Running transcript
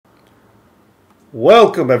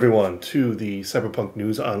Welcome, everyone, to the Cyberpunk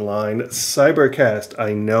News Online Cybercast.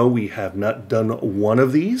 I know we have not done one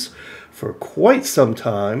of these for quite some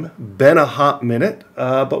time, been a hot minute,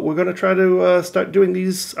 but we're going to try to start doing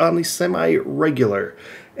these on the semi-regular.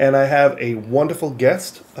 And I have a wonderful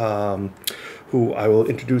guest who I will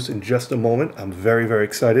introduce in just a moment. I'm very, very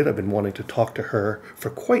excited. I've been wanting to talk to her for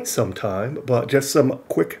quite some time, but just some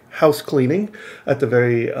quick house cleaning at the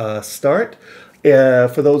very start.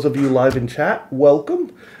 For those of you live in chat,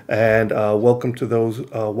 welcome, and welcome to those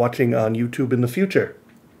watching on YouTube in the future,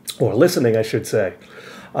 or listening, I should say.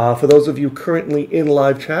 For those of you currently in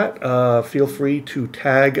live chat, feel free to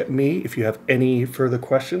tag me if you have any further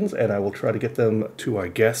questions, and I will try to get them to our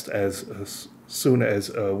guest as soon as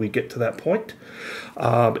we get to that point.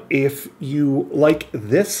 If you like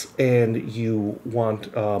this and you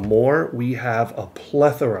want more, we have a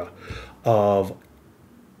plethora of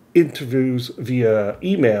interviews via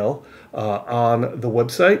email on the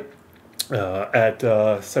website at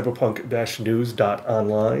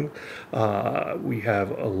cyberpunk-news.online. We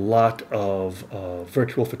have a lot of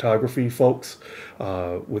virtual photography folks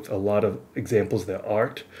with a lot of examples of their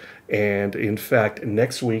art. And in fact,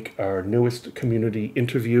 next week, our newest community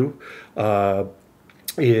interview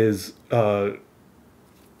is going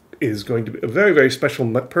to be a very, very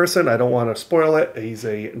special person. I don't want to spoil it. He's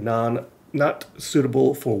a not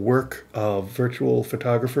suitable for work virtual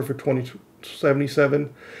photographer for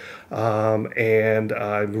 2077. And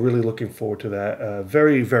I'm really looking forward to that.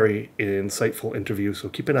 Very, very insightful interview. So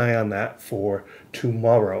keep an eye on that for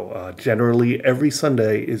tomorrow. Generally, every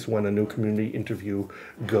Sunday is when a new community interview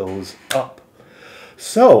goes up.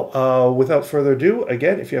 So without further ado,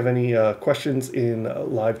 again, if you have any questions in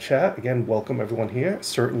live chat, again, welcome everyone here.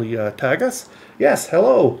 Certainly tag us. Yes,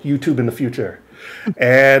 hello, YouTube in the future.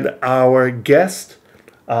 And our guest,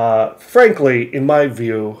 frankly, in my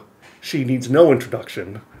view, she needs no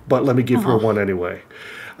introduction, but let me give her one anyway.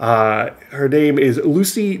 Her name is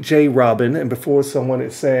Lucy J Robyn, and before someone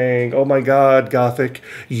is saying, oh my God, Gothic,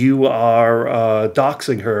 you are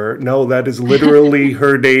doxing her, no, that is literally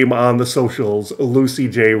her name on the socials, Lucy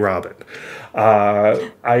J Robyn. Or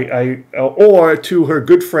to her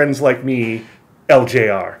good friends like me,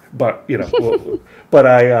 LJR, but you know,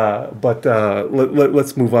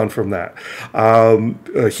 let's move on from that.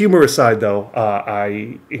 Humor aside, though,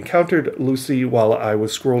 I encountered Lucy while I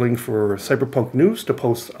was scrolling for Cyberpunk News to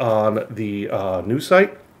post on the news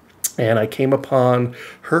site, and I came upon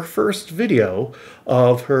her first video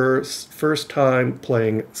of her first time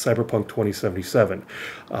playing Cyberpunk 2077.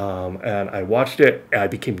 And I watched it, I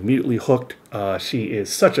became immediately hooked. She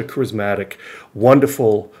is such a charismatic,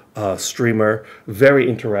 wonderful streamer, very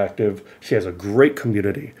interactive. She has a great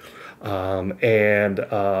community. And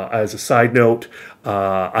as a side note,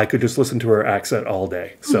 I could just listen to her accent all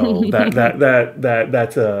day. So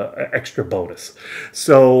that's a extra bonus.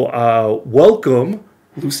 So welcome,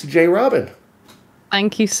 Lucy J Robyn.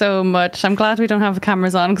 Thank you so much. I'm glad we don't have the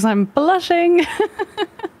cameras on because I'm blushing.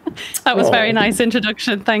 That was a very nice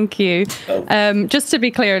introduction. Thank you. Just to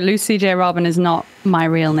be clear, Lucy J Robyn is not my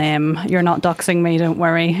real name. You're not doxing me, don't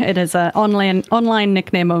worry. It is an online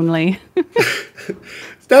nickname only.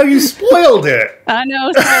 Now you spoiled it. I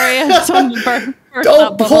know, sorry. I just wanted to burst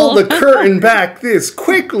Don't pull the curtain back this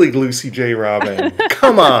quickly, Lucy J Robyn.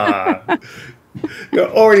 Come on. You're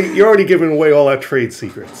already giving away all our trade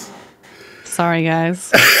secrets. Sorry,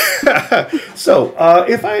 guys. So,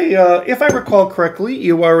 if I recall correctly,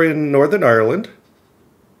 you are in Northern Ireland.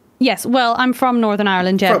 Yes, well, I'm from Northern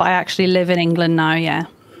Ireland, yeah, but I actually live in England now, yeah.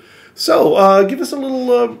 So, give us a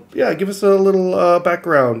little,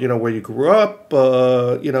 background. You know, where you grew up.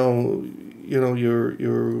 You know,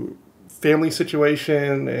 your family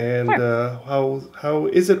situation, and how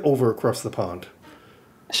is it over across the pond?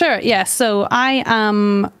 Sure. Yeah. So I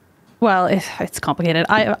am. Well, it's complicated.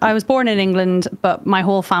 I was born in England, but my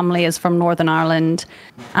whole family is from Northern Ireland.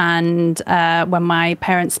 And when my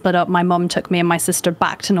parents split up, my mum took me and my sister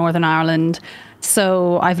back to Northern Ireland.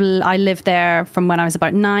 So I lived there from when I was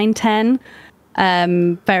about 9, 10.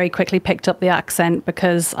 Very quickly picked up the accent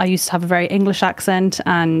because I used to have a very English accent.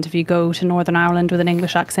 And if you go to Northern Ireland with an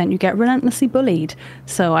English accent, you get relentlessly bullied.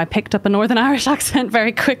 So I picked up a Northern Irish accent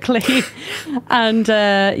very quickly. And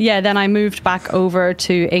then I moved back over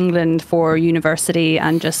to England for university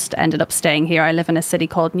and just ended up staying here. I live in a city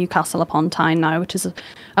called Newcastle upon Tyne now, which is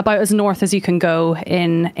about as north as you can go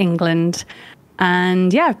in England.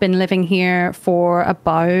 And yeah, I've been living here for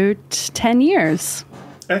about 10 years.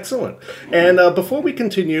 Excellent. And before we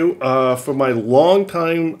continue, for my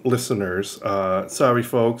longtime listeners, sorry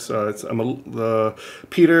folks,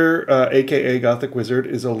 Peter, aka Gothic Wizard,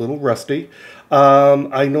 is a little rusty.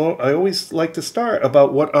 I know I always like to start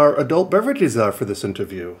about what our adult beverages are for this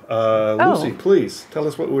interview. Lucy, please tell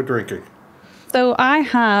us what we're drinking. So I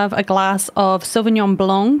have a glass of Sauvignon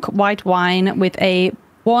Blanc white wine with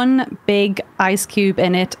one big ice cube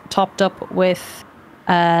in it, topped up with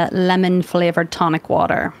lemon flavored tonic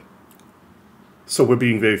water. So we're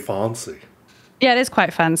being very fancy. Yeah, it is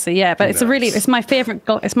quite fancy. Yeah, but Nice. it's my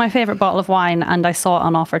favorite bottle of wine, and I saw it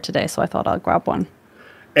on offer today, so I thought I'll grab one.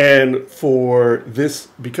 And for this,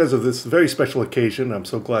 because of this very special occasion, I'm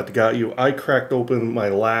so glad to got you. I cracked open my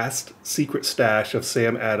last secret stash of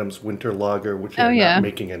Sam Adams Winter Lager, which I'm not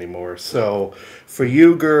making anymore. So for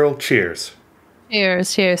you, girl, cheers.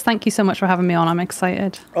 Cheers. Thank you so much for having me on. I'm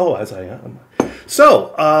excited. Oh, as I am.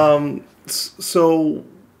 So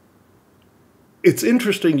it's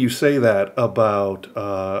interesting you say that about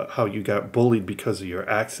how you got bullied because of your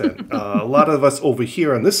accent. A lot of us over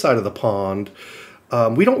here on this side of the pond,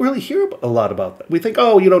 we don't really hear a lot about that. We think,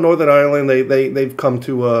 Northern Ireland, they've come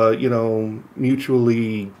to,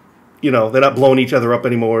 mutually, they're not blowing each other up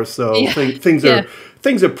anymore. So things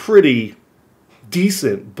are pretty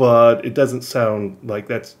decent, but it doesn't sound like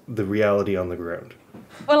that's the reality on the ground.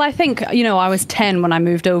 Well, I think, I was 10 when I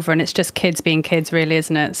moved over, and it's just kids being kids, really,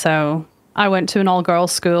 isn't it? So I went to an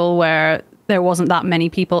all-girls school where there wasn't that many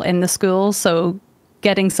people in the school, so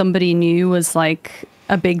getting somebody new was like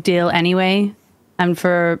a big deal anyway. And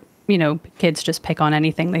for, kids just pick on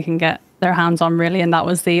anything they can get their hands on, really, and that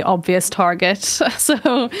was the obvious target.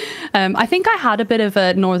 So I think I had a bit of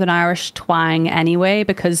a Northern Irish twang anyway,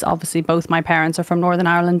 because obviously both my parents are from Northern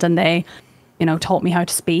Ireland, and they taught me how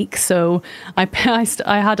to speak. So I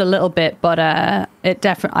had a little bit, but I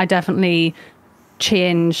definitely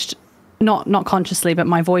changed, not consciously, but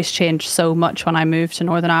my voice changed so much when I moved to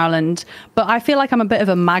Northern Ireland. But I feel like I'm a bit of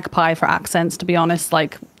a magpie for accents, to be honest.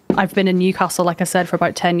 Like, I've been in Newcastle, like I said, for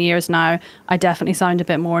about 10 years now. I definitely sound a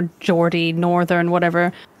bit more Geordie, Northern,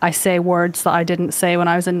 whatever. I say words that I didn't say when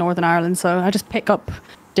I was in Northern Ireland. So I just pick up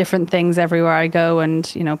different things everywhere I go. And,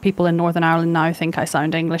 people in Northern Ireland now think I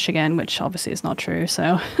sound English again, which obviously is not true.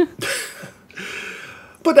 So...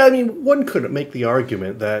 But, I mean, one could make the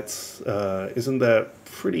argument that isn't that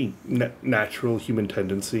pretty natural human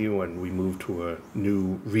tendency when we move to a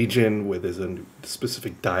new region where there's a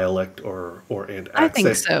specific dialect or an accent? I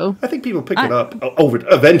think so. I think people pick it up over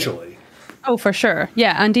eventually. Oh, for sure.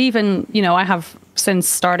 Yeah. And even, I have, since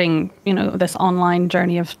starting, this online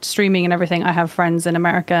journey of streaming and everything, I have friends in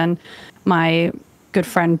America, and my good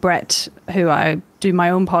friend Brett, who I do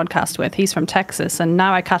my own podcast with, he's from Texas, and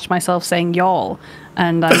now I catch myself saying y'all,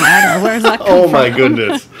 and I don't know, where's that come Oh from? my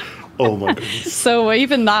goodness. So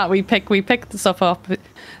even that, we pick stuff up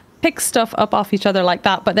off each other like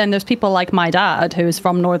that. But then there's people like my dad, who is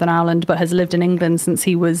from Northern Ireland but has lived in England since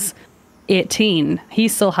he was 18. He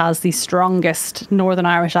still has the strongest Northern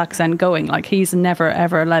Irish accent going. Like, he's never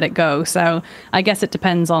ever let it go. So I guess it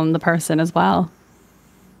depends on the person as well.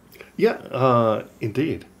 Yeah,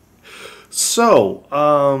 indeed. So,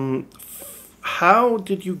 how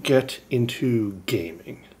did you get into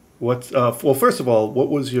gaming? Well, first of all, what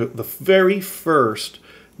was the very first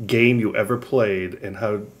game you ever played, and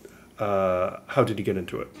how did you get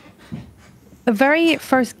into it? The very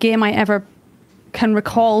first game I ever can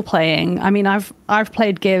recall playing. I mean, I've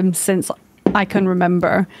played games since I can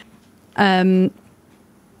remember. I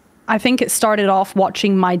think it started off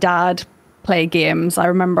watching my dad play games. I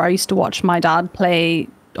remember I used to watch my dad play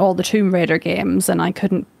all the Tomb Raider games, and I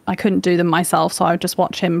couldn't do them myself, so I would just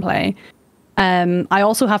watch him play. I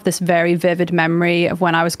also have this very vivid memory of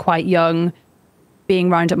when I was quite young,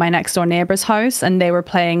 being round at my next door neighbor's house, and they were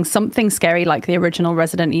playing something scary like the original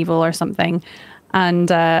Resident Evil or something,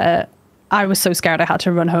 and I was so scared I had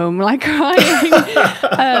to run home like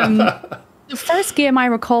crying. The first game I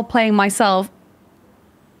recall playing myself,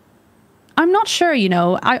 I'm not sure,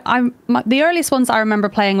 the earliest ones I remember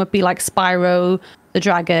playing would be like Spyro the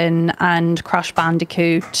Dragon and Crash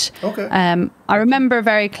Bandicoot. Okay. I remember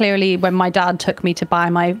very clearly when my dad took me to buy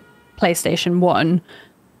my PlayStation 1,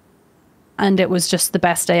 and it was just the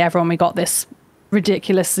best day ever when we got this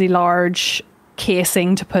ridiculously large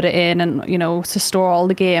casing to put it in and, to store all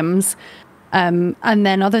the games. And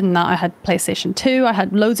then other than that, I had PlayStation 2. I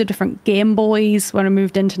had loads of different Game Boys when I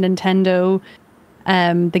moved into Nintendo.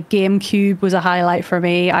 The GameCube was a highlight for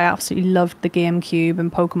me. I absolutely loved the GameCube and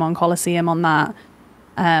Pokemon Coliseum on that.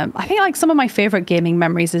 I think like some of my favorite gaming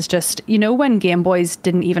memories is just, when Game Boys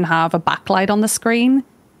didn't even have a backlight on the screen.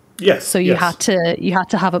 Yes. So you had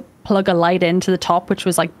to plug a light into the top, which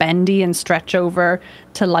was like bendy and stretch over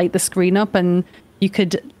to light the screen up, and you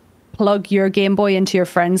could plug your Game Boy into your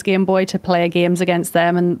friend's Game Boy to play games against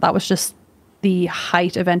them, and that was just the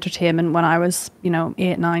height of entertainment when I was,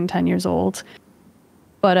 8, 9, 10 years old.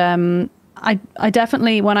 But I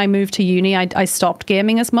definitely, when I moved to uni, I stopped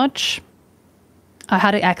gaming as much. I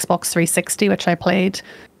had an Xbox 360, which I played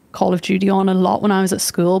Call of Duty on a lot when I was at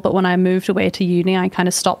school. But when I moved away to uni, I kind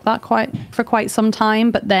of stopped that for quite some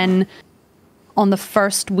time. But then on the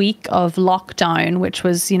first week of lockdown, which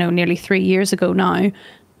was, nearly 3 years ago now,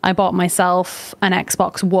 I bought myself an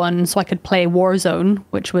Xbox One so I could play Warzone,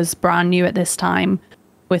 which was brand new at this time,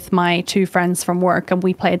 with my 2 friends from work. And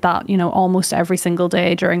we played that, almost every single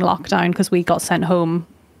day during lockdown because we got sent home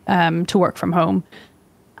to work from home.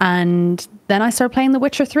 And then I started playing The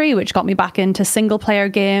Witcher 3, which got me back into single player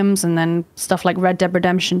games, and then stuff like Red Dead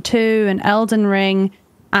Redemption 2 and Elden Ring.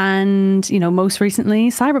 And, most recently,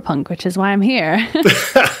 Cyberpunk, which is why I'm here.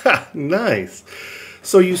 Nice.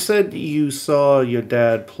 So you said you saw your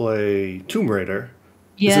dad play Tomb Raider.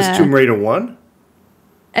 Yeah. Is this Tomb Raider 1?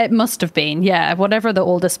 It must have been, yeah. Whatever the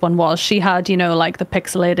oldest one was. She had, like the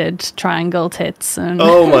pixelated triangle tits. And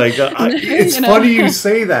oh my God. It's funny you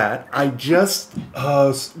say that. I just,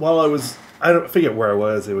 I don't forget where I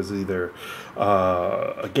was. It was either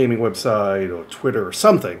a gaming website or Twitter or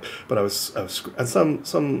something. But I was at some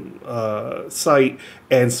site,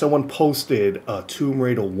 and someone posted a Tomb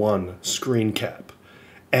Raider 1 screen cap.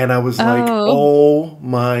 And I was like, oh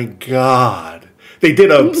my God. They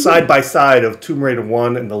did a side-by-side of Tomb Raider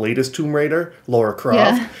 1 and the latest Tomb Raider, Lara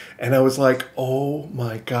Croft. Yeah. And I was like, oh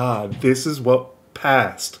my God, this is what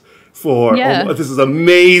passed for. Yeah. Oh, this is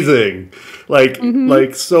amazing. Like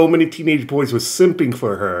so many teenage boys were simping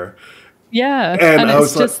for her. Yeah. And I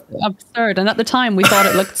was just absurd. And at the time, we thought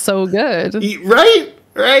it looked so good. Right?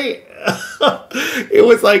 It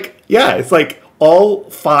was like, yeah, it's like all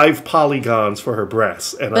 5 polygons for her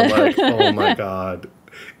breasts. And I'm like, oh my God.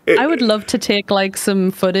 I would love to take like some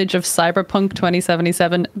footage of Cyberpunk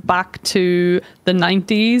 2077 back to the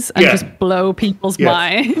 90s and just blow people's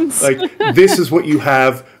minds. Like, this is what you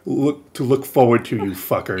have to look forward to, you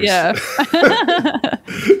fuckers. Yeah.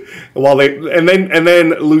 While and then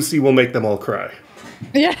Lucy will make them all cry.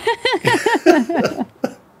 Yeah.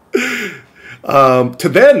 To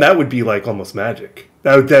them, that would be like almost magic.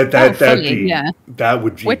 That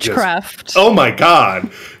would be witchcraft. Just, oh my God!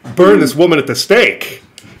 Burn this woman at the stake.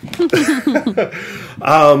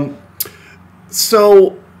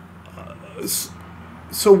 So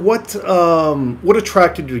what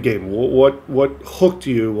attracted you to the game? What hooked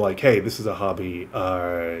you? Like, hey, this is a hobby.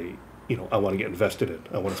 I want to get invested in.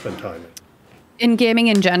 I want to spend time in gaming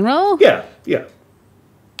in general. Yeah.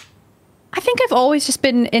 I think I've always just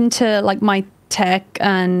been into like my tech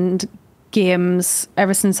and games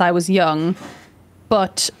ever since I was young,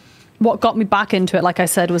 but what got me back into it, like I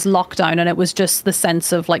said, was lockdown, and it was just the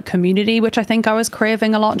sense of like community, which I think I was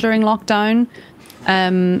craving a lot during lockdown.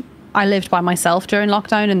 I lived by myself during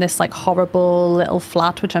lockdown in this like horrible little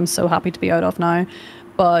flat, which I'm so happy to be out of now.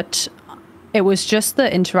 But it was just the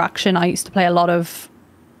interaction. I used to play a lot of,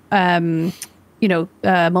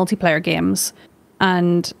 multiplayer games,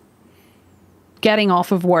 and getting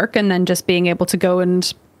off of work and then just being able to go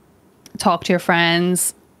and talk to your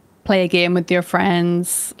friends, play a game with your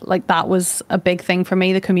friends, like that was a big thing for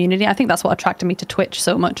me, the community. I think that's what attracted me to Twitch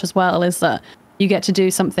so much as well, is that you get to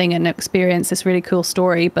do something and experience this really cool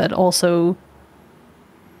story, but also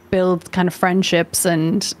build kind of friendships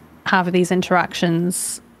and have these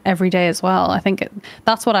interactions every day as well. I think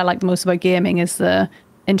that's what I like most about gaming, is the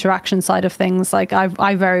interaction side of things. Like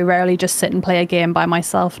I very rarely just sit and play a game by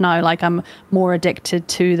myself now. Like I'm more addicted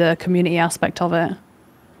to the community aspect of it.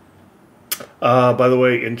 By the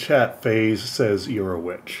way, in chat, FaZe says you're a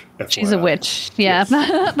witch. FYI. She's a witch. Yeah,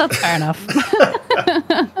 yes. That's fair enough.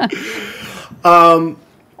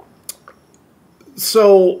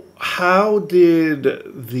 So how did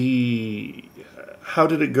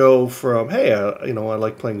it go from, hey, I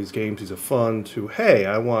like playing these games, these are fun, to, hey,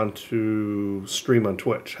 I want to stream on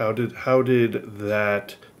Twitch? How did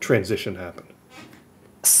that transition happen?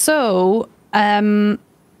 So, during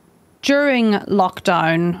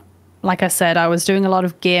lockdown, like I said, I was doing a lot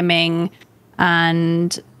of gaming,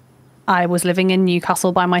 and I was living in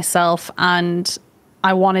Newcastle by myself, and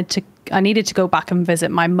I needed to go back and visit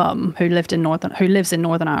my mum, who lives in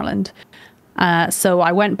Northern Ireland. So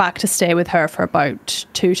I went back to stay with her for about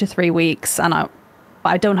 2 to 3 weeks, and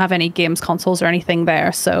I don't have any games consoles or anything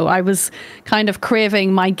there. So I was kind of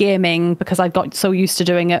craving my gaming because I got so used to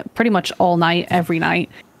doing it pretty much all night, every night.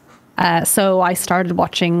 So I started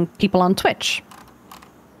watching people on Twitch.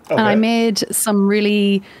 Okay. And I made some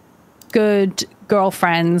really good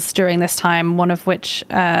girlfriends during this time, one of which,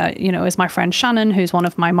 is my friend Shannon, who's one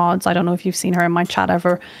of my mods. I don't know if you've seen her in my chat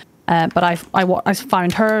ever, but I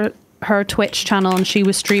found her her Twitch channel, and she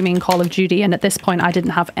was streaming Call of Duty. And at this point, I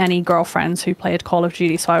didn't have any girlfriends who played Call of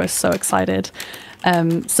Duty, so I was so excited.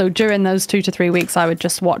 So during those 2 to 3 weeks, I would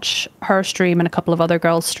just watch her stream and a couple of other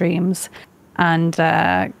girls' streams. And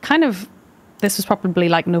this was probably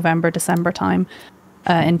like November, December time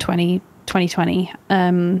in 2020.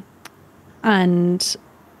 And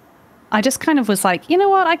I just kind of was like, you know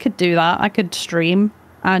what, I could do that. I could stream.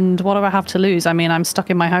 And what do I have to lose? I mean, I'm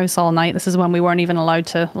stuck in my house all night. This is when we weren't even allowed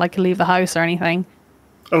to like leave the house or anything.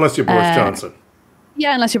 Unless you're Boris Johnson.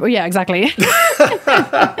 Yeah, yeah, exactly.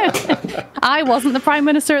 I wasn't the prime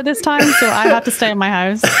minister at this time, so I had to stay in my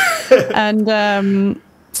house. And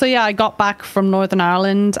so yeah, I got back from Northern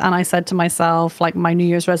Ireland and I said to myself, like, my New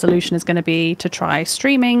Year's resolution is going to be to try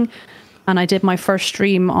streaming. And I did my first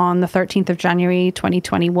stream on the 13th of January,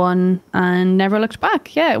 2021, and never looked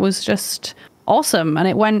back. Yeah, it was just awesome. And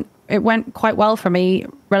it went quite well for me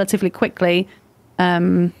relatively quickly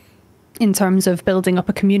in terms of building up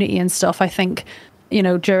a community and stuff. I think, you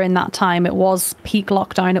know, during that time, it was peak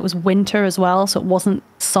lockdown. It was winter as well. So it wasn't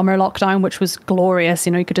summer lockdown, which was glorious.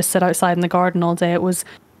 You know, you could just sit outside in the garden all day. It was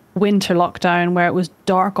winter lockdown where it was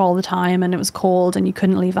dark all the time and it was cold and you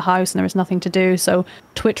couldn't leave the house and there was nothing to do. So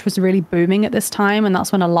Twitch was really booming at this time. And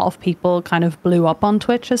that's when a lot of people kind of blew up on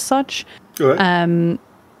Twitch as such. Right.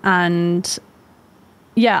 And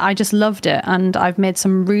yeah, I just loved it. And I've made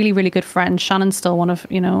some really, really good friends. Shannon's still one of,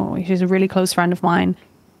 you know, she's a really close friend of mine.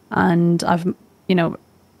 And I've, you know,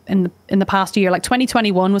 in the past year, like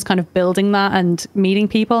 2021 was kind of building that and meeting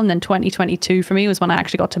people. And then 2022 for me was when I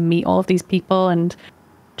actually got to meet all of these people and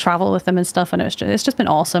travel with them and stuff. And it's just been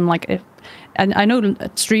awesome. Like, and I know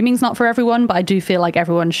streaming's not for everyone, but I do feel like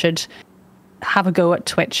everyone should have a go at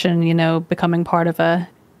Twitch and, you know, becoming part of a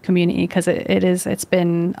community, because it's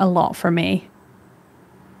been a lot for me.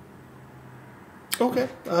 Okay,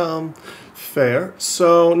 fair.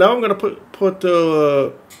 So now I'm going to put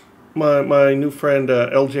my new friend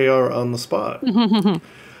LJR on the spot.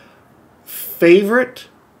 Favorite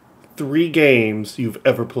 3 games you've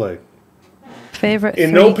ever played? Favorite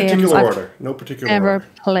in 3 no games particular I've order. No particular ever order.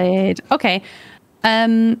 played. Okay,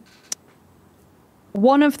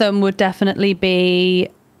 one of them would definitely be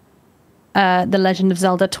The Legend of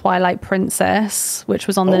Zelda: Twilight Princess, which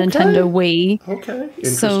was on the Nintendo Wii. Okay, interesting.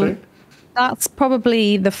 So that's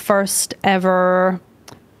probably the first ever,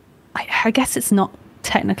 I guess it's not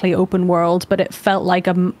technically open world, but it felt like,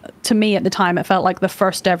 to me at the time, it felt like the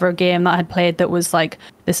first ever game that I had played that was like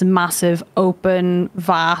this massive, open,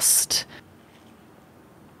 vast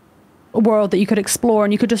world that you could explore,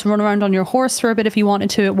 and you could just run around on your horse for a bit if you wanted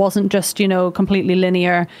to. It wasn't just, you know, completely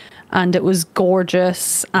linear, and it was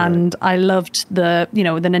gorgeous. And I loved the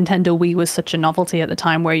Nintendo Wii was such a novelty at the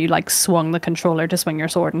time, where you like swung the controller to swing your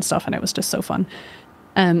sword and stuff, and it was just so fun.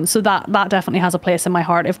 So that definitely has a place in my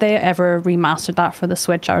heart. If they ever remastered that for the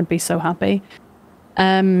Switch, I would be so happy.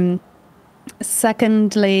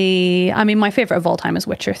 Secondly, I mean, my favorite of all time is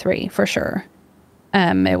Witcher 3 for sure.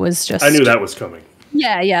 It was just, I knew that was coming.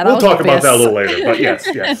 Yeah. We'll talk about that a little later, but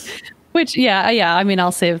yes. Which, yeah. I mean,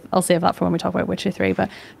 I'll save that for when we talk about Witcher 3. But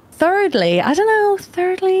thirdly, I don't know.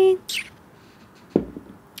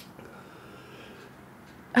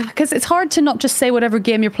 Because it's hard to not just say whatever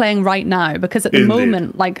game you're playing right now. Because at the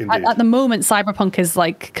moment, at the moment, Cyberpunk is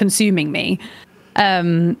like consuming me.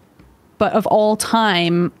 But of all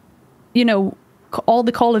time, you know, all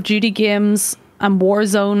the Call of Duty games and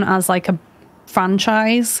Warzone as like a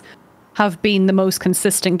franchise have been the most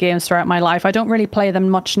consistent games throughout my life. I don't really play them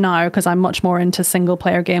much now because I'm much more into single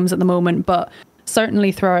player games at the moment, but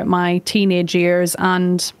certainly throughout my teenage years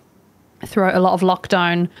and throughout a lot of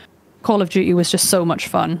lockdown, Call of Duty was just so much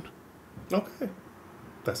fun. Okay,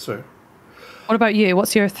 that's fair. What about you?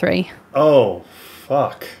 What's your 3? Oh,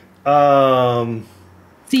 fuck.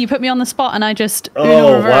 See, you put me on the spot, and I just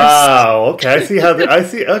reversed. Wow. Okay, I see how.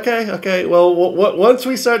 Okay. Well, once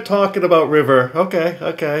we start talking about River, okay.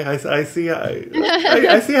 I see.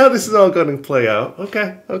 I see how this is all going to play out.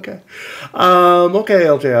 Okay. Okay,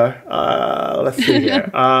 LJR. Let's see here.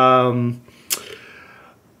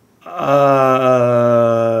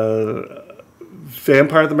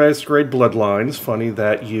 Vampire the Masquerade Bloodlines. Funny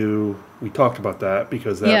that we talked about that,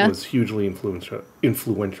 because that was hugely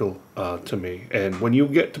influential to me. And when you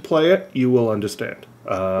get to play it, you will understand.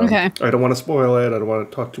 I don't want to spoil it. I don't want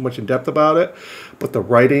to talk too much in depth about it. But the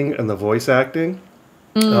writing and the voice acting,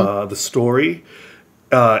 the story,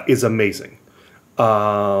 is amazing.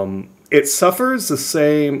 It suffers the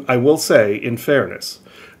same, I will say, in fairness.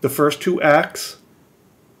 The first 2 acts,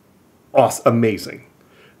 amazing.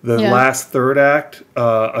 The last third act,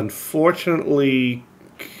 unfortunately,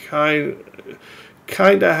 kind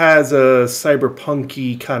kind of has a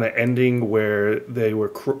cyberpunky kind of ending where they were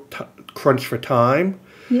crunched for time.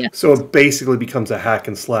 Yeah. So it basically becomes a hack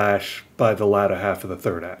and slash by the latter half of the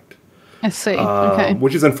third act. I see. Okay.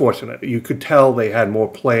 Which is unfortunate. You could tell they had more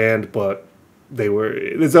planned, but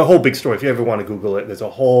there's a whole big story. If you ever want to Google it, there's a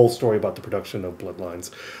whole story about the production of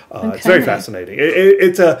Bloodlines. It's very fascinating.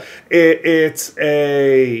 It's a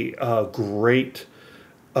great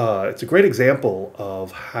example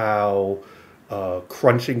of how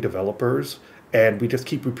crunching developers, and we just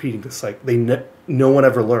keep repeating this, like no one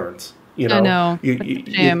ever learns. You know, I know.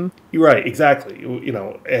 You're right, exactly. You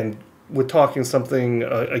know, and we're talking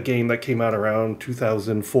a game that came out around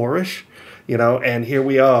 2004-ish, you know, and here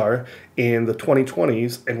we are in the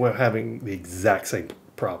 2020s, and we're having the exact same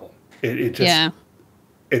problem.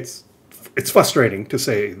 It's frustrating to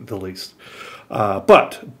say the least.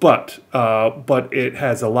 But it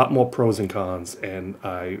has a lot more pros and cons, and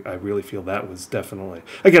I really feel that was definitely,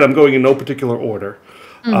 again, I'm going in no particular order.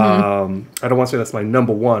 I don't want to say that's my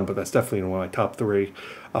number one, but that's definitely one of my top three.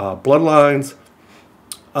 Bloodlines.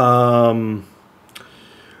 I'll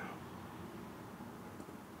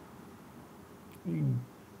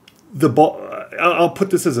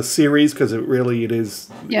put this as a series because it is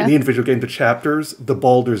the individual game, the chapters. The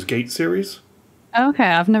Baldur's Gate series. Okay,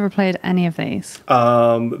 I've never played any of these.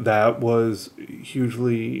 That was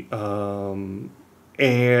hugely, and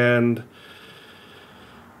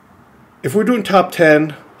if we're doing top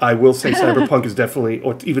 10, I will say Cyberpunk is definitely,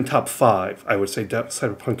 or even top 5, I would say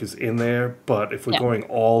Cyberpunk is in there. But if we're going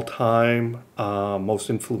all time, most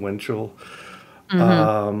influential,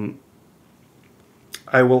 I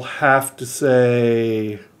will have to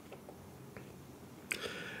say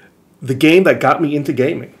the game that got me into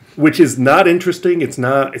gaming, which is not interesting. It's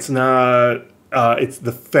the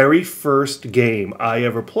very first game I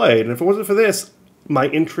ever played. And if it wasn't for this, my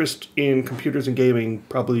interest in computers and gaming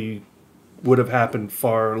probably would have happened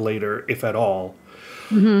far later, if at all.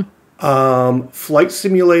 Flight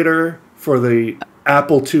Simulator for the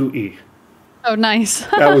Apple IIe. Oh, nice.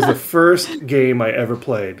 That was the first game I ever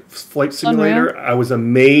played. Flight Simulator. Unreal. I was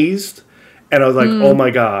amazed, and I was like, "Oh my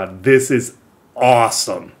god, this is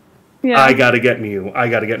awesome! Yeah. I gotta get me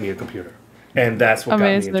a computer," and that's what got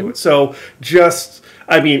me into it. So, is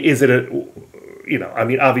it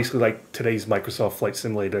obviously, like today's Microsoft Flight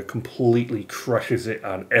Simulator completely crushes it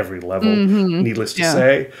on every level, needless to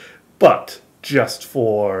say. But just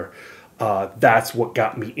for that's what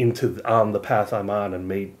got me into the path I'm on and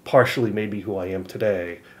made me who I am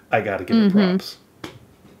today. I got to give it props.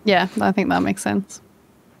 Yeah, I think that makes sense.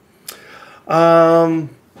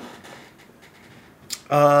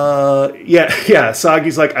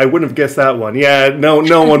 Sagi's like, I wouldn't have guessed that one. Yeah, no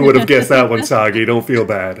one would have guessed that one, Sagi. Don't feel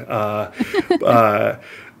bad.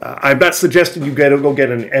 I'm not suggesting you go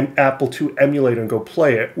get an Apple II emulator and go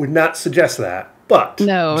play it. Would not suggest that. But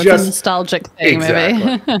no, it's a nostalgic thing,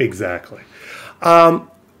 maybe. Exactly.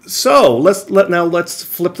 So let's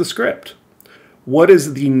flip the script. What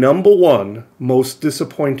is the number one most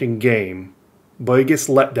disappointing game, biggest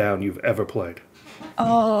letdown you've ever played?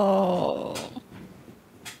 Oh.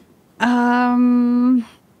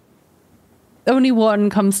 Only one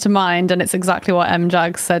comes to mind, and it's exactly what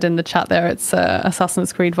MJag said in the chat there. It's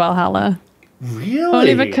Assassin's Creed Valhalla. Really?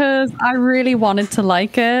 Only because I really wanted to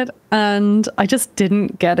like it, and I just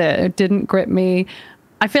didn't get it. It didn't grip me.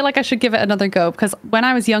 I feel like I should give it another go, because when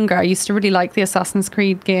I was younger, I used to really like the Assassin's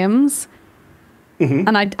Creed games.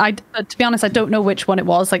 And I, to be honest, I don't know which one it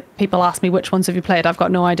was. Like, people ask me, which ones have you played? I've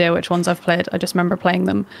got no idea which ones I've played. I just remember playing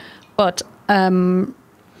them. But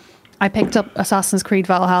I picked up Assassin's Creed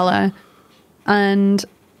Valhalla, and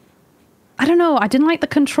I don't know, I didn't like the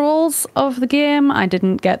controls of the game. I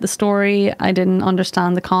didn't get the story. I didn't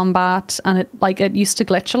understand the combat, and it used to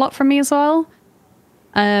glitch a lot for me as well.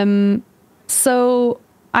 So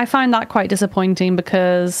I find that quite disappointing,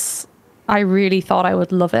 because I really thought I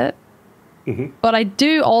would love it. But I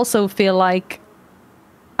do also feel like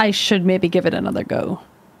I should maybe give it another go,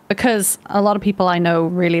 because a lot of people I know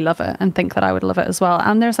really love it and think that I would love it as well.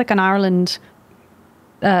 And there's like an Ireland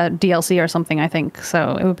DLC or something, I think.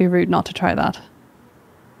 So it would be rude not to try that.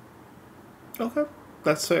 Okay,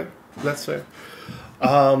 that's fair. That's fair.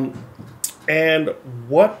 And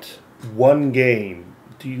what one game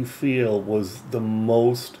do you feel was the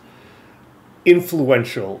most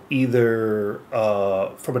influential, either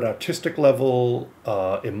from an artistic level,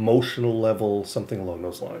 emotional level, something along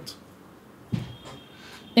those lines?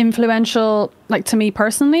 Influential, like to me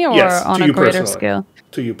personally, or yes, on a greater scale?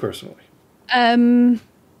 To you personally.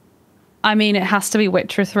 I mean, it has to be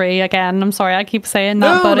Witcher 3 again. I'm sorry, I keep saying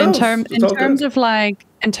that, but in terms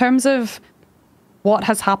of what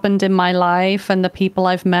has happened in my life and the people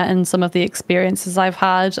I've met and some of the experiences I've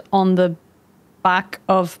had on the back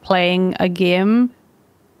of playing a game,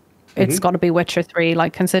 it's got to be Witcher 3.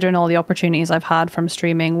 Like, considering all the opportunities I've had from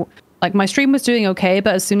streaming, like my stream was doing okay,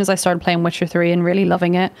 but as soon as I started playing Witcher 3 and really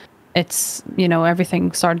loving it, it's, you know,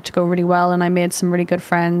 everything started to go really well, and I made some really good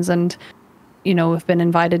friends, and, you know, have been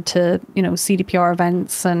invited to, you know, CDPR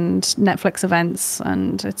events and Netflix events,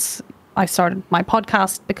 and I started my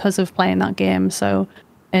podcast because of playing that game. So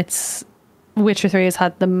it's Witcher 3 has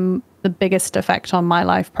had the biggest effect on my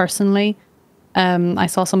life personally. I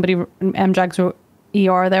saw somebody, MJAG's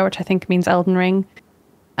ER there, which I think means Elden Ring,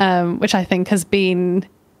 which I think has been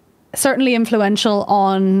certainly influential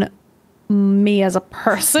on me as a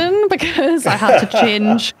person, because I had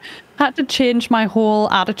to change my whole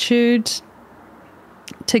attitude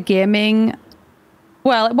to gaming.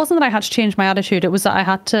 Well, it wasn't that I had to change my attitude, it was that I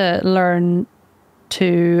had to learn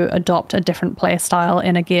to adopt a different play style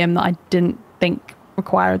in a game that I didn't think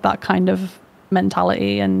required that kind of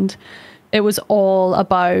mentality. And it was all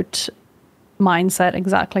about mindset,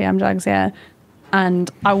 exactly, MJAGs, yeah. And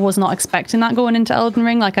I was not expecting that going into Elden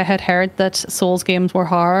Ring. Like, I had heard that Souls games were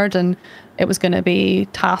hard and it was going to be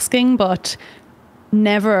tasking, but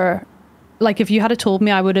never, like, if you had told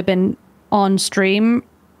me I would have been on stream,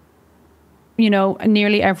 you know,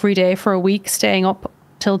 nearly every day for a week, staying up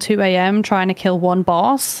till 2 a.m. trying to kill one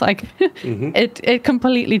boss, like, it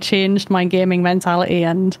completely changed my gaming mentality,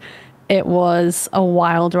 and it was a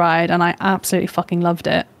wild ride, and I absolutely fucking loved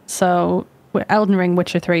it. So Elden Ring,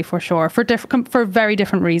 Witcher 3 for sure, for very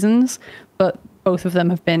different reasons, but both of them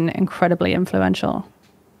have been incredibly influential.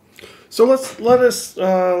 So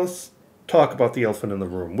let's talk about the elephant in the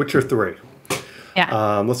room, Witcher 3.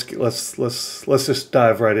 Yeah. Let's just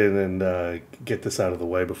dive right in and get this out of the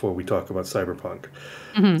way before we talk about Cyberpunk.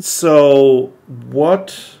 So,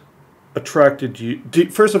 what attracted you?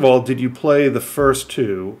 First of all, did you play the first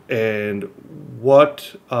two, and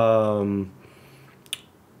what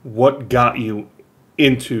got you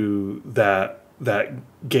into that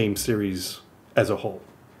game series as a whole?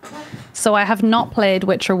 So I have not played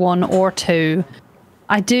Witcher 1 or 2.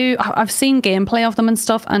 I've seen gameplay of them and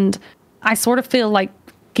stuff, and I sort of feel like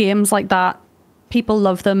games like that, people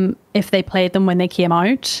love them if they played them when they came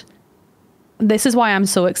out. This is why I'm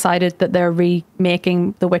so excited that they're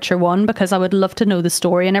remaking The Witcher 1, because I would love to know the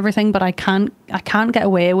story and everything, but I can't get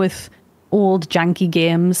away with old janky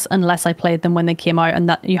games unless I played them when they came out and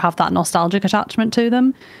that you have that nostalgic attachment to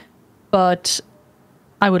them. But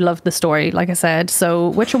I would love the story, like I said. So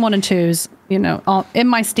Witcher 1 and 2 is, you know, in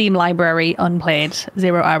my Steam library, unplayed,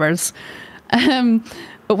 0 hours.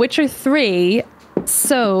 But Witcher 3,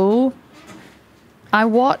 so I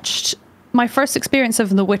watched, my first experience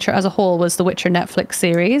of The Witcher as a whole was the Witcher Netflix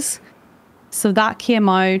series. So that came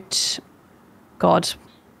out, God,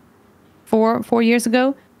 four years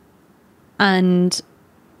ago. And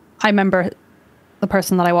I remember the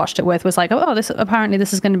person that I watched it with was like, oh, this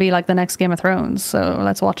is going to be like the next Game of Thrones, so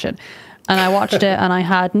let's watch it. And I watched it and I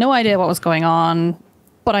had no idea what was going on,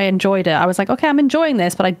 but I enjoyed it. I was like, okay, I'm enjoying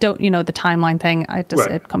this, but I don't, you know, the timeline thing,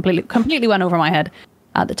 it completely went over my head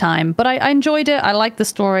at the time. But I enjoyed it. I liked the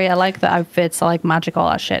story. I like the outfits. I like magic, all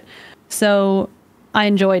that shit. So I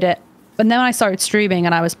enjoyed it. But then I started streaming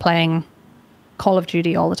and I was playing Call of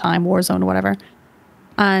Duty all the time, Warzone or whatever.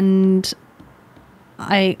 And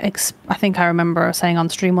I think I remember saying on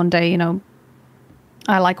stream one day, you know,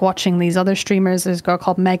 I like watching these other streamers. There's a girl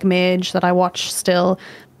called Meg Mage that I watch still.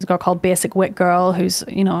 There's a girl called Basic Wit Girl, who's,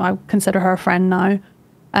 you know, I consider her a friend now,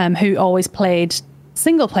 who always played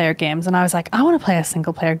single player games. And I was like, I want to play a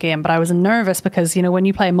single player game, but I was nervous because, you know, when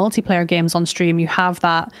you play multiplayer games on stream, you have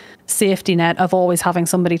that safety net of always having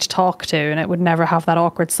somebody to talk to, and it would never have that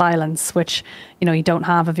awkward silence, which, you know, you don't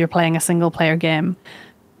have if you're playing a single player game.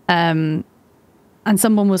 And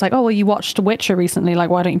someone was like, oh, well, you watched Witcher recently, like,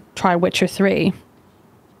 why don't you try Witcher 3?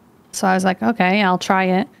 So I was like, okay, I'll try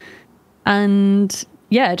it. And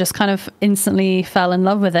yeah, just kind of instantly fell in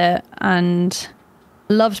love with it and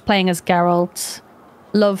loved playing as Geralt,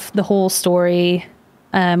 loved the whole story,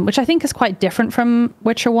 which I think is quite different from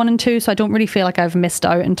Witcher 1 and 2. So I don't really feel like I've missed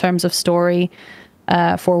out in terms of story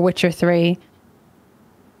for Witcher 3.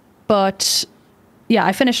 But yeah,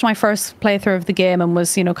 I finished my first playthrough of the game and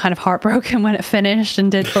was, you know, kind of heartbroken when it finished, and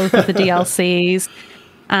did both of the DLCs.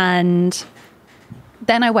 And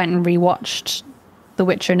then I went and rewatched The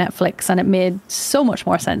Witcher Netflix, and it made so much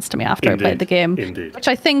more sense to me after I played the game. Indeed. Which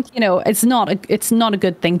I think, you know, it's not a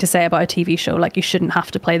good thing to say about a TV show. Like, you shouldn't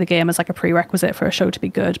have to play the game as like a prerequisite for a show to be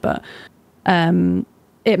good, but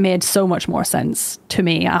it made so much more sense to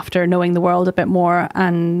me after knowing the world a bit more.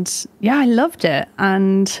 And yeah, I loved it.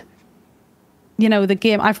 And you know, the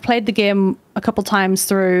game, I've played the game a couple times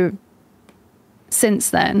through since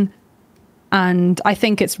then, and I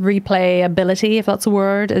think its replayability, if that's a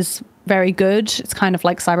word, is very good. It's kind of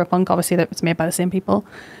like Cyberpunk, obviously, that it's made by the same people.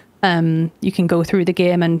 You can go through the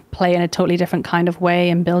game and play in a totally different kind of way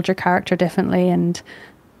and build your character differently, and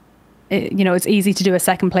you know, it's easy to do a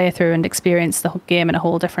second playthrough and experience the game in a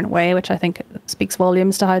whole different way, which I think speaks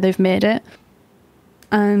volumes to how they've made it.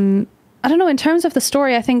 I don't know, in terms of the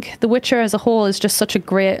story, I think The Witcher as a whole is just such a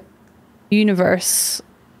great universe.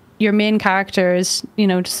 Your main character is, you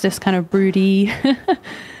know, just this kind of broody,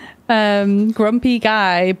 grumpy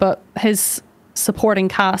guy, but his supporting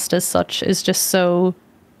cast as such is just so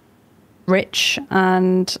rich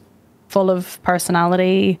and full of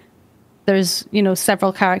personality. There's, you know,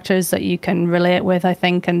 several characters that you can relate with, I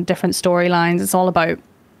think, and different storylines. It's all about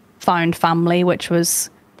found family, which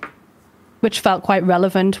felt quite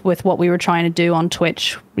relevant with what we were trying to do on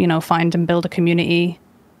Twitch, you know, find and build a community.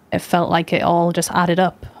 It felt like it all just added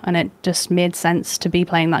up, and it just made sense to be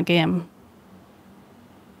playing that game.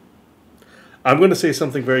 I'm going to say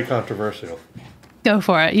something very controversial. Go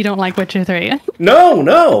for it. You don't like Witcher 3?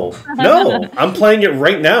 No. I'm playing it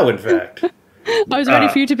right now, in fact. I was ready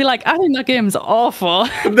for you to be like, I think that game's awful.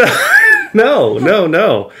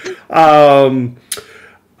 No.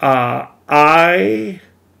 I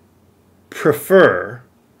prefer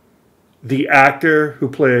the actor who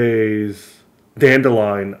plays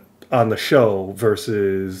Dandelion on the show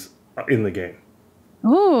versus in the game.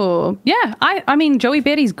 Oh, yeah. I mean, Joey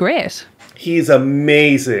Beatty's great. He's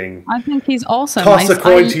amazing. I think he's awesome. Toss a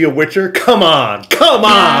coin to your Witcher. Come on.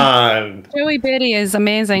 Joey Beatty is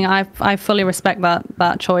amazing. I fully respect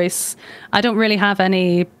that choice. I don't really have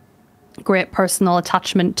any great personal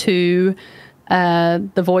attachment to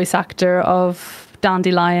the voice actor of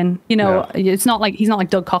Dandelion. You know, It's not like he's not like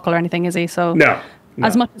Doug Cockle or anything, is he? So no.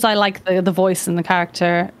 As much as I like the voice and the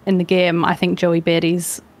character in the game, I think Joey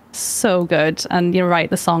Beatty's so good. And you're right,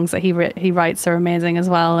 the songs that he writes are amazing as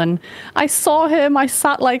well. And I saw him. I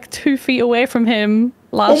sat like 2 feet away from him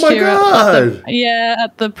last year.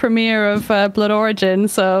 At the premiere of Blood Origin.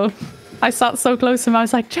 So I sat so close to him. I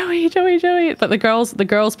was like, Joey. But the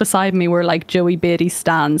girls beside me were like Joey Beatty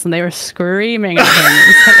stans, and they were screaming at him. It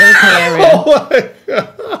was hilarious. Oh my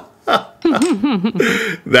God.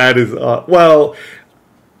 That is well.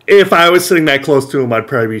 If I was sitting that close to him, I'd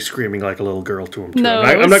probably be screaming like a little girl to him too. No,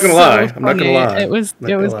 I'm not gonna lie. I'm not gonna lie. It was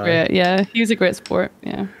great. Yeah, he was a great sport.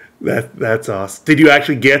 Yeah. That's awesome. Did you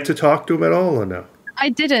actually get to talk to him at all, or no? I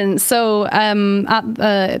didn't. So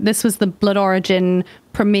this was the Blood Origin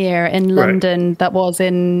premiere in London that was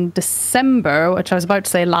in December, which I was about to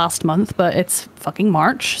say last month, but it's fucking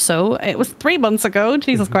March, so it was 3 months ago.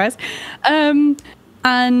 Jesus Christ.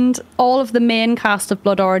 And all of the main cast of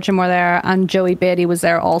Blood Origin were there, and Joey Beatty was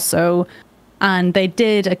there also. And they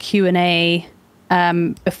did a Q&A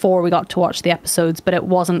before we got to watch the episodes, but it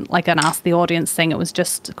wasn't like an Ask the Audience thing. It was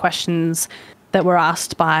just questions that were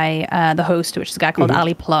asked by the host, which is a guy called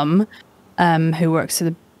Ali Plum, who works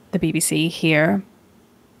at the BBC here.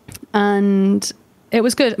 And it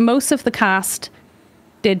was good. Most of the cast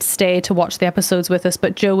did stay to watch the episodes with us,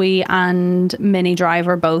 but Joey and Minnie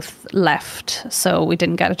Driver both left, so we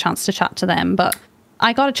didn't get a chance to chat to them. But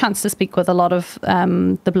I got a chance to speak with a lot of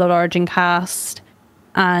the Blood Origin cast,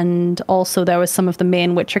 and also there was some of the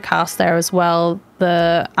main Witcher cast there as well.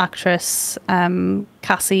 The actress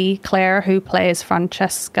Cassie Clare, who plays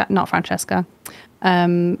Philippa.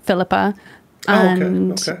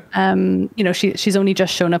 And you know, she's only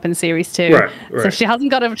just shown up in series 2, so she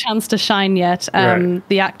hasn't got a chance to shine yet.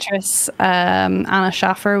 The actress Anna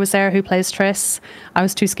Schaffer was there, who plays Triss. I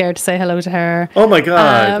was too scared to say hello to her. Oh my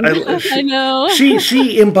God. I know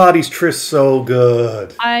she embodies Triss so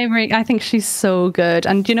good. I think she's so good.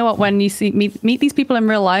 And do you know what, when you meet these people in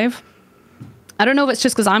real life, I don't know if it's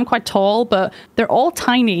just because I'm quite tall, but they're all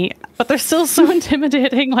tiny, but they're still so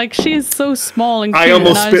intimidating. Like, she is so small and cute. I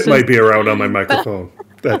almost spit my beer out on my microphone.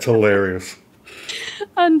 That's hilarious.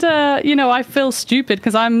 And, you know, I feel stupid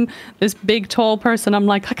because I'm this big, tall person. I'm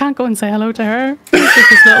like, I can't go and say hello to her. It's just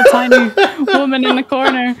this little tiny woman in the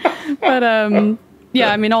corner. But,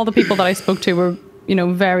 yeah, I mean, all the people that I spoke to were, you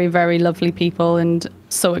know, very, very lovely people and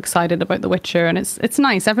so excited about The Witcher. And it's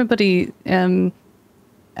nice. Everybody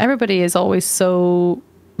is always so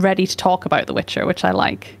ready to talk about The Witcher, which I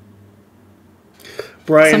like.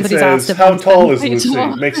 Brian says, how tall is Lucy?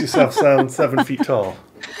 Makes yourself sound 7 feet tall.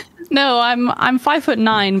 No, I'm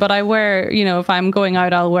 5'9", but I wear, you know, if I'm going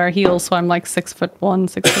out, I'll wear heels, so I'm like 6'1",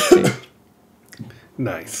 6'2".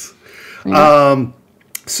 Nice. Yeah.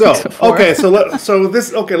 So, before. okay,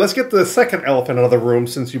 let's get to the second elephant out of the room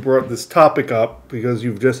since you brought this topic up because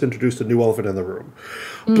you've just introduced a new elephant in the room.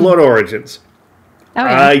 Blood Origins. Oh,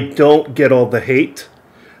 yeah. I don't get all the hate.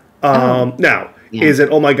 Now, is it,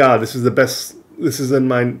 oh my God, this is the best, this is in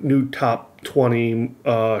my new top 20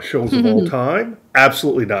 shows of all time?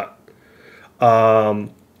 Absolutely not.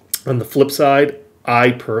 On the flip side,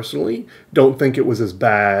 I personally don't think it was as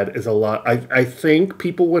bad as a lot. I think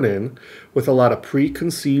people went in with a lot of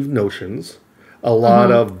preconceived notions, a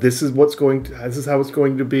lot of this is how it's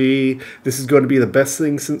going to be. This is going to be the best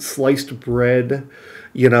thing since sliced bread,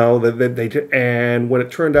 and when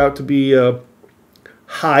it turned out to be a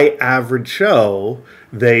high average show,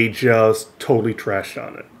 they just totally trashed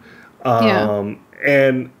on it.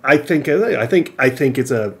 And I think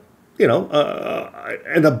it's a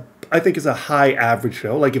I think it's a high average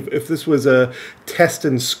show. Like if this was a test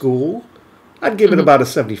in school, I'd give it about a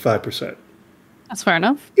 75%. That's fair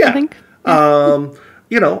enough. Yeah. I think. A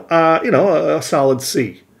solid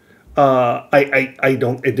C.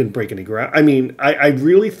 It didn't break any ground. I mean, I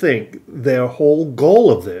really think their whole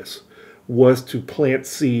goal of this was to plant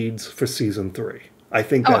seeds for season 3. I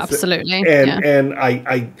think that's absolutely.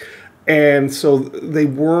 And so they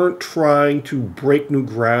weren't trying to break new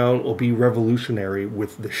ground or be revolutionary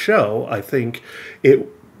with the show. I think it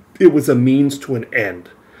was a means to an end.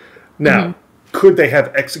 Now, could they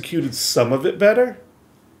have executed some of it better?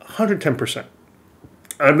 110%.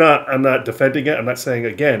 I'm not defending it. I'm not saying,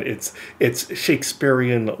 again, it's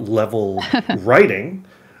Shakespearean level writing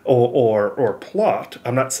or plot.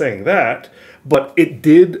 I'm not saying that, but it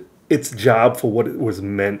did its job for what it was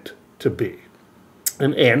meant to be.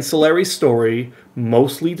 An ancillary story,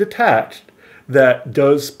 mostly detached, that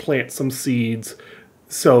does plant some seeds,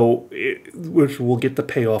 which will get the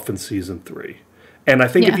payoff in season 3. And I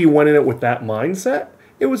think if you went in it with that mindset,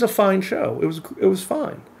 it was a fine show. It was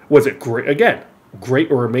fine. Was it great? Again, great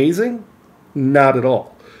or amazing? Not at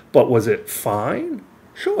all. But was it fine?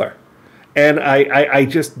 Sure. And I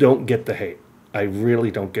just don't get the hate. I really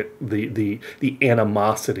don't get the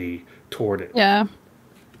animosity toward it. Yeah.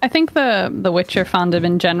 I think the Witcher fandom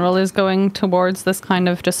in general is going towards this kind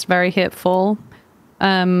of just very hateful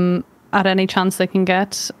at any chance they can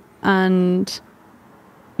get. And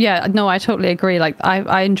yeah, no, I totally agree. Like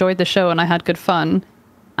I enjoyed the show and I had good fun.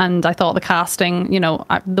 And I thought the casting,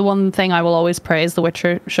 the one thing I will always praise the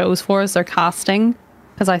Witcher shows for is their casting,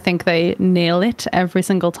 because I think they nail it every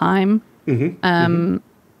single time. I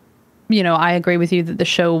agree with you that the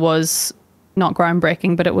show was not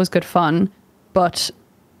groundbreaking, but it was good fun. But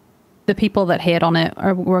the people that hate on it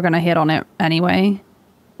were going to hate on it anyway.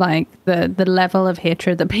 Like the level of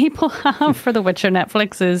hatred that people have for The Witcher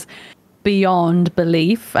Netflix is beyond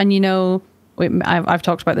belief. And I've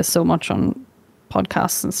talked about this so much on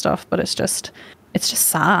podcasts and stuff, but it's just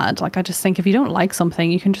sad. Like I just think if you don't like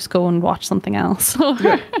something, you can just go and watch something else.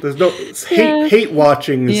 There's no hate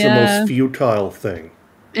watching is the most futile thing.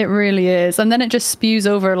 It really is. And then it just spews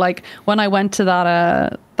over. Like when I went to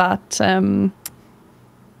the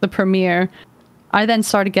premiere, I then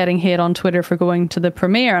started getting hate on Twitter for going to the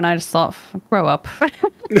premiere, and I just thought, grow up.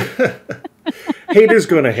 Haters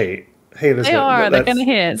gonna hate. Haters they're gonna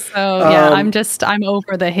hate. So I'm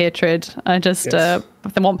over the hatred. I just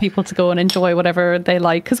want people to go and enjoy whatever they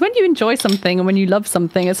like, because when you enjoy something and when you love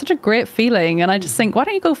something, it's such a great feeling. And I just think, why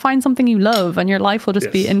don't you go find something you love and your life will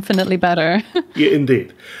just be infinitely better. Yeah,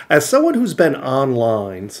 indeed. As someone who's been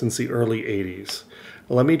online since the early 80s,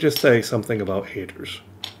 let me just say something about haters.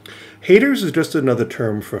 Haters is just another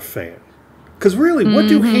term for fan. Because really, what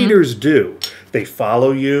do haters do? They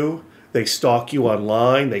follow you. They stalk you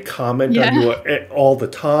online. They comment on you all the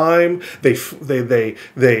time. They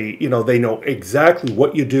know exactly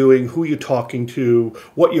what you're doing, who you're talking to,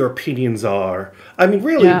 what your opinions are. I mean,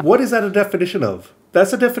 really, what is that a definition of?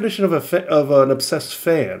 That's a definition of an obsessed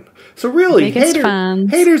fan. So really,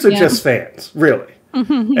 haters are just fans, really.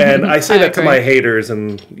 And I say that to my haters,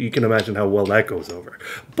 and you can imagine how well that goes over.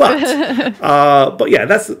 But yeah,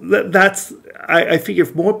 that's. I figure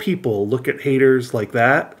if more people look at haters like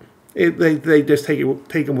that, they just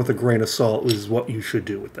take them with a grain of salt is what you should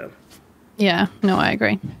do with them. Yeah, no, I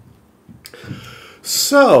agree.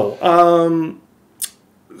 So,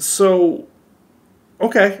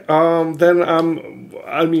 okay. Then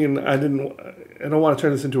I don't want to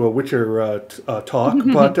turn this into a Witcher talk,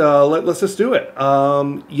 but let's just do it.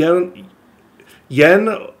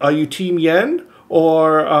 Yen, are you Team Yen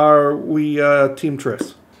or are we Team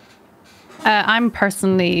Triss? I'm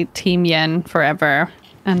personally Team Yen forever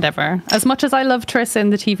and ever. As much as I love Triss in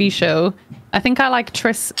the TV show, I think I like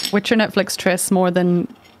Witcher Netflix Triss more than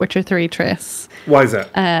Witcher 3 Triss. Why is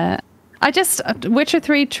that? I just Witcher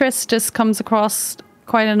 3 Triss just comes across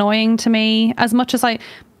quite annoying to me, as much as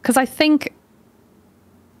because I feel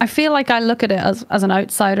like I look at it as an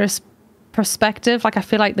outsider's perspective. Like, I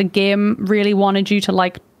feel like the game really wanted you to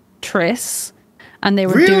like Triss, and they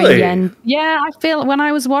were doing Yen. Yeah, I feel when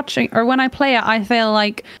I was watching, or when I play it, I feel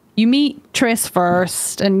like you meet Triss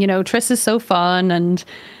first, and Triss is so fun, and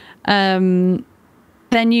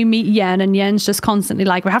then you meet Yen, and Yen's just constantly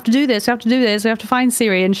like, we have to do this, we have to do this, we have to find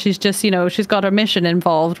Ciri, and she's just, she's got her mission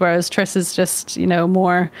involved, whereas Triss is just,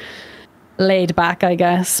 more laid back, I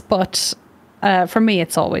guess. But for me,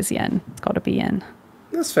 it's always Yen. It's got to be Yen.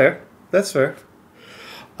 That's fair. That's fair.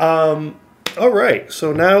 All right,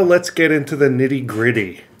 so now let's get into the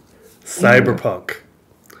nitty-gritty. Cyberpunk.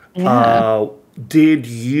 Yeah. Did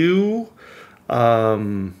you...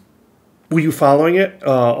 were you following it?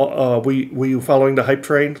 Were you following the hype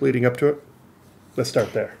train leading up to it? Let's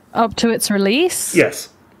start there. Up to its release? Yes.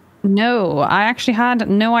 No, I actually had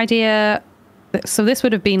no idea. So this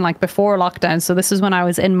would have been like before lockdown. So this is when I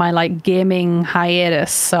was in my like gaming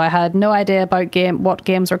hiatus. So I had no idea about what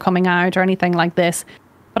games were coming out or anything like this.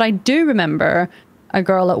 But I do remember a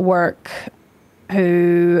girl at work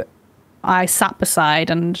who I sat beside,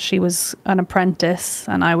 and she was an apprentice,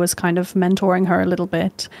 and I was kind of mentoring her a little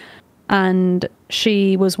bit. And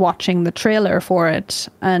she was watching the trailer for it,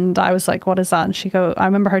 and I was like, what is that? And I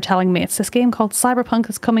remember her telling me, it's this game called Cyberpunk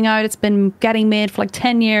that's coming out. It's been getting made for like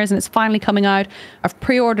 10 years, and it's finally coming out. I've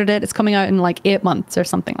pre-ordered it. It's coming out in like 8 months or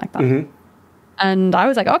something like that. Mm-hmm. And I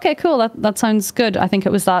was like, okay, cool. That sounds good. I think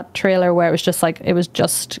it was that trailer where it was just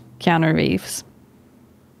Keanu Reeves,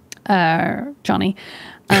 Johnny.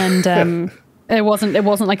 And it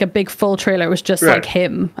wasn't like a big full trailer. It was just like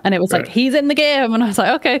him, and it was like, he's in the game, and I was like,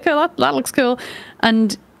 okay, cool, that looks cool.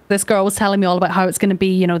 And this girl was telling me all about how it's going to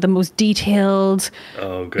be, the most detailed.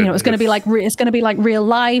 Oh, goodness. It's going to be like real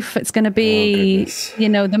life. It's going to be,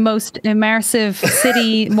 the most immersive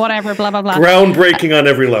city, whatever, blah blah blah. Groundbreaking on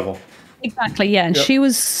every level. Exactly, yeah. And she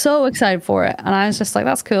was so excited for it, and I was just like,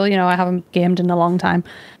 that's cool. I haven't gamed in a long time.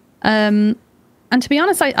 And to be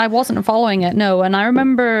honest, I wasn't following it. No, and I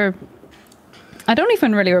remember. I don't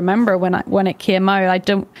even really remember when it came out.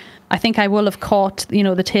 I think I will have caught,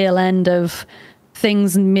 the tail end of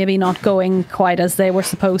things maybe not going quite as they were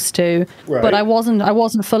supposed to. Right. But I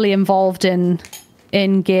wasn't fully involved in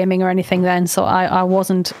gaming or anything then, so I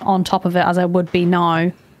wasn't on top of it as I would be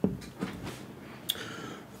now.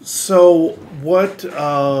 So what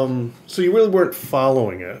so you really weren't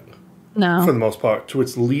following it? No. For the most part, to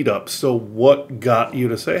its lead up. So what got you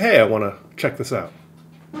to say, hey, I want to check this out?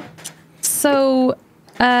 So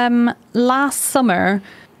last summer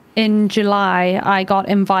in July, I got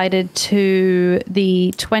invited to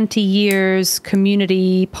the 20 years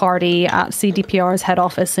community party at CDPR's head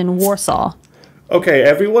office in Warsaw. Okay,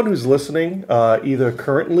 everyone who's listening, either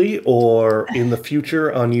currently or in the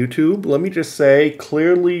future on YouTube, let me just say,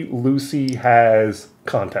 clearly Lucy has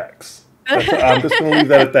contacts. I'm just going to leave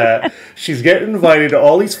that at that. She's getting invited to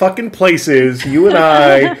all these fucking places. You and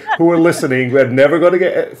I, who are listening, we're never going to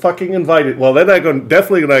get fucking invited. Well, they're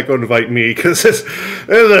definitely not going to invite me, because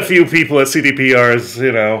there's a few people at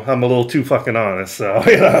CDPRs, I'm a little too fucking honest. So,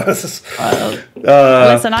 listen,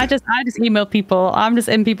 I just email people. I'm just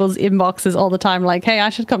in people's inboxes all the time, like, hey, I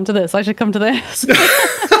should come to this. I should come to this.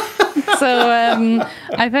 So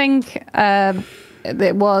I think...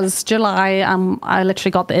 it was July. I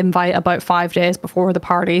literally got the invite about 5 days before the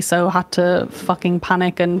party, so had to fucking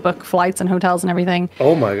panic and book flights and hotels and everything.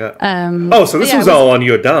 Oh my god! So this was all on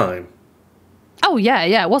your dime. Oh yeah.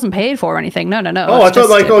 It wasn't paid for or anything. No. Oh, I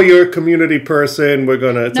thought you're a community person.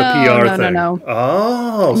 It's a PR thing. No.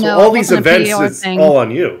 Oh, so all these events, it's all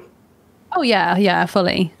on you. Oh yeah,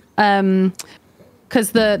 fully.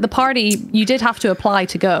 Because the party, you did have to apply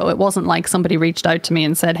to go. It wasn't like somebody reached out to me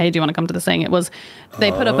and said, hey, do you want to come to this thing? It was,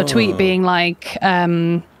 they put up a tweet being like,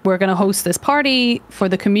 we're going to host this party for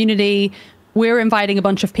the community. We're inviting a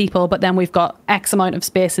bunch of people, but then we've got X amount of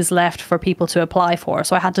spaces left for people to apply for.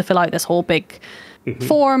 So I had to fill out this whole big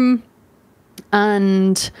form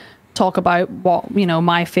and talk about what,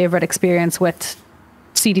 my favorite experience with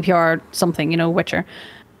CDPR something, Witcher.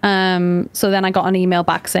 So then I got an email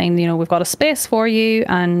back saying, we've got a space for you,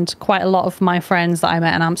 and quite a lot of my friends that I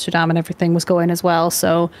met in Amsterdam and everything was going as well.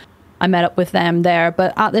 So I met up with them there.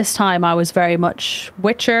 But at this time I was very much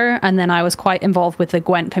Witcher, and then I was quite involved with the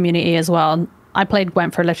Gwent community as well. I played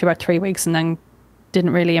Gwent for literally about 3 weeks and then didn't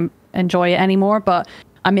really enjoy it anymore. But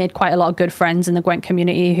I made quite a lot of good friends in the Gwent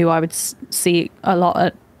community who I would see a lot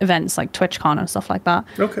at events like TwitchCon and stuff like that.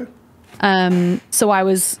 Okay. So I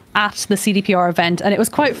was at the CDPR event, and it was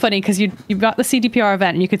quite funny because you've got the CDPR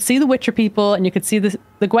event and you could see the Witcher people, and you could see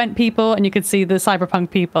the Gwent people, and you could see the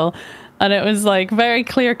Cyberpunk people. And it was like very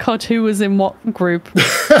clear cut who was in what group.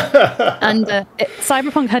 And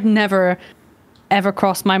Cyberpunk had never, ever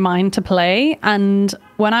crossed my mind to play. And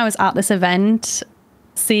when I was at this event,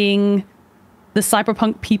 seeing the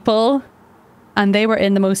Cyberpunk people, and they were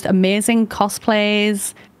in the most amazing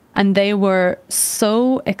cosplays, and they were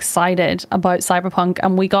so excited about Cyberpunk,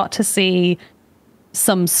 and we got to see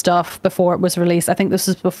some stuff before it was released. I think this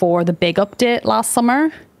was before the big update last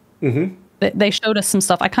summer. Mm-hmm. They showed us some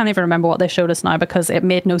stuff. I can't even remember what they showed us now because it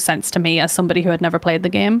made no sense to me as somebody who had never played the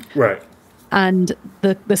game. Right. And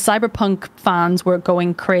the Cyberpunk fans were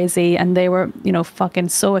going crazy, and they were, you know, fucking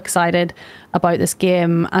so excited about this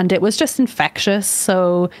game, and it was just infectious.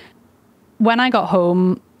 So when I got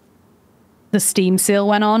home, the Steam sale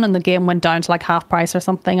went on and the game went down to like half price or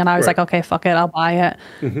something, and I was like, okay, fuck it, I'll buy it.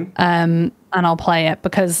 Mm-hmm. And I'll play it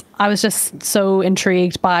because I was just so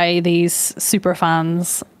intrigued by these super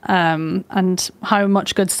fans and how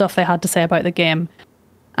much good stuff they had to say about the game.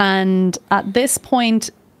 And at this point,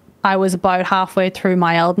 I was about halfway through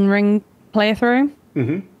my Elden Ring playthrough.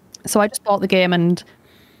 Mm-hmm. So I just bought the game and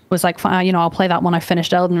was like, you know, I'll play that when I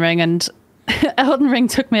finished Elden Ring. And Elden Ring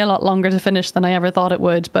took me a lot longer to finish than I ever thought it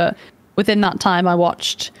would. But within that time, I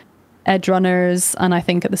watched Edge Runners, and I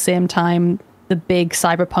think at the same time, the big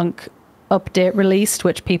Cyberpunk update released,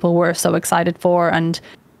 which people were so excited for, and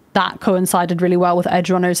that coincided really well with Edge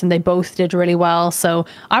Runners, and they both did really well. So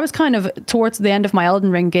I was kind of towards the end of my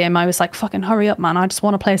Elden Ring game, I was like, fucking hurry up, man, I just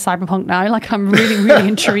want to play Cyberpunk now. Like, I'm really, really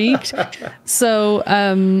intrigued. So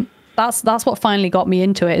that's what finally got me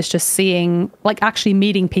into it, is just seeing, like, actually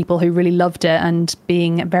meeting people who really loved it and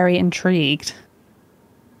being very intrigued.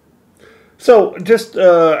 So just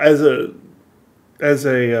as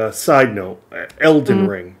a side note, Elden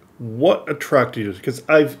Ring, what attracted you? Because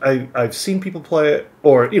I've seen people play it,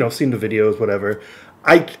 or, you know, seen the videos, whatever.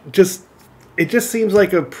 It just seems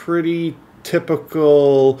like a pretty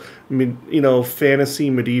typical, you know, fantasy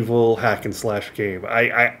medieval hack and slash game.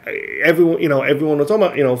 Everyone was talking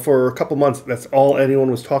about, you know, for a couple months, that's all anyone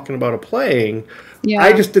was talking about playing. Yeah.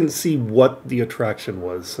 I just didn't see what the attraction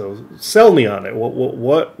was. So sell me on it.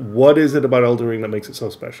 What is it about Elden Ring that makes it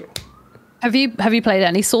so special? Have you played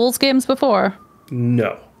any Souls games before?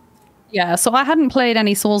 No. Yeah, so I hadn't played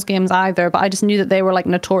any Souls games either, but I just knew that they were like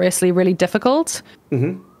notoriously really difficult.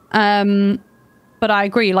 Mm-hmm. But I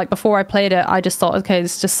agree, like before I played it, I just thought, okay,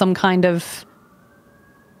 it's just some kind of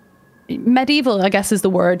medieval, I guess is the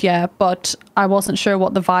word, yeah, but I wasn't sure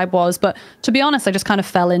what the vibe was. But to be honest, I just kind of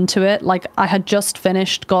fell into it. Like, I had just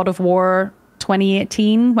finished God of War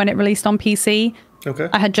 2018 when it released on PC. Okay.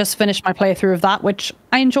 I had just finished my playthrough of that, which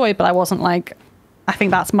I enjoyed, but I wasn't like, I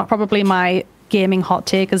think that's probably my gaming hot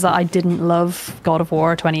take, is that I didn't love God of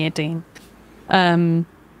War 2018.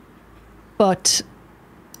 But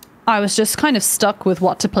I was just kind of stuck with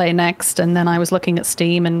what to play next, and then I was looking at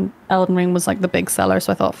Steam, and Elden Ring was like the big seller,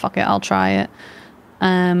 so I thought, fuck it, I'll try it.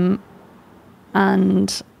 And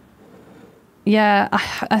yeah,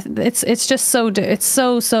 it's just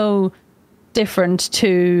so different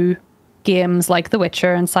to games like The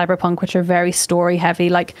Witcher and Cyberpunk, which are very story heavy.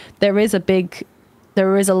 Like, there is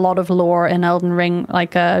a lot of lore in Elden Ring.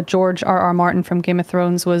 Like, George R.R. Martin from Game of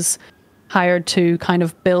Thrones was hired to kind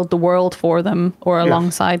of build the world for them, or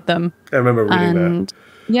alongside them. I remember reading that.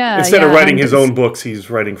 Yeah. Instead of writing his own books, he's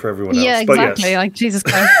writing for everyone else. Yeah, exactly. But yes. Like, Jesus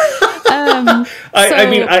Christ.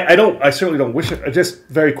 I certainly don't wish it. Just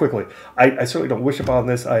very quickly, I certainly don't wish upon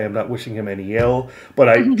this. I am not wishing him any ill, but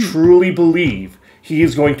I truly believe he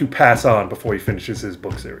is going to pass on before he finishes his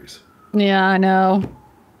book series. Yeah, I know.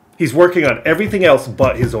 He's working on everything else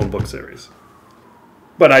but his own book series.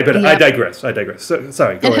 But I digress. So,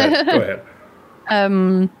 sorry, go ahead.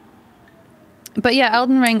 But yeah,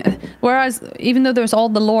 Elden Ring, whereas even though there's all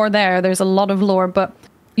the lore there's a lot of lore, but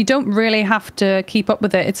you don't really have to keep up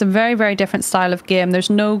with it. It's a very, very different style of game.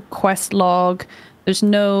 There's no quest log. There's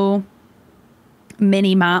no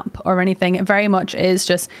mini map or anything. It very much is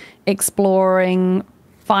just exploring,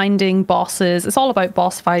 finding bosses. It's all about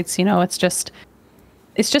boss fights, you know. It's just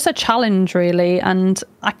a challenge, really, and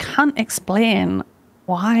I can't explain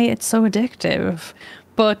why it's so addictive.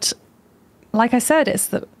 But like I said, it's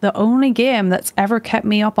the only game that's ever kept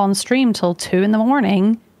me up on stream till 2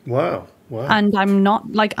 a.m. Wow. And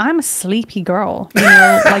I'm a sleepy girl, you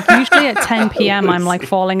know, like usually at 10 p.m. I'm like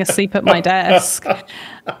falling asleep at my desk.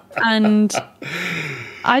 And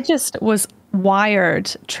I just was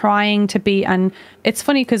wired trying to be, and it's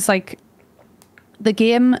funny because like the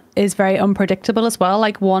game is very unpredictable as well.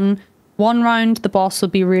 Like one one round the boss will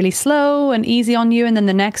be really slow and easy on you, and then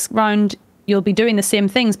the next round you'll be doing the same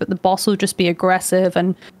things, but the boss will just be aggressive.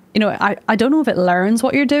 And I don't know if it learns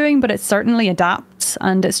what you're doing, but it certainly adapts,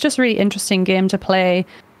 and it's just a really interesting game to play.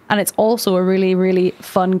 And it's also a really, really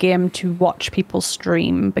fun game to watch people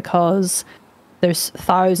stream, because there's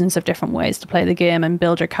thousands of different ways to play the game and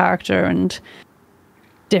build your character. And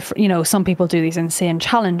different, some people do these insane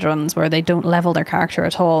challenge runs where they don't level their character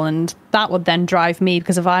at all. And that would then drive me,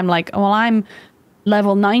 because if I'm like, well, I'm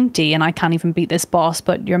level 90 and I can't even beat this boss,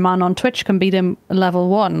 but your man on Twitch can beat him level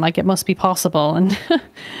 1, like it must be possible. And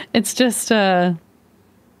it's just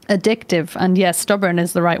addictive. And yes, stubborn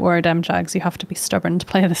is the right word, MJags. You have to be stubborn to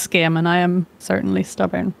play this game, and I am certainly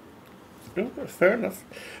stubborn. Fair enough.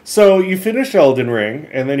 So you finished Elden Ring,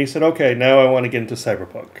 and then you said, okay, now I want to get into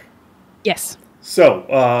Cyberpunk. Yes.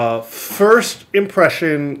 So, first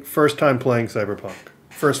impression, first time playing Cyberpunk.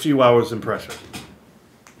 First few hours impression.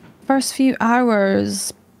 First few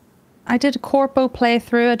hours, I did a Corpo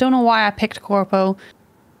playthrough. I don't know why I picked Corpo.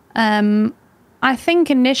 I think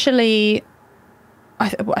initially,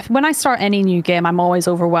 when I start any new game, I'm always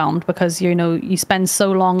overwhelmed, because you spend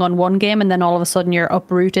so long on one game, and then all of a sudden you're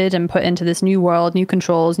uprooted and put into this new world, new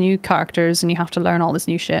controls, new characters, and you have to learn all this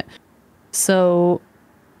new shit. So,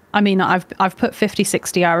 I mean, I've put 50,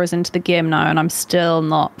 60 hours into the game now, and I'm still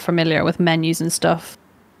not familiar with menus and stuff.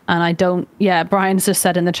 And I don't, Brian's just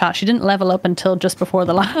said in the chat, she didn't level up until just before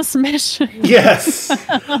the last mission. Yes,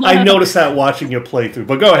 I noticed that watching your playthrough.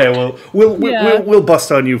 But go ahead, we'll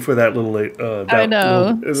bust on you for that little. I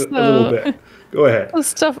know a little bit. Go ahead.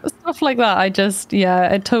 Stuff like that. I just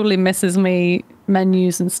it totally misses me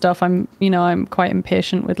menus and stuff. I'm quite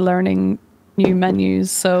impatient with learning new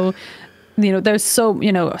menus. So there's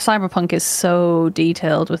Cyberpunk is so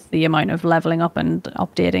detailed with the amount of leveling up and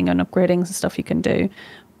updating and upgrading and stuff you can do.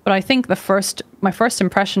 But I think my first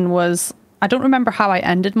impression was, I don't remember how I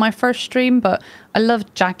ended my first stream, but I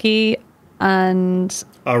loved Jackie, and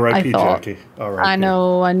R.I.P. Jackie. R.I.P. I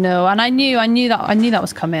know, and I knew that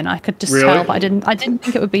was coming. I could just tell, but I didn't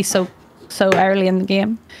think it would be so early in the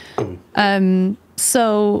game.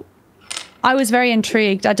 So I was very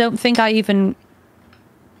intrigued. I don't think I even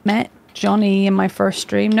met Johnny in my first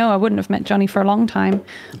stream. No, I wouldn't have met Johnny for a long time.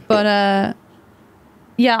 But I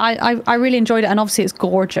really enjoyed it, and obviously it's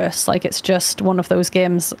gorgeous. Like, it's just one of those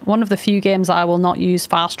games, one of the few games that I will not use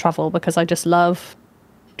fast travel, because I just love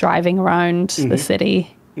driving around the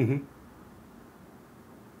city. Mm-hmm.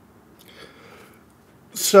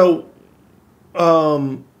 So,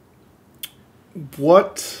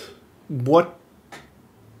 what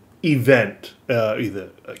event,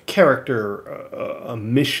 either a character, a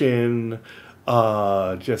mission,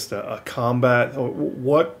 just a combat, or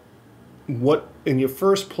what in your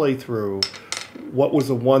first playthrough, what was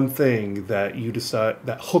the one thing that you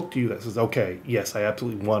that hooked you, that says, okay, yes, I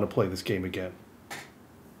absolutely want to play this game again?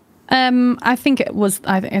 I think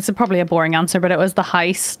it's probably a boring answer, but it was the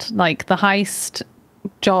heist. Like, the heist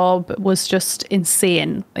job was just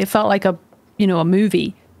insane. It felt like a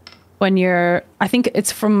movie. I think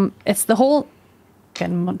it's the whole,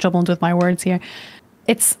 getting jumbled with my words here.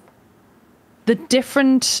 It's the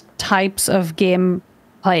different types of gameplay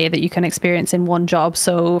that you can experience in one job.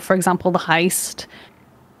 So, for example, the heist.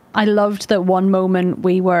 I loved that one moment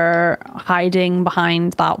we were hiding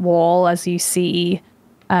behind that wall, as you see.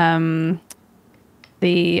 I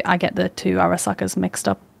get the two Arasakas mixed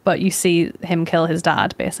up, but you see him kill his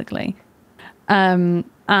dad, basically. And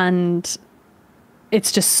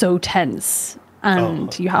it's just so tense,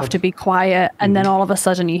 and you have to be quiet, and then all of a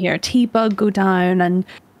sudden you hear a T-bug go down, and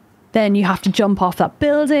then you have to jump off that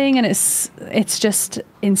building, and it's just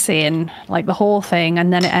insane, like the whole thing.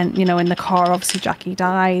 And then in the car, obviously Jackie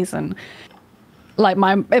dies, and like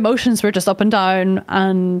my emotions were just up and down.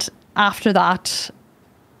 And after that,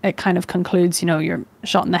 it kind of concludes, you're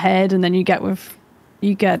shot in the head, and then you get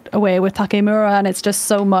away with Takemura, and it's just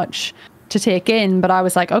so much to take in. But I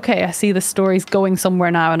was like, okay, I see the story's going somewhere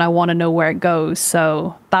now, and I want to know where it goes.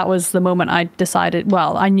 So that was the moment I decided,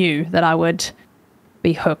 I knew that I would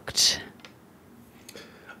be hooked.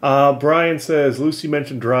 Brian says, Lucy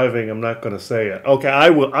mentioned driving. I'm not going to say it. Okay, I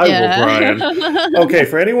will, Brian. Okay,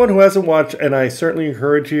 for anyone who hasn't watched, and I certainly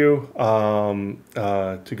encourage you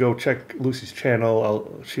to go check Lucy's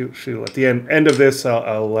channel. She'll at the end of this,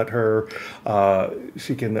 I'll let her.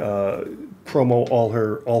 She can promo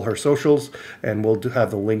all her socials, and we'll have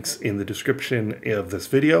the links in the description of this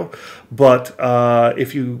video. But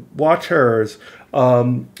if you watch hers,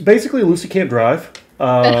 basically Lucy can't drive.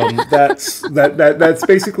 That's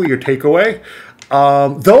basically your takeaway.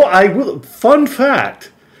 Though I will, fun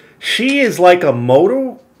fact, she is like a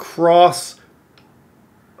motocross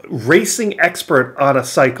racing expert on a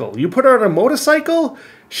cycle. You put her on a motorcycle,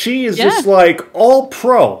 she is just like all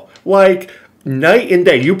pro, like night and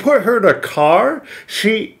day. You put her in a car,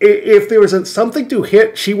 if there isn't something to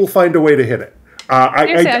hit, she will find a way to hit it.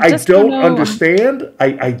 I don't understand.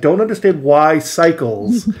 I don't understand why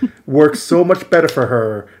cycles work so much better for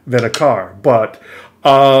her than a car. But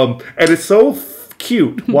and it's so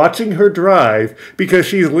cute watching her drive because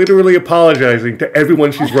she's literally apologizing to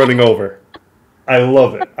everyone she's running over. I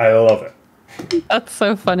love it. I love it. That's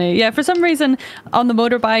so funny. Yeah, for some reason on the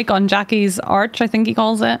motorbike on Jackie's Arch, I think he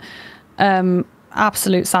calls it.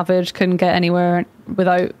 Absolute savage, couldn't get anywhere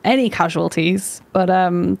without any casualties, but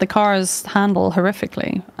the cars handle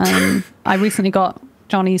horrifically. I recently got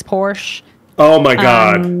Johnny's Porsche. Oh my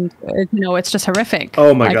god! And, it's just horrific.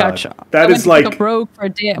 Oh my god! I went to pick up Rogue for a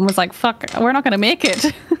date and was like, "Fuck, we're not going to make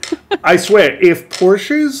it." I swear, if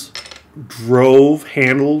Porsches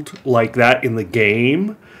handled like that in the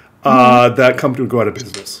game, that company would go out of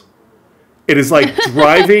business. It is like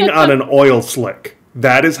driving on an oil slick.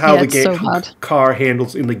 That is how car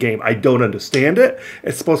handles in the game. I don't understand it.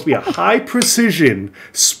 It's supposed to be a high-precision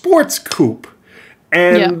sports coupe.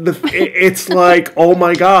 And it's like, oh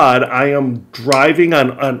my god, I am driving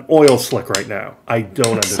on an oil slick right now. I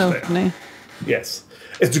don't understand. So funny. Yes.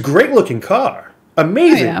 It's a great-looking car.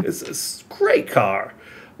 Amazing. Oh, yeah. It's a great car.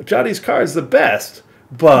 Johnny's car is the best.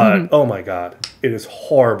 But, oh my god, it is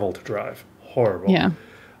horrible to drive. Horrible. Yeah.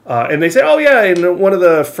 And they say, oh yeah, in one of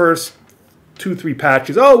the first 2-3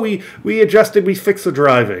 patches. Oh, we adjusted, we fixed the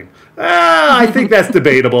driving. I think that's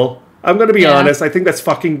debatable. I'm going to be honest. I think that's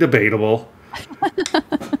fucking debatable.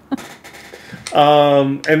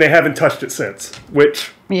 And they haven't touched it since.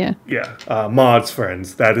 Which, mods,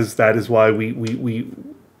 friends. That is why we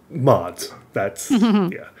mods. That's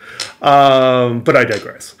But I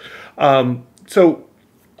digress. Now,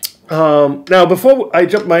 before I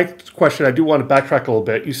jump my question, I do want to backtrack a little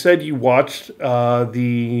bit. You said you watched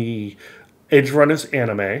the Edge Runners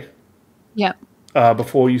anime. Yeah.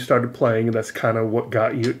 Before you started playing, and that's kind of what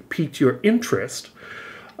piqued your interest.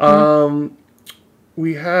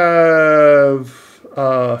 We have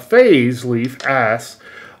Phase Leaf asks,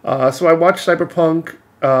 so I watched Cyberpunk,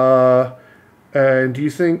 and do you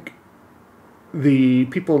think the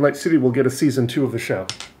people in Night City will get a season 2 of the show?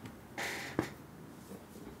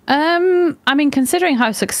 I mean, considering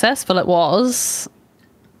how successful it was,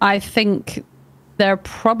 I think they're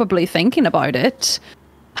probably thinking about it.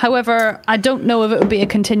 However, I don't know if it would be a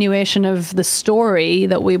continuation of the story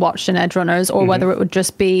that we watched in Edge Runners, or whether it would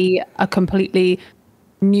just be a completely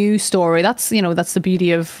new story. That's the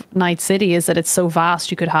beauty of Night City, is that it's so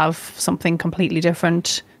vast. You could have something completely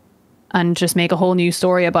different and just make a whole new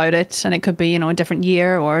story about it, and it could be a different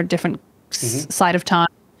year or a different side of time.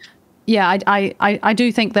 Yeah, I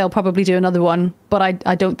do think they'll probably do another one, but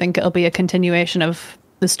I don't think it'll be a continuation of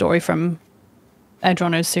the story from Edge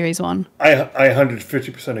Runners Series 1. I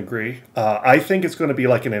 150% agree. I think it's going to be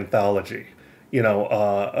like an anthology.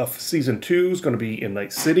 Season 2 is going to be in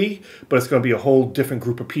Night City, but it's going to be a whole different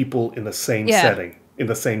group of people in the same setting, in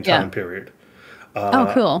the same time period.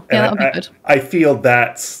 Oh, cool. Yeah, that would be good. I feel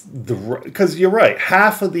that's because you're right.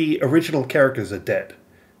 Half of the original characters are dead.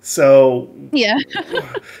 So,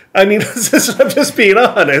 I mean, I'm just being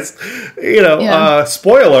honest.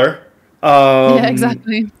 Spoiler.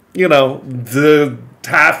 Exactly.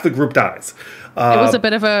 Half the group dies. It was a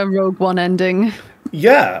bit of a Rogue One ending.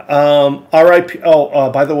 Yeah. R.I.P.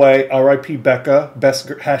 By the way, R.I.P. Becca. Best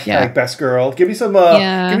girl. Give me some.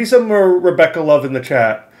 Give me some Rebecca love in the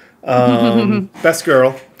chat. Best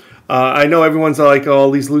girl. I know everyone's like,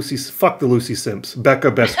 oh, these Lucy's. Fuck the Lucy simps. Becca,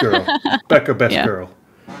 best girl. Becca, best girl.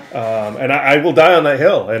 And I will die on that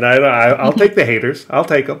hill, and I'll take the haters. I'll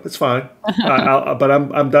take them. It's fine. But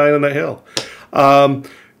I'm dying on that hill. No,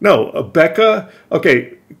 Becca.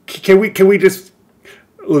 Okay, can we just,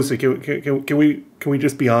 Lucy? Can we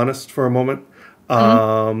just be honest for a moment?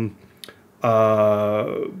 Our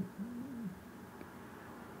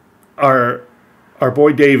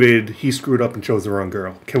boy David, he screwed up and chose the wrong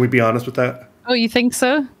girl. Can we be honest with that? Oh, you think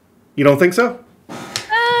so? You don't think so?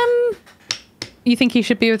 You think he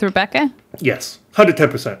should be with Rebecca? Yes,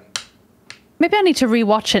 110%. Maybe I need to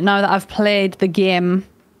rewatch it now that I've played the game.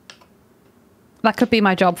 That could be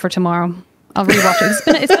my job for tomorrow. I'll rewatch it.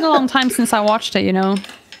 It's been a long time since I watched it,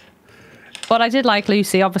 But I did like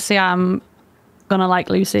Lucy. Obviously, I'm gonna like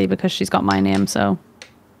Lucy because she's got my name. So.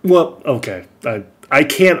 Well, okay. I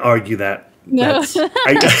can't argue that. No.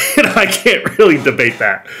 I can't really debate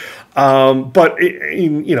that. But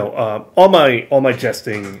all my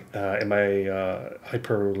jesting and my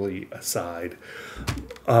hyperbole aside,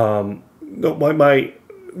 the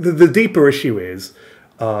deeper issue is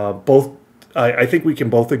both, I think we can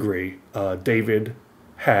both agree, David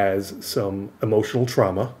has some emotional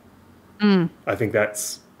trauma. I think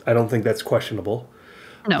I don't think that's questionable.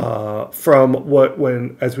 No.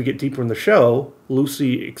 As we get deeper in the show,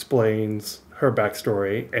 Lucy explains her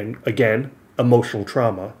backstory and, again, emotional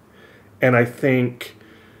trauma. And I think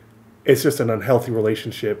it's just an unhealthy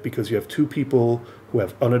relationship because you have two people who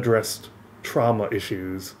have unaddressed trauma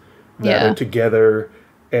issues that are together.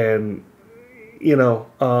 And,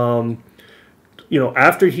 after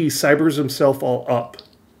he cybers himself all up,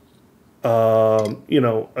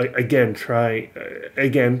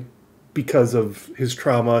 again, because of his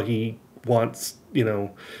trauma, he wants,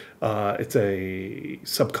 it's a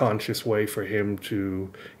subconscious way for him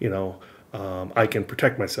to, I can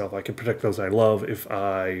protect myself. I can protect those I love if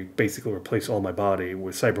I basically replace all my body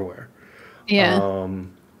with cyberware. Yeah.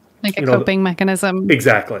 Like a coping mechanism.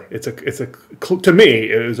 Exactly. To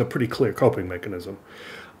me, it was a pretty clear coping mechanism.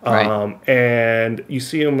 Right. And you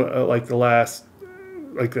see him like the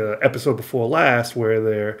episode before last,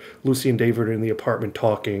 where Lucy and David are in the apartment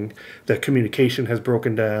talking. Their communication has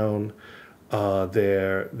broken down. While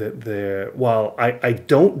I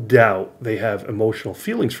don't doubt they have emotional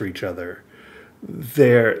feelings for each other,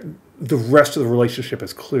 the rest of the relationship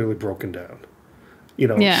is clearly broken down.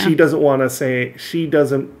 She doesn't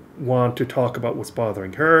want to talk about what's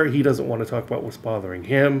bothering her. He doesn't want to talk about what's bothering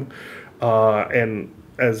him. And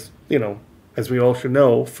as we all should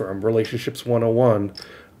know from Relationships 101,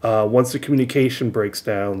 once the communication breaks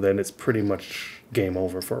down, then it's pretty much game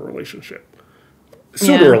over for a relationship.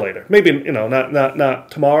 Sooner or later. Maybe,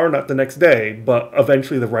 not tomorrow, not the next day, but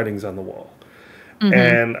eventually the writing's on the wall. Mm-hmm.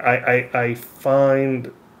 And I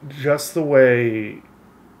find just the way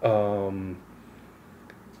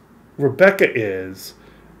Rebecca is,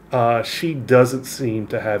 she doesn't seem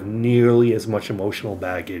to have nearly as much emotional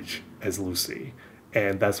baggage as Lucy.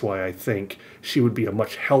 And that's why I think she would be a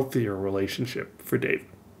much healthier relationship for David.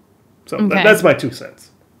 So that's my 2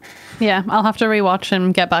 cents. Yeah, I'll have to rewatch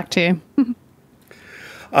and get back to you.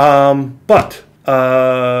 But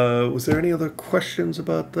was there any other questions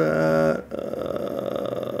about that?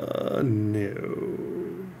 No.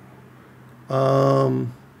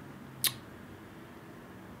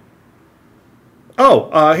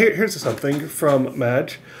 Here's something from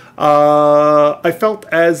Madge. I felt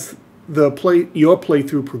as your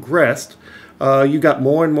playthrough progressed, you got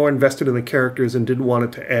more and more invested in the characters and didn't want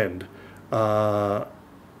it to end. How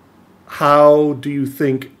do you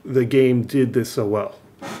think the game did this so well?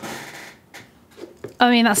 I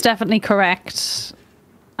mean, that's definitely correct.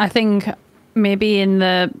 I think maybe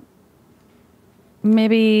about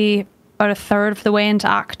a third of the way into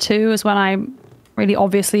Act 2 is when I really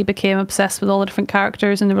obviously became obsessed with all the different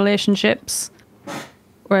characters and the relationships.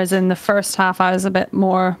 Whereas in the first half, I was a bit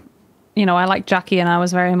more, I liked Jackie and I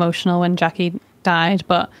was very emotional when Jackie died,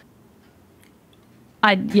 but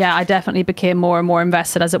I definitely became more and more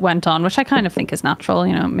invested as it went on, which I kind of think is natural.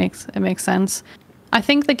 It makes sense. I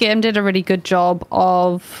think the game did a really good job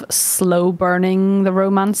of slow burning the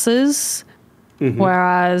romances,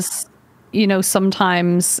 whereas,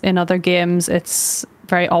 sometimes in other games it's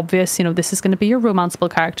very obvious, this is going to be your romanceable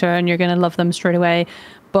character and you're going to love them straight away.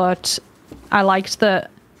 But I liked that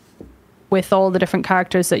with all the different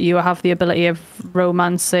characters that you have the ability of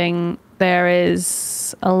romancing, there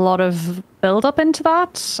is a lot of build up into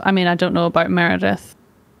that. I mean, I don't know about Meredith.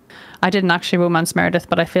 I didn't actually romance Meredith,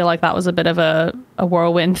 but I feel like that was a bit of a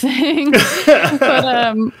whirlwind thing.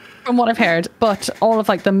 But from what I've heard, but all of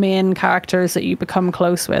like the main characters that you become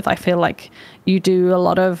close with, I feel like you do a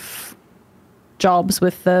lot of jobs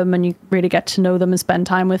with them and you really get to know them and spend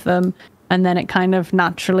time with them. And then it kind of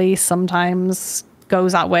naturally sometimes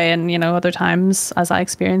goes that way. And, other times, as I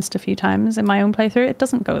experienced a few times in my own playthrough, it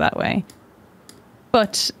doesn't go that way.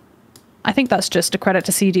 But I think that's just a credit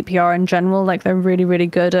to CDPR in general. Like, they're really, really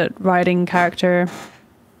good at writing character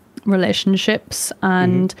relationships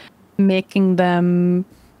and making them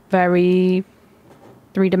very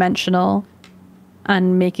three-dimensional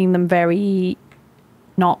and making them very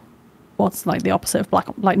not what's like the opposite of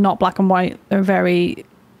not black and white. They're very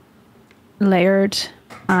layered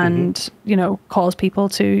and cause people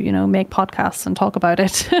to make podcasts and talk about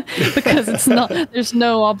it because there's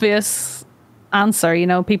no obvious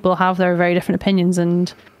answer. People have their very different opinions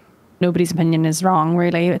and nobody's opinion is wrong,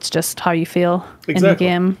 really. It's just how you feel in the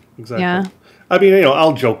game. Exactly. Yeah. I mean,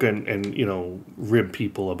 I'll joke and rib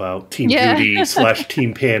people about Team Beauty /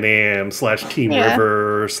 Team Pan Am / Team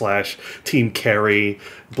River / Team Carrie,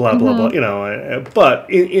 blah, blah, blah, but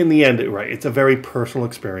in the end, right, it's a very personal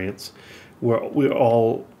experience. We're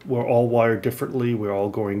all wired differently. We're all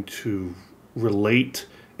going to relate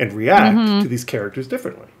and react to these characters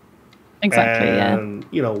differently. Exactly, and,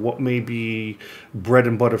 you know, what may be bread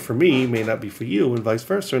and butter for me may not be for you, and vice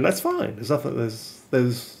versa, and that's fine.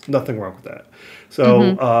 There's nothing wrong with that.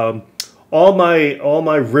 So all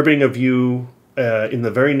my ribbing of you in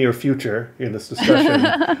the very near future in this discussion,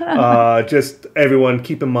 just everyone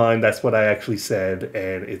keep in mind that's what I actually said,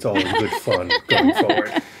 and it's all in good fun going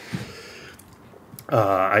forward.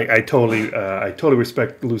 I totally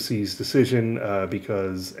respect Lucy's decision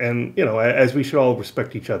because, and you know, as we should all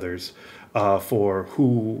respect each other's for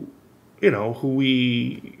who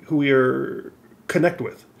we are connect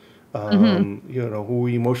with, you know, who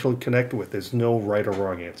we emotionally connect with. There's no right or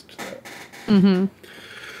wrong answer to that.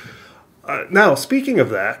 Now, speaking of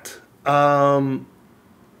that,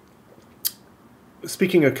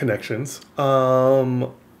 speaking of connections,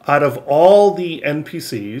 out of all the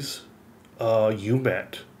NPCs you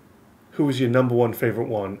met, who was your number one favorite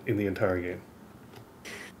one in the entire game?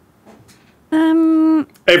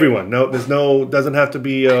 Everyone. No, doesn't have to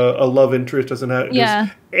be a love interest. Doesn't have. Yeah.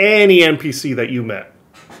 Just any NPC that you met.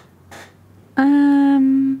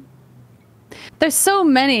 There's so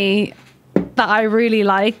many that I really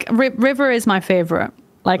like. River is my favorite.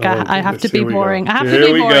 Like, I have to be boring. I have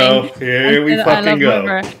to be boring. Here we fucking go.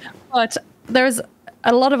 River. But there's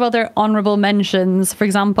a lot of other honorable mentions. For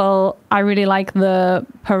example, I really like the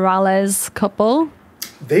Perales couple.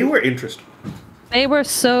 They were interesting. They were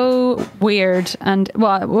so weird, and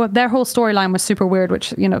well, their whole storyline was super weird,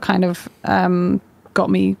 which, you know, kind of got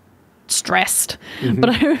me stressed. But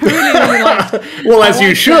I really liked. Well, as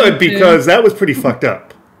you should, because that was pretty fucked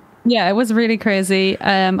up. Yeah, it was really crazy.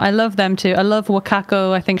 I love them too. I love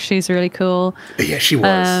Wakako. I think she's really cool. Yeah, she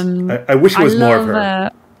was. I wish it was more of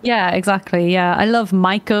her. Yeah, exactly. Yeah, I love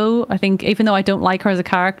Maiko. I think even though I don't like her as a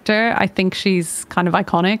character, I think she's kind of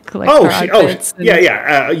iconic. Like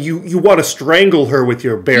yeah. You want to strangle her with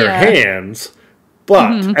your bare hands,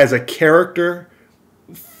 but as a character,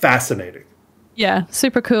 fascinating. Yeah,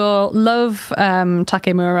 super cool. Love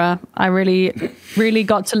Takemura. I really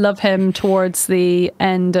got to love him towards the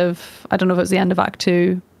end of, I don't know if it was the end of Act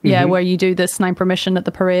 2. Yeah, where you do the sniper mission at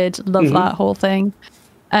the parade. Love that whole thing.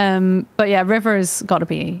 But yeah, River's got to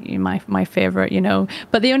be my favorite, you know.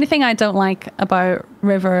 But the only thing I don't like about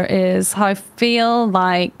River is how I feel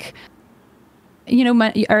like, you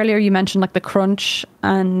know, earlier you mentioned like the crunch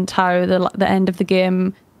and how the end of the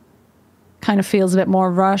game kind of feels a bit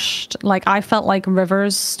more rushed. Like, I felt like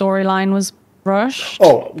River's storyline was rushed.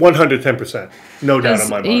 Oh, 110%. No doubt on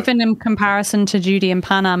my mind. Even in comparison to Judy and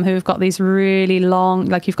Panam, who've got these really long,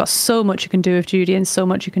 like, you've got so much you can do with Judy and so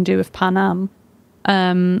much you can do with Panam.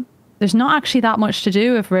 There's not actually that much to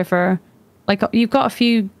do with River. Like, you've got a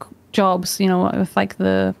few jobs, you know, with like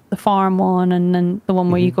the farm one and then the one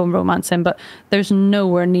where you go and romance him, but there's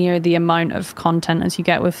nowhere near the amount of content as you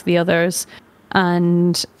get with the others.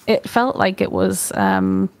 And it felt like it was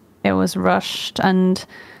rushed. And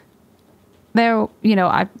there, you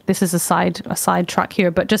know, this is a side track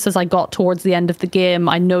here, but just as I got towards the end of the game,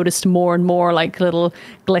 I noticed more and more like little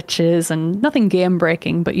glitches, and nothing game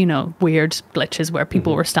breaking, but, you know, weird glitches where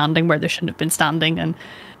people were standing where they shouldn't have been standing. And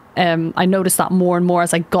I noticed that more and more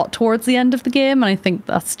as I got towards the end of the game. And I think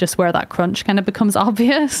that's just where that crunch kind of becomes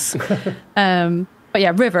obvious. But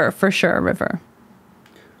yeah, River, for sure, River.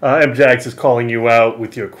 MJax is calling you out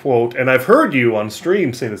with your quote, and I've heard you on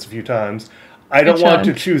stream say this a few times. I don't want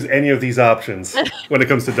to choose any of these options when it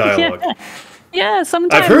comes to dialogue. Yeah,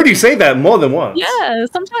 sometimes. I've heard you say that more than once. Yeah,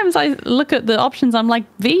 sometimes I look at the options, I'm like,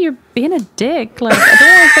 V, you're being a dick. Like, I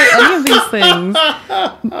don't want to say any of these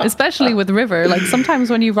things. Especially with River. Like, sometimes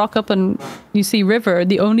when you rock up and you see River,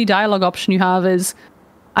 the only dialogue option you have is,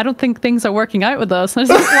 I don't think things are working out with us. And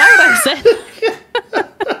I was like, why would I say that?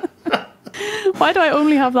 Why do I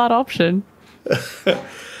only have that option?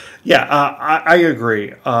 Yeah, I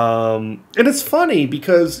agree. And it's funny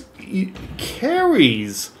because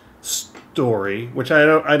Carrie's story, which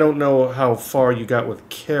I don't know how far you got with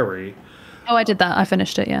Carrie. Oh, I did that. I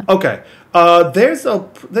finished it, yeah. Okay.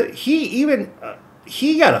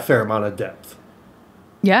 He got a fair amount of depth.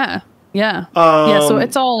 Yeah. So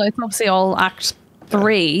it's obviously all Act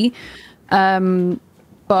 3.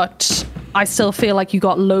 But I still feel like you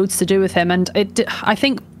got loads to do with him, and I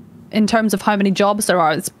think in terms of how many jobs there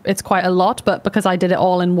are, it's quite a lot. But because I did it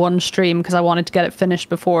all in one stream because I wanted to get it finished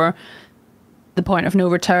before the point of no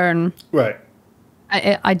return, right?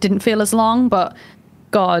 I didn't feel as long. But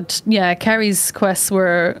God, yeah, Kerry's quests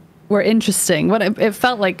were interesting. But it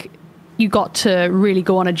felt like you got to really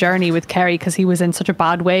go on a journey with Kerry because he was in such a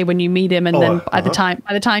bad way when you meet him, and then by the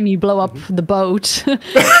time you blow up the boat, he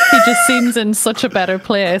just seems in such a better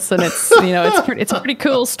place, and it's, you know, it's a pretty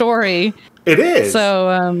cool story. It is.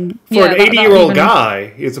 So for an 80-year-old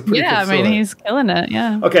guy, it's a pretty good story. he's killing it.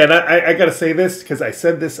 Yeah. Okay, and I got to say this because I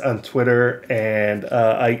said this on Twitter, and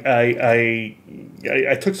I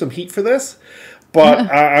took some heat for this,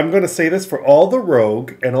 but I'm going to say this for all the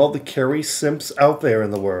rogue and all the Carrie simps out there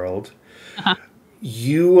in the world.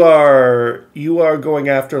 You are going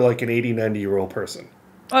after like an 80, 90-year-old person.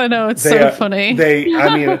 I know, it's so funny.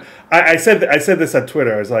 I said this on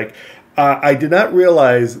Twitter. I was like, I did not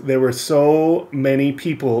realize there were so many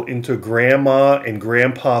people into grandma and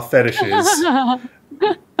grandpa fetishes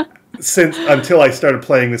until I started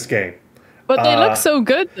playing this game. But they look so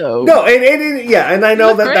good, though. No, and I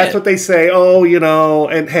know that's what they say. Oh,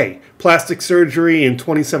 and hey, plastic surgery in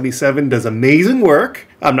 2077 does amazing work.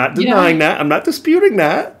 I'm not denying that. I'm not disputing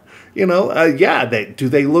that. Do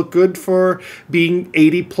they look good for being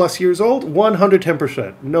 80 plus years old?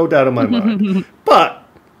 110%, no doubt in my mind. But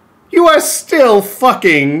you are still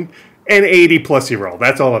fucking an 80 plus year old.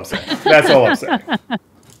 That's all I'm saying.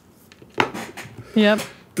 Yep.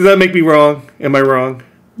 Does that make me wrong? Am I wrong?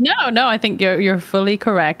 No, I think you're fully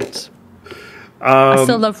correct. I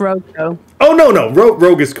still love Rogue though. Oh no,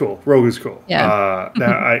 Rogue is cool. Yeah.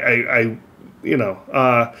 Now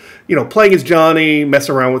playing as Johnny, mess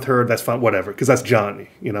around with her, that's fine, whatever, because that's Johnny.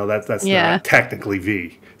 That's not technically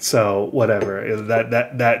V. So whatever,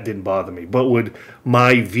 that didn't bother me. But would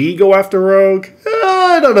my V go after Rogue?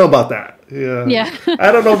 I don't know about that. Yeah.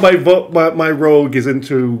 I don't know if my Rogue is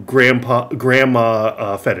into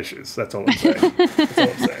grandma fetishes. That's all I'm saying.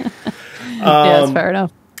 That's fair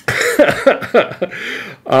enough.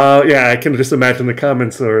 I can just imagine the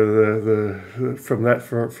comments or the from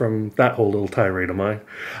that whole little tirade of mine.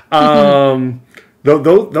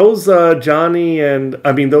 Those Johnny and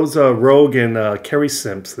those Rogue and Carrie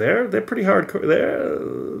simps, they're pretty hardcore.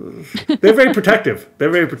 They're very protective.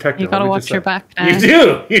 You gotta watch your back. You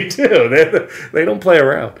do. They don't play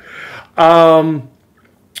around. Oh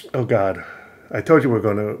God. I told you we were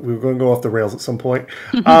going to go off the rails at some point.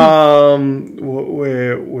 Where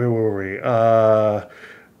were we?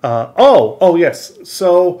 Oh yes.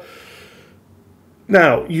 So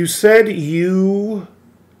now you said you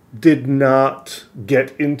did not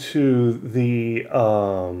get into the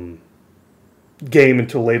game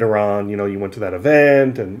until later on. You went to that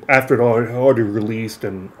event, and after it already released,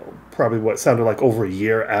 and probably what sounded like over a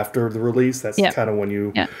year after the release. That's kind of when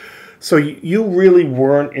you. Yeah. So you really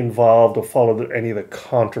weren't involved or followed any of the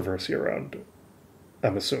controversy around it,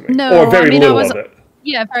 I'm assuming. No, or very little of it.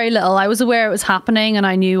 Yeah, very little. I was aware it was happening and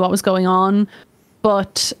I knew what was going on,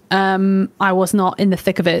 but I was not in the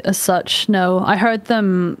thick of it as such. No, I heard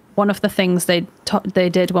them. One of the things they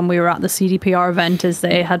did when we were at the CDPR event is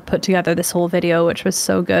they had put together this whole video, which was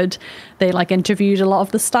so good. They interviewed a lot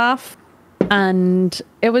of the staff. And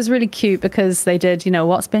it was really cute because they did,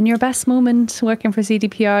 what's been your best moment working for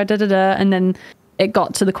CDPR, and then it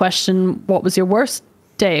got to the question, what was your worst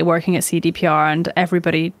day working at CDPR? And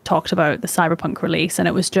everybody talked about the Cyberpunk release, and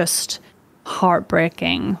it was just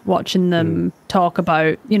heartbreaking watching them talk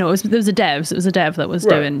about, it was a dev that was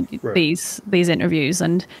doing these interviews,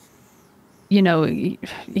 and it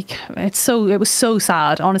was so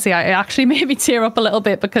sad. Honestly, it actually made me tear up a little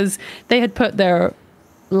bit because they had put their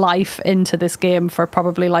life into this game for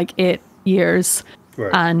probably 8 years,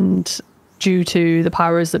 and due to the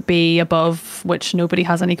powers that be above, which nobody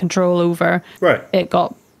has any control over, it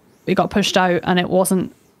got pushed out, and it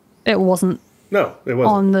wasn't on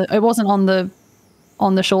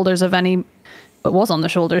the shoulders of any. It was on the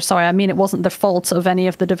shoulders. Sorry, it wasn't the fault of any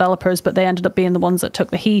of the developers, but they ended up being the ones that took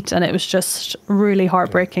the heat, and it was just really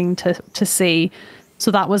heartbreaking to see. So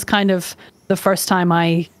that was kind of the first time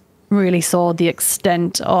I really saw the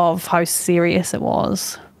extent of how serious it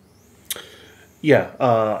was. Yeah,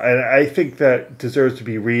 and I think that deserves to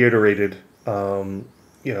be reiterated. And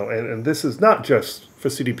this is not just for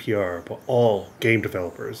CDPR, but all game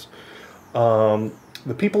developers. The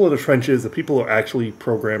people in the trenches, the people who are actually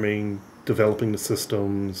programming, developing the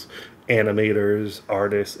systems, animators,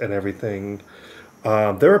 artists, and everything.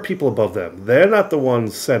 There are people above them. They're not the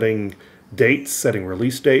ones setting dates, setting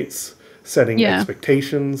release dates, setting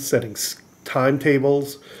expectations, setting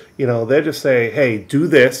timetables. They just say, hey, do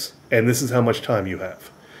this, and this is how much time you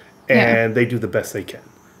have. And they do the best they can.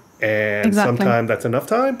 And sometimes that's enough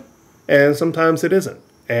time, and sometimes it isn't.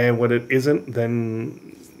 And when it isn't,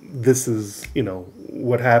 then this is,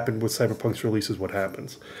 what happened with Cyberpunk's release is what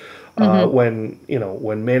happens.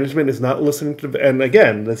 When management is not listening to, and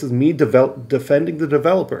again, this is me defending the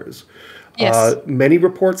developers. Yes. Many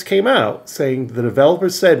reports came out saying the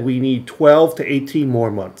developers said we need 12 to 18 more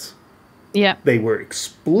months. Yeah. They were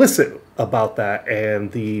explicit about that,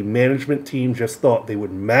 and the management team just thought they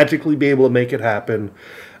would magically be able to make it happen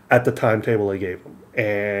at the timetable they gave them.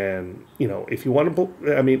 And, you know, if you want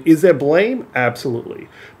to, I mean, is there blame? Absolutely.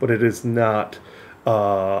 But it is not,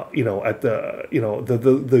 you know, at the, you know,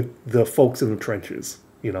 the folks in the trenches.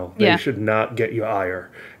 You know, they should not get your ire.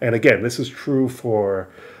 And again, this is true for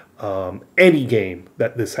any game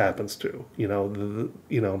that this happens to. You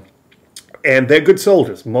know, and they're good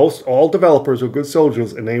soldiers. All developers are good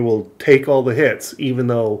soldiers, and they will take all the hits, even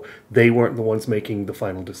though they weren't the ones making the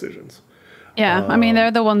final decisions. Yeah, I mean,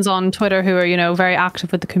 they're the ones on Twitter who are, you know, very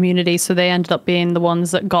active with the community, so they ended up being the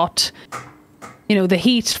ones that got, you know, the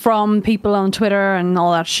heat from people on Twitter and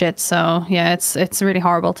all that shit. So yeah, it's really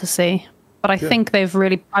horrible to see. But I think they've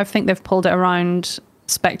pulled it around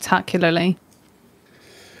spectacularly.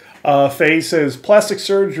 Faye says plastic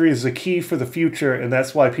surgery is the key for the future, and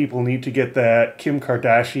that's why people need to get that Kim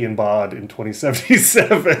Kardashian bod in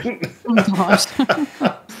 2077. Oh gosh.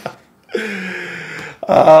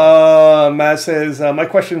 Matt says, my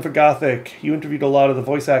question for Gothic. You interviewed a lot of the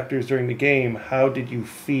voice actors during the game. How did you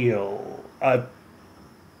feel? I'm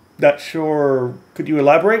not sure. Could you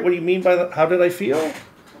elaborate what you mean by that? How did I feel?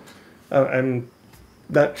 I'm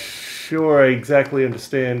not sure I exactly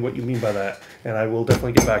understand what you mean by that, and I will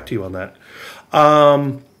definitely get back to you on that.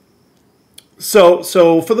 So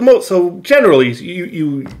generally,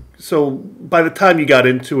 so by the time you got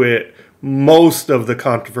into it, most of the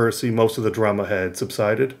controversy, most of the drama had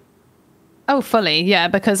subsided. Oh, fully, yeah,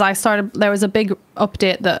 because there was a big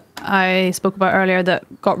update that I spoke about earlier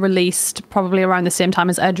that got released probably around the same time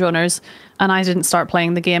as Edgerunners, and I didn't start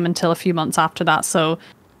playing the game until a few months after that. So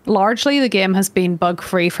largely the game has been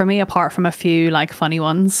bug-free for me, apart from a few like funny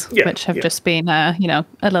ones, which have just been, you know,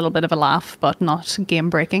 a little bit of a laugh, but not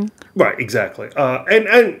game-breaking. Right, exactly.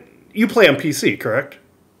 And you play on PC, correct?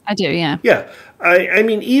 I do, yeah. Yeah. I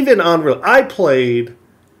mean, even on real, I started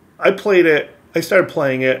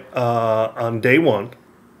playing it on day one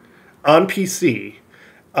on PC.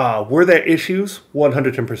 Were there issues?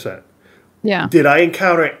 110%. Yeah. Did I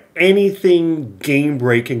encounter anything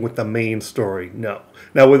game-breaking with the main story? No.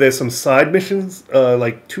 Now, were there some side missions,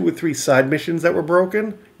 like 2 or 3 side missions that were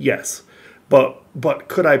broken? Yes. But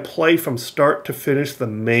could I play from start to finish the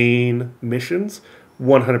main missions?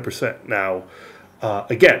 100%. Now,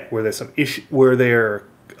 again, were there some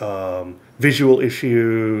visual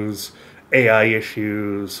issues, AI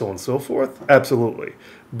issues, so on and so forth? Absolutely.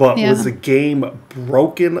 But was the game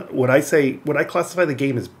broken? Would I classify the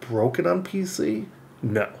game as broken on PC?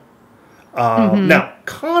 No. Now,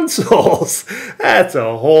 consoles, that's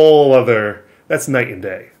a whole other, that's night and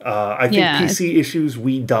day. I think PC issues,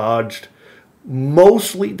 we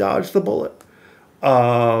mostly dodged the bullet.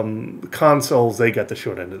 Consoles, they got the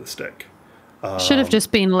short end of the stick. Should have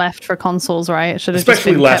just been left for consoles, right? It should have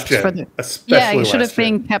especially just been last gen. it should have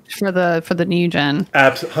been kept for the new gen.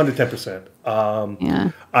 Absolutely, 110%.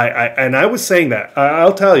 I was saying that.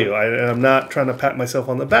 I'll tell you. I'm not trying to pat myself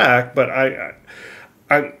on the back, but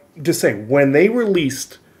I'm just saying when they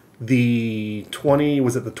released the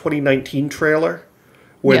 2019 trailer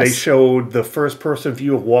where they showed the first person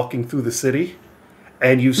view of walking through the city,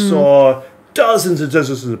 and you saw dozens and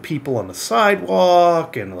dozens of people on the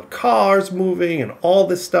sidewalk and the cars moving and all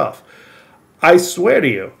this stuff. I swear to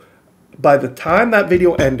you, by the time that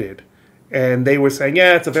video ended and they were saying,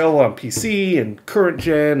 yeah, it's available on PC and current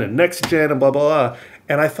gen and next gen and blah, blah, blah.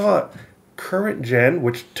 And I thought, current gen,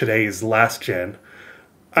 which today is last gen,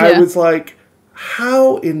 I was like,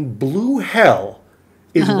 how in blue hell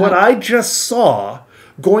is what I just saw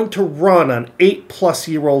going to run on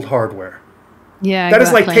 8-plus-year-old hardware? Yeah, that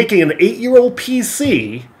is like taking an 8-year-old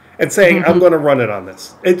PC and saying, I'm going to run it on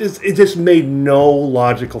this. It just made no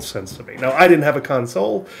logical sense to me. Now, I didn't have a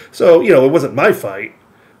console, so, you know, it wasn't my fight.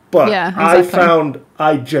 But I found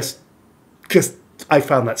that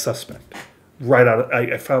suspect.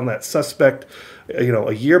 I found that suspect, you know,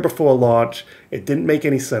 a year before launch. It didn't make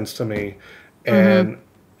any sense to me. And,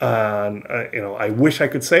 you know, I wish I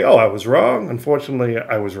could say, oh, I was wrong. Unfortunately,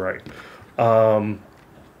 I was right.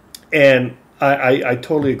 And I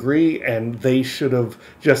totally agree, and they should have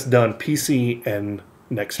just done PC and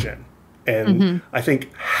next gen. And I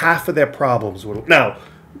think half of their problems would... Now,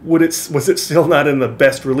 was it still not in the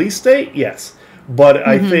best release state? Yes. But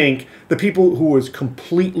I think the people who was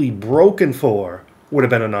completely broken for would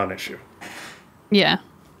have been a non-issue. Yeah.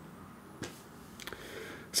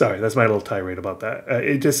 Sorry, that's my little tirade about that.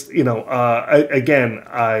 It just, you know,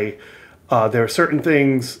 there are certain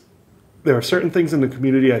things... There are certain things in the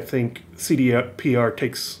community I think CDPR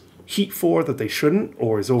takes heat for that they shouldn't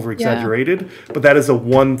or is over-exaggerated. But that is the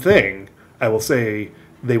one thing I will say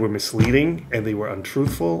they were misleading and they were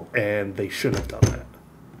untruthful, and they shouldn't have done that.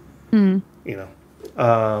 You know.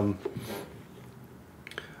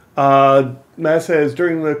 Matt says,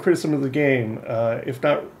 during the criticism of the game, if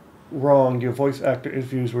not wrong, your voice actor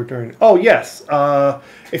interviews were during... Oh, yes.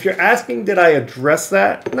 If you're asking, did I address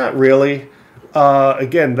that? Not really.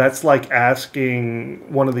 Again, that's like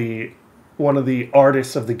asking one of the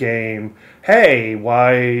artists of the game, hey,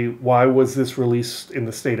 why was this released in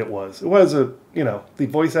the state it was? It was the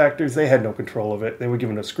voice actors, they had no control of it. They were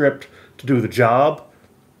given a script to do the job,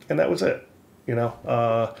 and that was it.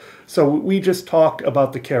 So we just talked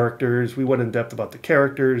about the characters. We went in depth about the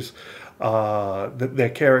characters,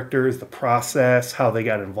 their characters, the process, how they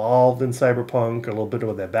got involved in Cyberpunk, a little bit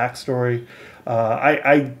of their backstory.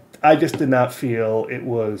 I just did not feel it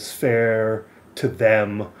was fair to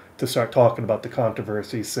them to start talking about the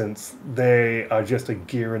controversy, since they are just a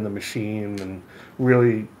gear in the machine and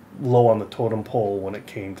really low on the totem pole when it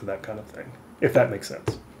came to that kind of thing, if that makes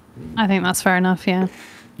sense. I think that's fair enough, yeah.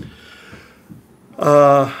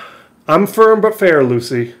 I'm firm but fair,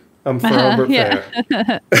 Lucy. I'm firm but fair.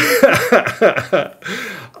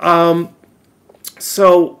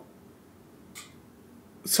 So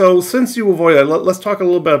since you avoid that, let's talk a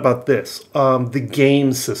little bit about this. The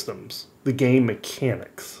game systems, the game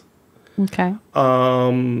mechanics. Okay.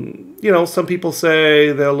 Some people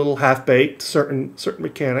say they're a little half-baked, certain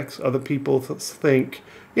mechanics. Other people think,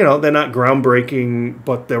 they're not groundbreaking,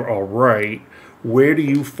 but they're all right. Where do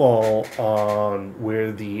you fall on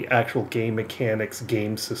where the actual game mechanics,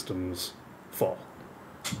 game systems fall?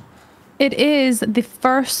 It is the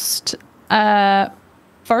first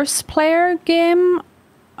player game.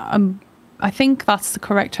 I think that's the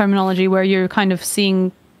correct terminology, where you're kind of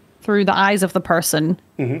seeing through the eyes of the person.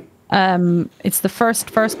 Mm-hmm. It's the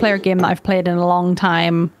first player game that I've played in a long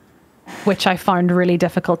time, which I found really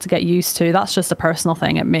difficult to get used to. That's just a personal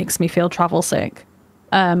thing. It makes me feel travel sick.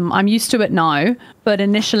 I'm used to it now, but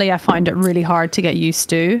initially I found it really hard to get used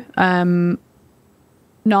to.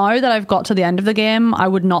 Now that I've got to the end of the game, I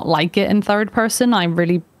would not like it in third person. I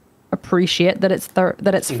really appreciate that it's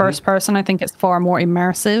mm-hmm. first person. I think it's far more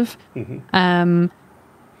immersive. Mm-hmm.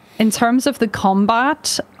 In terms of the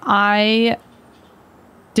combat, I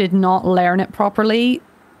did not learn it properly.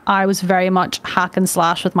 I was very much hack and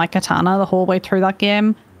slash with my katana the whole way through that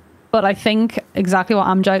game. But I think exactly what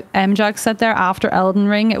MJag said there, after Elden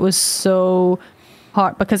Ring, it was so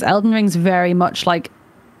hard, because Elden Ring's very much like,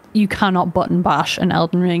 you cannot button bash in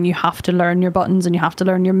Elden Ring. You have to learn your buttons, and you have to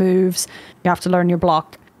learn your moves. You have to learn your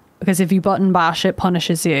block, because if you button bash, it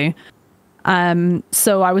punishes you.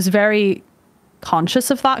 So I was very conscious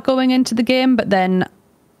of that going into the game, but then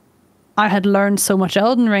I had learned so much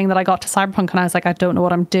Elden Ring that I got to Cyberpunk and I was like, I don't know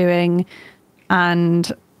what I'm doing. And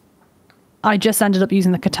I just ended up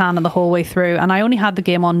using the katana the whole way through, and I only had the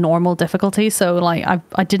game on normal difficulty, so like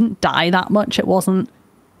I didn't die that much. The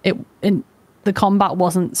combat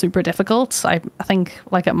wasn't super difficult. I think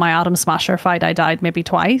like at my Atom Smasher fight, I died maybe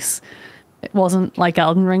twice. It wasn't like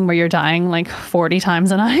Elden Ring where you're dying like 40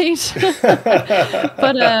 times a night.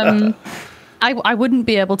 But I wouldn't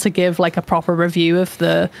be able to give like a proper review of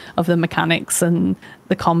the mechanics and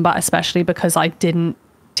the combat, especially because I didn't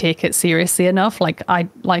take it seriously enough.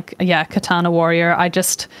 Katana Warrior, I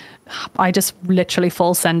just literally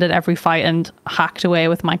full sended every fight and hacked away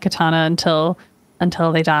with my katana until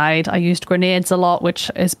they died. I used grenades a lot, which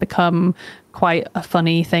has become quite a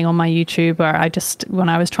funny thing on my YouTube, where when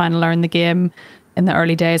I was trying to learn the game in the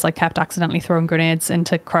early days, I kept accidentally throwing grenades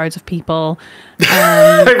into crowds of people.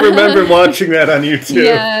 I remember watching that on YouTube.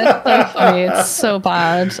 Yeah, so funny. It's so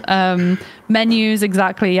bad. Menus,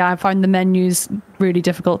 exactly. Yeah, I found the menus really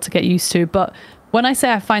difficult to get used to. But when I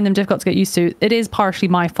say I find them difficult to get used to, it is partially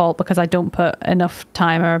my fault, because I don't put enough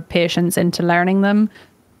time or patience into learning them.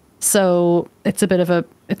 So it's a bit of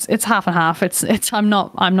it's half and half. I'm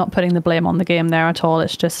not putting the blame on the game there at all.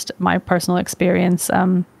 It's just my personal experience.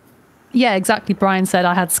 Yeah, exactly. Brian said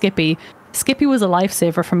I had Skippy. Skippy was a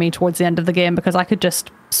lifesaver for me towards the end of the game, because I could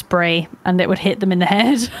just spray and it would hit them in the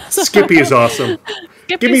head. Skippy is awesome.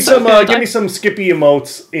 Give me some Skippy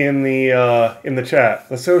emotes in the chat.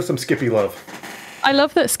 Let's show some Skippy love. I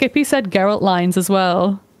love that Skippy said Geralt lines as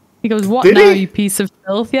well. He goes, "What now, you piece of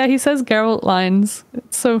filth?" Yeah, he says Geralt lines.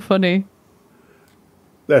 It's so funny.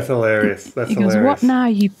 That's hilarious. He goes, "What now,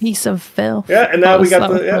 you piece of filth?" Yeah, and now we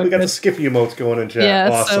got the Skippy emotes going in chat. Yeah,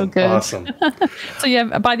 awesome, so good. Awesome. So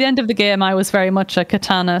yeah, by the end of the game, I was very much a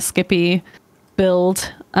katana Skippy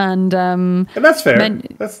build, and that's fair.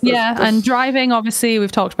 That's and driving. Obviously,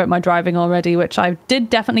 we've talked about my driving already, which I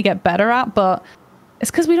did definitely get better at, but It's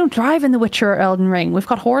because we don't drive in The Witcher or Elden Ring. We've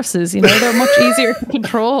got horses, you know, they're much easier to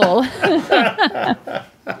control.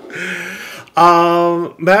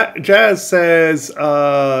 Matt Jazz says,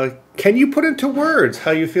 can you put into words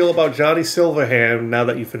how you feel about Johnny Silverhand now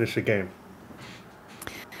that you finished the game?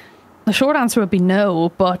 The short answer would be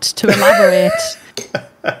no, but to elaborate,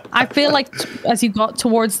 I feel like as you got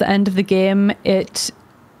towards the end of the game,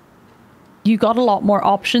 you got a lot more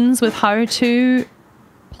options with how to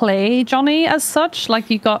play Johnny as such. Like,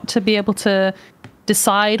 you got to be able to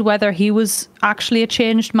decide whether he was actually a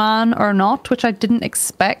changed man or not, which I didn't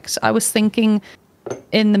expect. I was thinking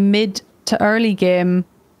in the mid to early game,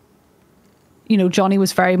 you know, Johnny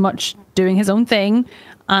was very much doing his own thing,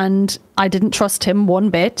 and I didn't trust him one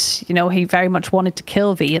bit. You know, he very much wanted to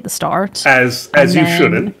kill V at the start. As you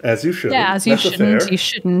shouldn't. Yeah, as you shouldn't. You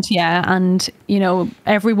shouldn't, yeah. And, you know,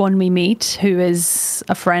 everyone we meet who is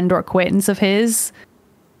a friend or acquaintance of his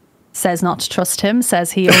says not to trust him,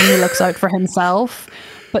 says he only looks out for himself.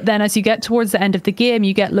 But then as you get towards the end of the game,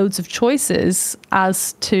 you get loads of choices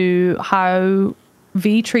as to how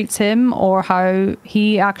V treats him or how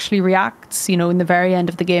he actually reacts. You know, in the very end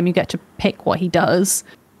of the game, you get to pick what he does,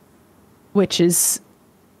 which is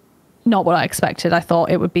not what I expected. I thought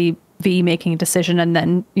it would be V making a decision and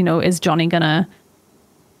then, you know, is Johnny gonna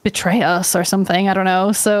betray us or something? I don't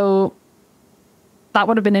know. So that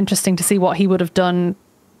would have been interesting to see what he would have done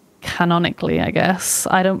canonically, I guess.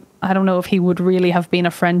 I don't know if he would really have been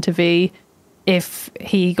a friend to V if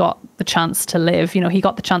he got the chance to live. You know, he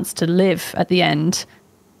got the chance to live at the end,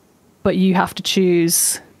 but you have to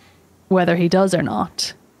choose whether he does or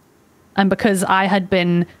not. And because I had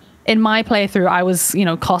been, in my playthrough, I was, you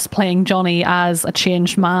know, cosplaying Johnny as a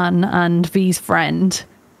changed man and V's friend.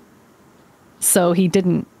 So he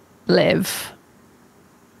didn't live.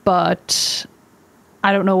 But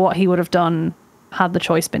I don't know what he would have done had the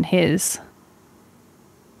choice been his.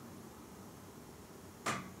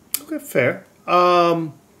 Okay, fair.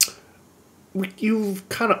 You've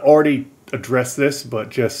kind of already addressed this, but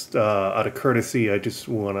just out of courtesy, I just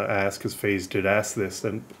want to ask, because FaZe did ask this,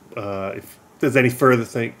 and if there's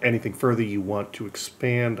anything further you want to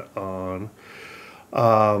expand on.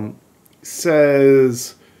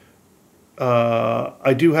 Says,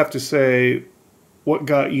 I do have to say, what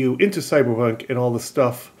got you into Cyberpunk and all the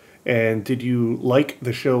stuff, and did you like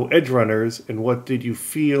the show Edgerunners, and what did you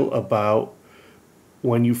feel about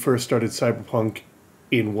when you first started Cyberpunk,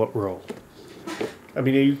 in what role? I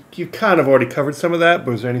mean, you kind of already covered some of that,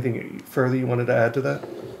 but was there anything further you wanted to add to that?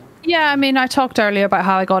 Yeah, I mean, I talked earlier about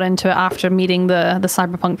how I got into it after meeting the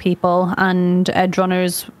Cyberpunk people, and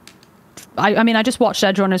Edgerunners. I mean, I just watched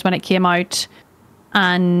Edgerunners when it came out,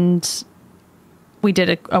 and we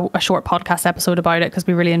did a short podcast episode about it because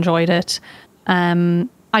we really enjoyed it.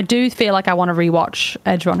 I do feel like I want to rewatch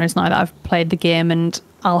Edgerunners now that I've played the game, and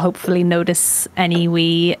I'll hopefully notice any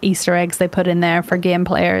wee Easter eggs they put in there for game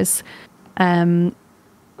players. Yeah,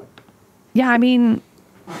 I mean,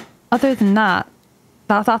 other than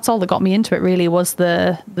that's all that got me into it. Really, was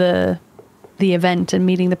the event and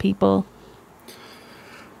meeting the people.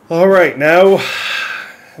 All right, now,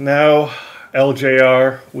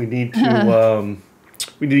 LJR, we need to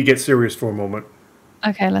get serious for a moment.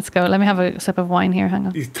 Okay, let's go. Let me have a sip of wine here. Hang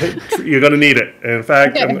on. You're going to need it. In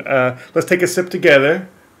fact, okay. Let's take a sip together.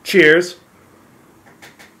 Cheers.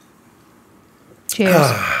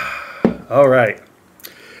 Cheers. All right.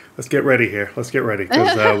 Let's get ready here. Let's get ready,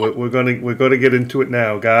 because we're going to get into it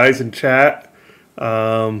now, guys in chat.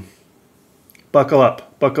 Buckle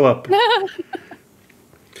up. Buckle up.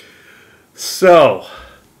 So,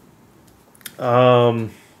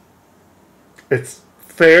 it's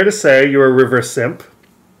fair to say you're a river simp.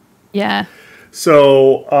 Yeah.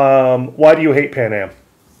 So, why do you hate Pan Am?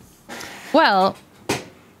 Well,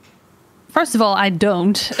 first of all, I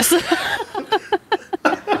don't.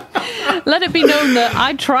 Let it be known that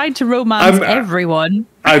I tried to romance everyone.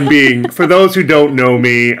 For those who don't know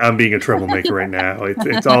me, I'm being a troublemaker right now.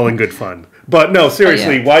 It's all in good fun. But no,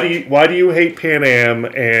 seriously, why do you hate Pan Am,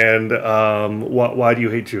 and why do you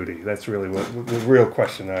hate Judy? That's really the real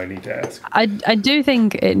question that I need to ask. I do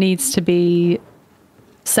think it needs to be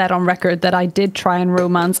set on record that I did try and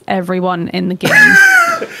romance everyone in the game.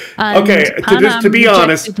 And okay, to be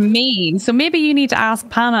honest, me. So maybe you need to ask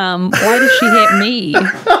Panam, why does she hate me?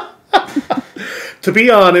 To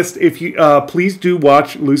be honest, if you please do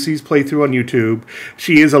watch Lucy's playthrough on YouTube.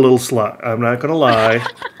 She is a little slut. I'm not gonna lie.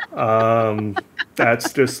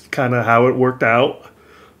 That's just kind of how it worked out.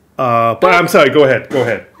 But I'm sorry. Go ahead,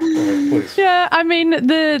 please. Yeah, I mean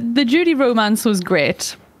the Judy romance was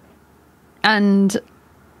great, and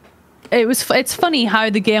it's funny how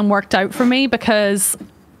the game worked out for me, because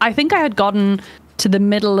I think I had gotten to the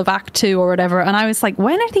middle of Act 2 or whatever, and I was like,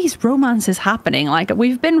 when are these romances happening? Like,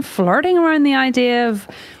 we've been flirting around the idea of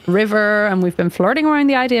River, and we've been flirting around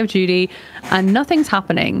the idea of Judy, and nothing's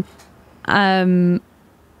happening. And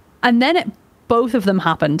then both of them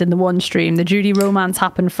happened in the one stream. The Judy romance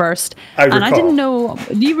happened first. And I didn't know.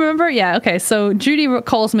 Do you remember? Yeah, okay. So Judy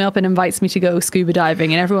calls me up and invites me to go scuba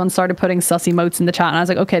diving, and everyone started putting sus emotes in the chat. And I was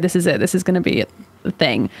like, okay, this is it. This is going to be the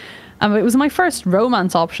thing. It was my first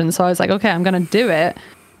romance option. So I was like, okay, I'm going to do it.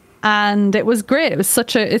 And it was great. It's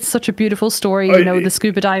such a beautiful story. You know, the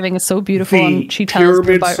scuba diving is so beautiful. And she tells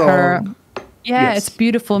me about her. Yeah, yes. It's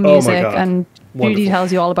beautiful music. And Judy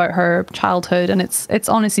tells you all about her childhood, and it's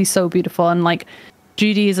honestly so beautiful. And like,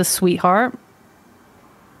 Judy is a sweetheart.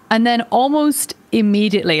 And then almost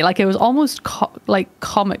immediately, like, it was almost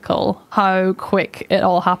comical how quick it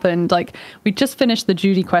all happened. Like, we just finished the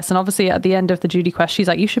Judy quest, and obviously at the end of the Judy quest, she's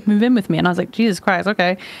like, you should move in with me. And I was like, Jesus Christ,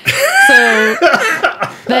 okay. So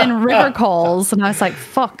then River calls, and I was like,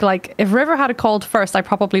 fuck, like, if River had called first, I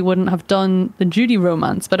probably wouldn't have done the Judy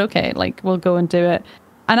romance, but okay, like, we'll go and do it.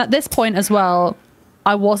 And at this point as well,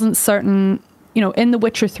 I wasn't certain, you know, in The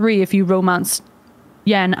Witcher 3, if you romance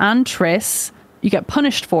Yen and Triss, you get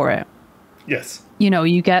punished for it. Yes.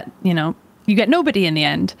 You get nobody in the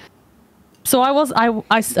end. So I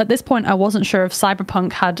at this point, I wasn't sure if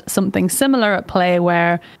Cyberpunk had something similar at play,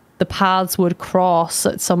 where the paths would cross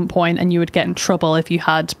at some point and you would get in trouble if you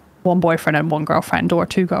had one boyfriend and one girlfriend, or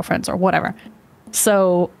two girlfriends, or whatever.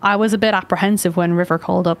 So I was a bit apprehensive when River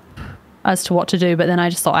called up as to what to do, but then I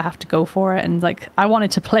just thought I have to go for it. And like, I wanted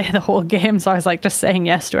to play the whole game, so I was like just saying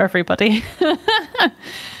yes to everybody.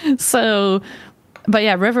 So, but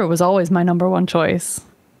yeah, River was always my number one choice.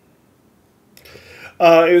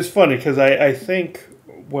 It was funny because I think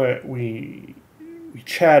what we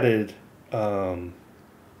chatted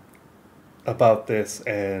about this,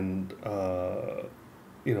 and a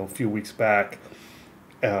few weeks back,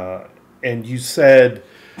 and you said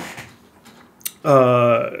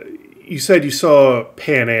you saw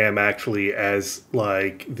Pan Am actually as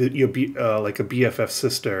like like a BFF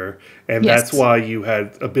sister, and yes. That's why you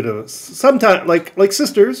had a bit of sometimes like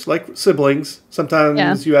sisters, like siblings.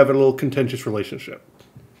 Sometimes you have a little contentious relationship.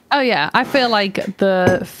 Oh yeah, I feel like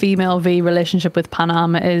the female V relationship with Pan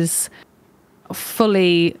Am is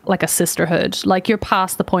fully like a sisterhood. Like, you're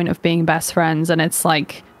past the point of being best friends, and it's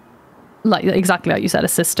like exactly like you said, a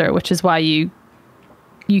sister, which is why you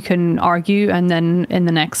can argue, and then in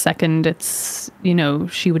the next second it's,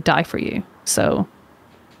 she would die for you. So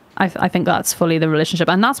I think that's fully the relationship,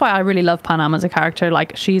 and that's why I really love Pan Am as a character.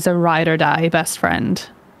 Like, she's a ride or die best friend.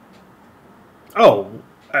 Oh,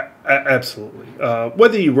 absolutely.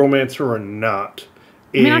 Whether you romance her or not.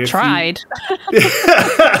 I mean, I tried.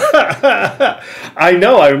 I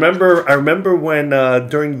know. I remember when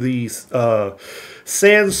during the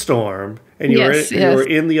sandstorm, and you were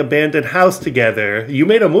in the abandoned house together. You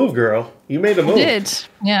made a move, girl. You made a move. I did.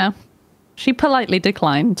 Yeah. She politely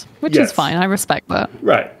declined, which is fine. I respect that.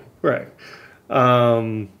 Right.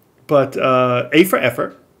 But A for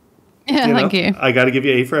effort. Yeah, thank you. I got to give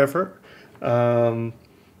you A for effort. But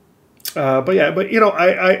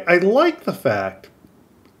I like the fact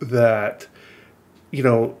that,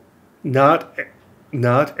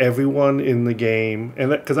 not everyone in the game, and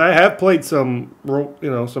because I have played some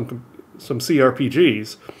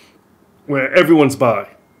CRPGs where everyone's bi,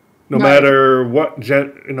 no matter what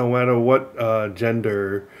gender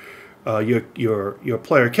your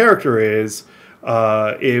player character is.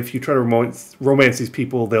 If you try to romance these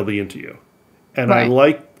people, they'll be into you. And I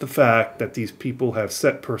like the fact that these people have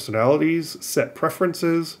set personalities, set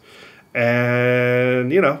preferences,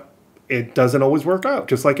 and, it doesn't always work out,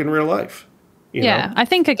 just like in real life. You know? I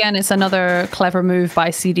think, again, it's another clever move by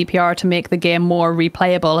CDPR to make the game more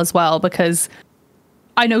replayable as well, because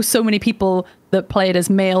I know so many people that played as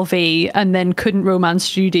male V and then couldn't romance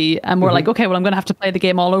Judy, and were like, okay, well, I'm going to have to play the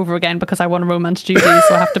game all over again because I want to romance Judy,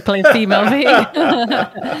 so I have to play female V.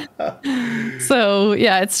 So,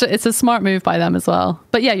 yeah, it's a smart move by them as well.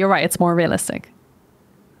 But yeah, you're right, it's more realistic.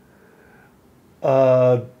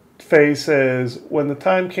 Faye says, when the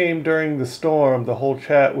time came during the storm, the whole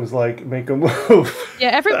chat was like, make a move. Yeah,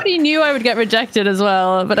 everybody knew I would get rejected as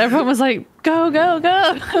well, but everyone was like, go, go,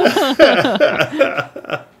 go.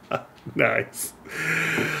 Nice.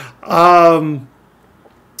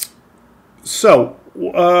 So,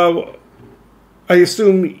 I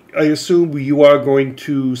assume you are going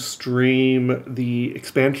to stream the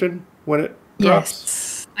expansion when it drops?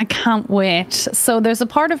 Yes, I can't wait. So there's a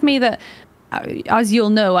part of me that, as you'll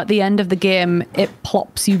know, at the end of the game, it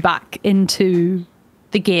plops you back into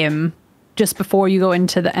the game just before you go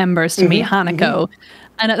into the Embers to meet Hanako.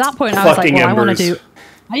 And at that point, I was like, Fucking well, I want to embers.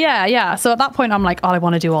 do. Yeah. So at that point, I'm like, oh, I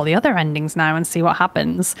want to do all the other endings now and see what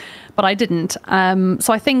happens. But I didn't.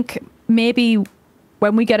 So I think maybe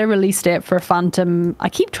when we get a release date for Phantom, I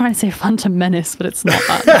keep trying to say Phantom Menace, but it's not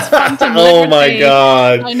that. It's Phantom Oh my Liberty.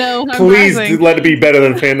 god. I know. Please let it be better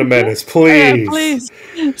than Phantom Menace. Please. Yeah, please.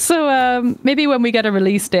 So maybe when we get a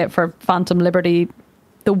release date for Phantom Liberty,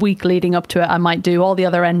 the week leading up to it, I might do all the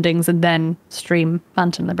other endings and then stream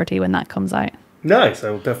Phantom Liberty when that comes out. Nice.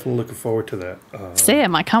 I'm definitely looking forward to that.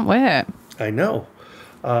 Same. I can't wait. I know.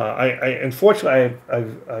 Unfortunately,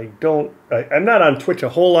 I'm not on Twitch a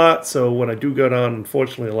whole lot, so when I do get on,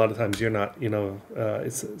 unfortunately, a lot of times you're not,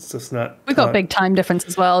 it's just not. We've got big time difference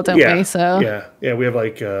as well, don't we? So yeah, we have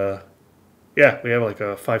like a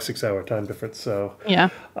 5-6 hour time difference. So yeah,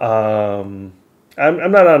 I'm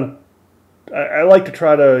not on. I like to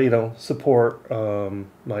try to support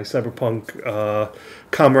my Cyberpunk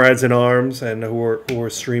comrades in arms and who are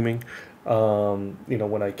streaming.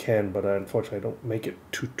 When I can, but unfortunately I don't make it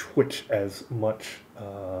to Twitch as much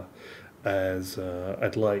as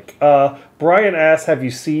I'd like. Brian asks, have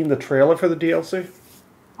you seen the trailer for the DLC?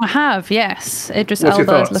 I have, yes. Idris What's your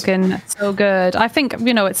Elba is thoughts? looking so good. I think,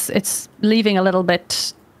 it's leaving a little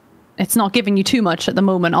bit, it's not giving you too much at the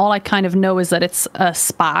moment. All I kind of know is that it's a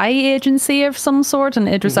spy agency of some sort, and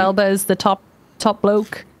Idris Elba is the top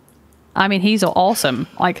bloke. I mean, he's awesome.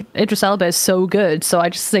 Like, Idris Elba is so good. So I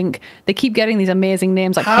just think they keep getting these amazing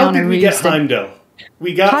names like How Keanu did we Reeves. get Heimdall?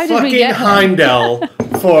 We got How did we fucking get him? Heimdall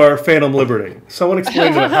for Phantom Liberty. Someone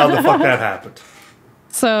explain to me how the fuck that happened.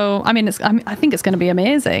 So, I mean, I think it's going to be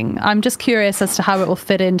amazing. I'm just curious as to how it will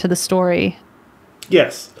fit into the story.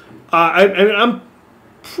 Yes. I'm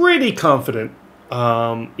pretty confident,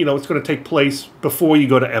 it's going to take place before you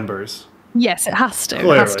go to Embers. Yes, it has to.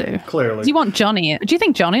 Clearly, It has to. clearly. Do you want Johnny? Do you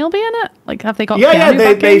think Johnny will be in it? Like, have they got? Yeah, Keanu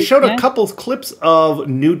yeah. back They in? showed Yeah. a couple clips of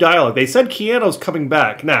new dialogue. They said Keanu's coming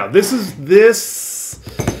back. Now, this.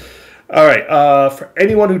 All right. For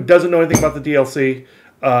anyone who doesn't know anything about the DLC,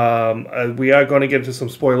 we are going to get into some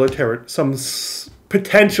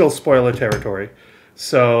potential spoiler territory.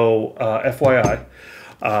 So, FYI,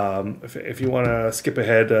 if you want to skip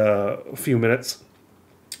ahead a few minutes,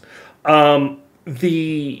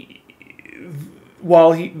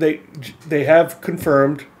 while they have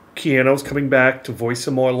confirmed Keanu's coming back to voice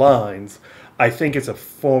some more lines, I think it's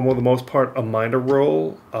for the most part, a minor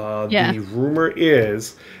role. Yeah. The rumor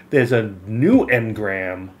is there's a new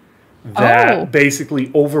engram that basically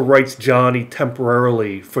overwrites Johnny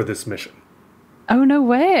temporarily for this mission. Oh, no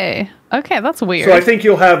way. Okay, that's weird. So I think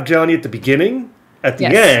you'll have Johnny at the beginning, at the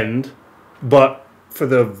end, but for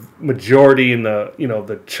the majority in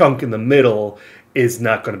the chunk in the middle is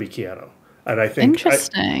not going to be Keanu. And I think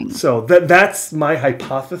interesting. So that's my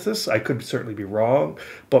hypothesis. I could certainly be wrong,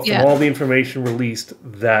 but from all the information released,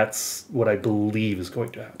 that's what I believe is going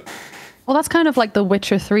to happen. Well, that's kind of like the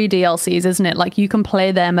Witcher 3 DLCs, isn't it? Like, you can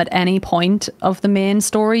play them at any point of the main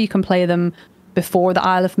story. You can play them before the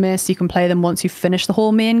Isle of Mist. You can play them once you finish the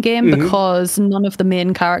whole main game, because none of the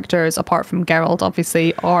main characters, apart from Geralt,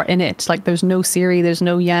 obviously, are in it. Like, there's no Ciri, there's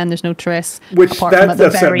no Yen, there's no Triss. Which apart from at the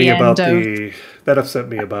upset very me end about of... that upset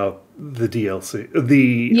me about the DLC.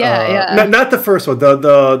 Not the first one.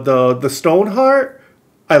 The Stoneheart,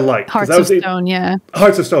 I liked. Hearts of Stone, yeah.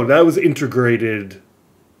 Hearts of Stone. That was integrated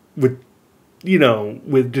with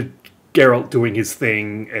Geralt doing his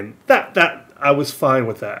thing, and that I was fine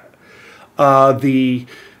with that. The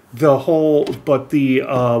whole, but the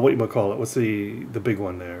what you might call it? What's the big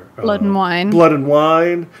one there? Blood and Wine. Blood and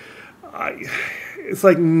Wine. It's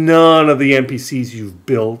like none of the NPCs you've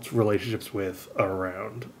built relationships with are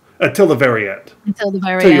around until the very end. Until the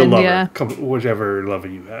very end, yeah. Whichever lover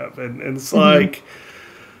you have, and it's like,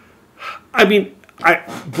 I mean,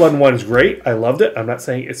 Blood and Wine is great. I loved it. I'm not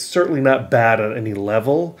saying it's certainly not bad at any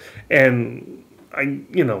level, and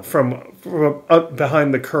from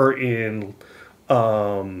behind the curtain,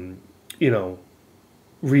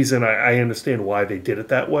 reason I understand why they did it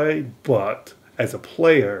that way, but as a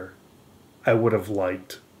player, I would have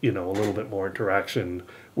liked, a little bit more interaction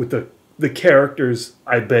with the characters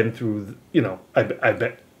I've been through.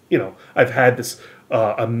 I've had this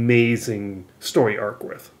amazing story arc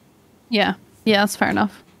with. Yeah, that's fair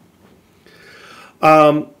enough.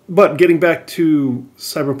 But getting back to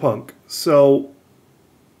Cyberpunk, so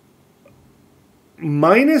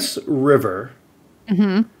minus River,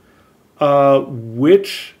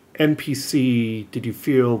 which NPC did you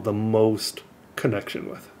feel the most connection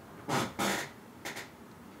with?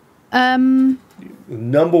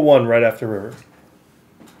 Number one, right after River.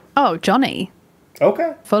 Oh, Johnny.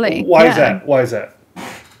 Okay. Fully. Why is that?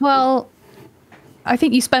 Well, I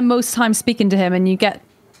think you spend most time speaking to him, and you get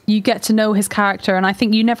you get to know his character, and I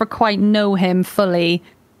think you never quite know him fully.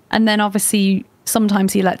 And then obviously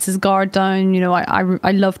sometimes he lets his guard down. You know,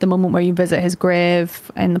 I love the moment where you visit his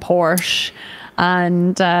grave in the Porsche,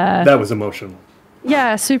 and that was emotional.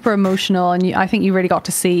 Yeah, super emotional, and I think you really got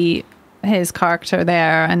to see his character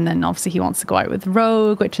there. And then obviously he wants to go out with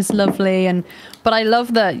Rogue, which is lovely. But I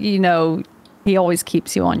love that, you know, he always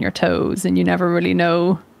keeps you on your toes, and you never really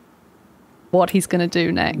know what he's going to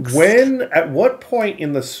do next. At what point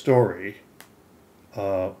in the story,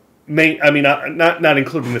 not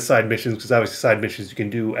including the side missions, because obviously side missions you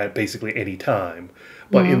can do at basically any time,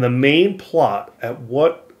 but in the main plot, at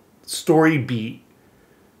what story beat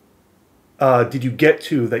did you get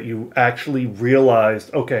to that you actually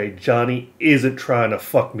realized, okay, Johnny isn't trying to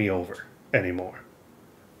fuck me over anymore?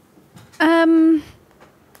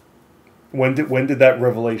 When did that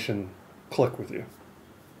revelation click with you?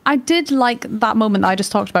 I did like that moment that I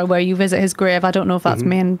just talked about where you visit his grave. I don't know if that's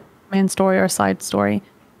main story or side story.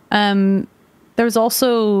 There was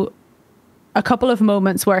also a couple of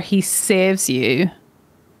moments where he saves you.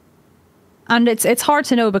 And it's hard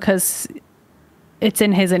to know because it's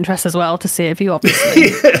in his interest as well to save you, obviously.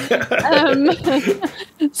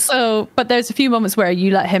 But there's a few moments where you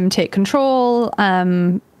let him take control.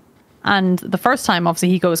 And the first time, obviously,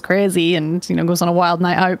 he goes crazy and, you know, goes on a wild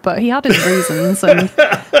night out. But he had his reasons. And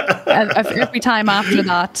every time after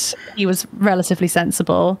that, he was relatively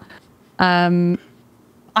sensible. I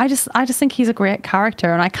just think he's a great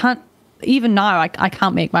character. And I can't, even now, I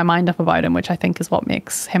can't make my mind up about him, which I think is what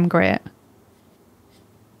makes him great.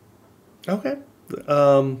 Okay.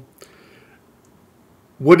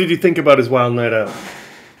 What did you think about his wild night out?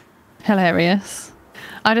 Hilarious.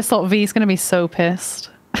 I just thought V's going to be so pissed.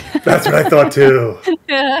 That's what I thought too.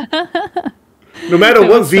 Yeah. No matter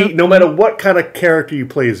what kind of character you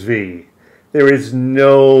play as V, there's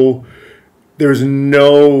no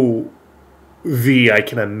V I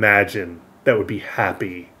can imagine that would be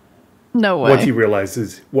happy. No way. Once he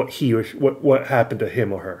realizes what happened to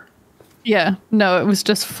him or her. Yeah, no, it was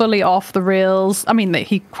just fully off the rails. I mean,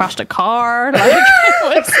 he crashed a car. Like,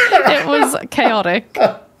 it was chaotic.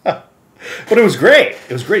 But it was great.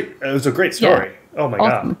 It was great. It was a great story. Yeah. Oh my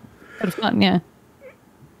God. It was fun, yeah.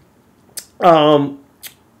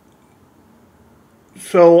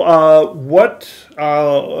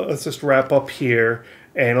 Let's just wrap up here,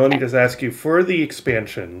 and let me just ask you, for the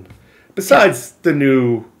expansion, besides the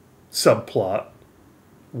new subplot,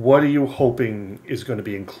 what are you hoping is going to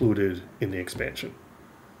be included in the expansion?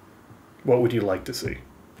 What would you like to see?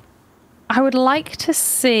 I would like to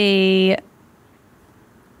see...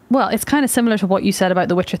 Well, it's kind of similar to what you said about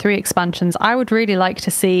the Witcher 3 expansions. I would really like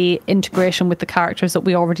to see integration with the characters that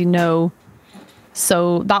we already know.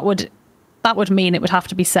 So that would mean it would have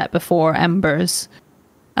to be set before Embers.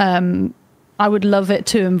 I would love it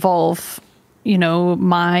to involve, you know,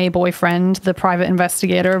 my boyfriend, the private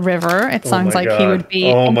investigator, River. It sounds like he would be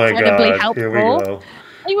incredibly helpful. Here we go.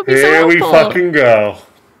 He would be so helpful. Here we fucking go.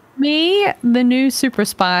 Me, the new super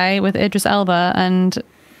spy with Idris Elba and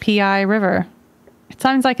P.I. River. It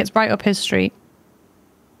sounds like it's right up his street.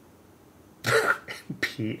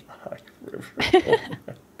 P.I. River.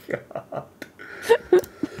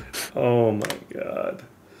 Oh my god.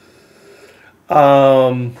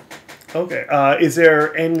 Oh my god. Okay. Is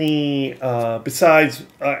there any besides?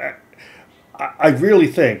 I really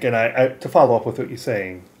think, and I to follow up with what you're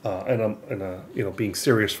saying, and I'm being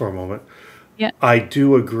serious for a moment. Yeah. I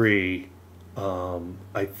do agree.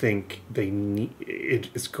 I think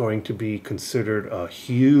it's going to be considered a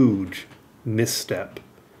huge misstep,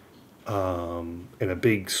 and a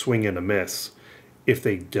big swing and a miss if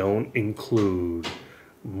they don't include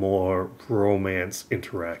more romance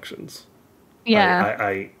interactions.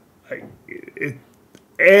 Yeah.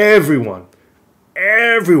 Everyone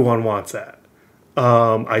wants that.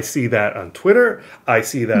 I see that on Twitter. I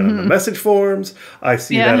see that on the message forums. I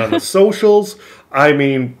see that on the socials. I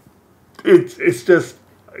mean, it's just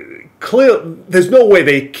clear. There's no way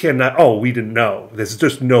they cannot. Oh, we didn't know. There's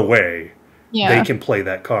just no way they can play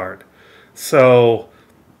that card. So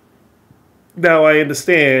now I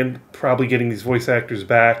understand probably getting these voice actors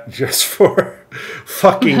back just for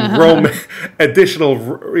fucking additional,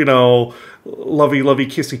 lovey,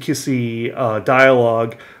 kissy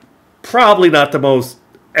dialogue. Probably not the most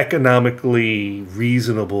economically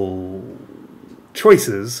reasonable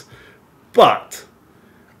choices, but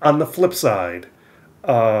on the flip side,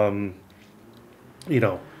 they've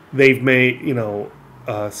made,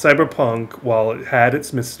 Cyberpunk, while it had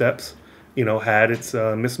its missteps, had its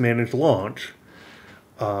mismanaged launch,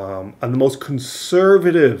 on the most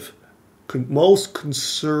conservative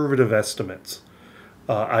estimates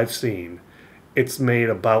I've seen, it's made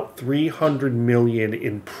about $300 million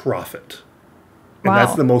in profit. And Wow.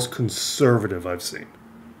 that's the most conservative I've seen.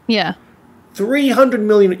 Yeah. 300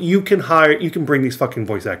 million. You can bring these fucking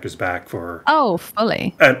voice actors back for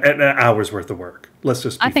Fully. an hour's worth of work. Let's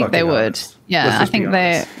just be I think they would. honest. Yeah, I think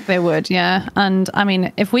they would. Yeah. And I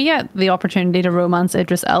mean, if we get the opportunity to romance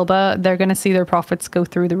Idris Elba, they're going to see their profits go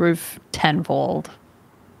through the roof tenfold.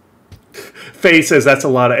 Faye says that's a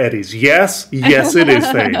lot of Eddies. Yes, it is,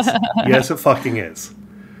 Faye. Yes, it fucking is.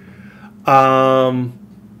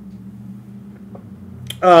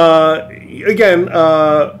 Again,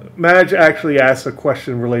 Madge actually asked a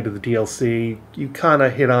question related to the DLC. You kind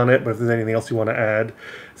of hit on it, but if there's anything else you want to add.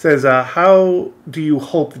 It says, how do you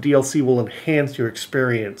hope the DLC will enhance your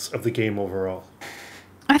experience of the game overall?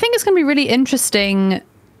 I think it's going to be really interesting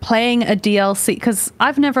playing a DLC, because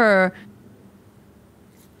I've never...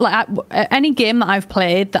 Like any game that I've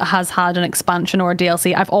played that has had an expansion or a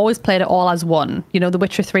DLC, I've always played it all as one. You know, The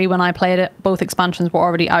Witcher 3, when I played it, both expansions were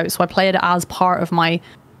already out, so I played it as part of my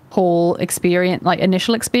whole experience, like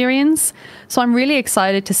initial experience. So I'm really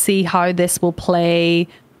excited to see how this will play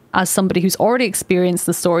as somebody who's already experienced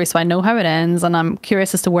the story, so I know how it ends, and I'm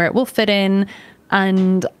curious as to where it will fit in.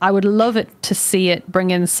 And I would love it to see it bring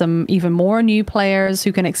in some even more new players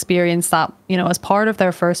who can experience that, you know, as part of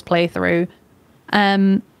their first playthrough.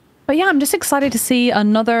 But yeah, I'm just excited to see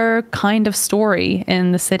another kind of story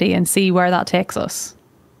in the city and see where that takes us.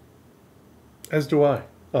 As do I.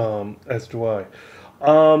 And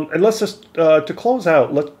let's just, to close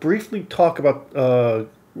out, let's briefly talk about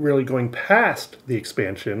really going past the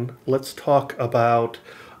expansion. Let's talk about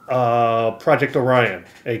Project Orion,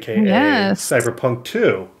 a.k.a. Cyberpunk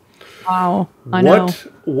 2. Wow, I know.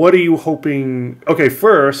 What are you hoping? Okay,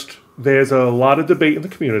 first, there's a lot of debate in the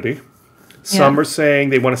community. Some are saying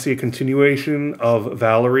they want to see a continuation of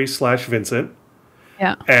Valerie/Vincent.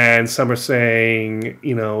 Yeah. And some are saying,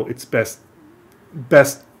 you know, it's best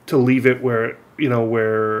to leave it where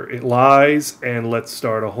it lies, and let's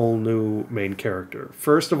start a whole new main character.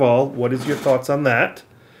 First of all, what is your thoughts on that?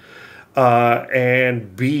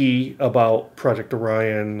 And B, about Project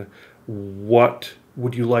Orion, what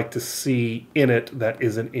would you like to see in it that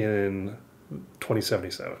isn't in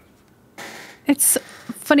 2077? It's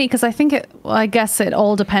funny because I think I guess it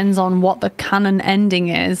all depends on what the canon ending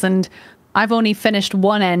is, and I've only finished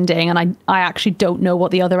one ending, and I actually don't know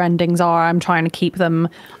what the other endings are. I'm trying to keep them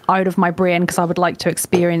out of my brain because I would like to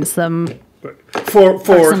experience them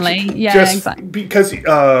personally. Yeah, just exactly. Because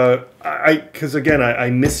again,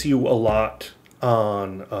 I miss you a lot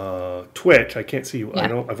on Twitch. I can't see you.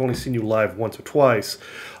 Yeah. I've only seen you live once or twice.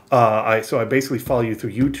 So I basically follow you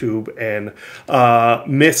through YouTube, and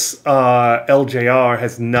Miss LJR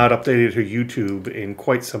has not updated her YouTube in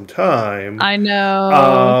quite some time. I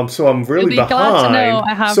know. So I'm really You'll be behind. glad to know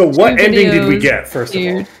I have so what two ending did we videos, get, first of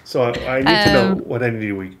all? So I need to know what ending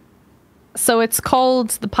did we. So it's called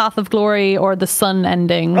The Path of Glory, or the Sun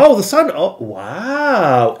ending. Oh, the Sun. Oh,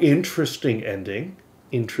 wow. Interesting ending.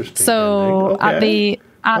 So Okay.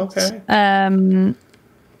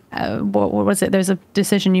 what was it? There's a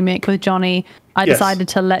decision you make with Johnny. I decided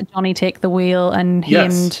to let Johnny take the wheel, and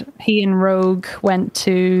he and Rogue went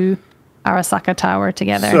to Arasaka Tower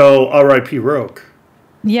together. So R.I.P. Rogue.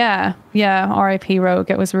 Yeah, R.I.P.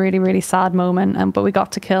 Rogue. It was a really, really sad moment, but we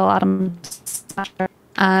got to kill Adam Smasher.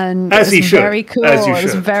 And as it was very cool. As you it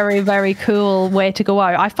was should. a very, very cool way to go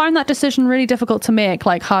out. I found that decision really difficult to make,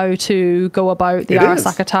 like how to go about the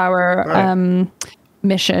Arasaka Tower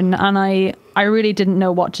mission, and I really didn't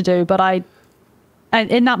know what to do. But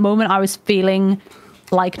in that moment, I was feeling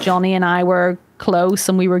like Johnny and I were close,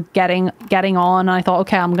 and we were getting on. And I thought,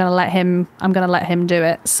 okay, I'm gonna let him do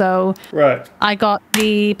it. So I got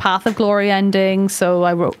the Path of Glory ending. So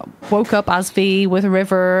I woke up as V with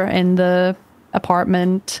River in the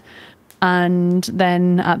apartment, and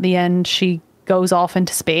then at the end she goes off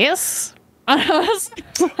into space. Does the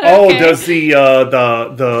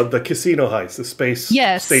casino heist, the space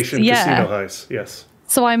station casino heist? Yes.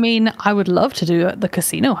 So I mean, I would love to do the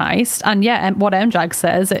casino heist, and what MJAG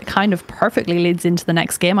says, it kind of perfectly leads into the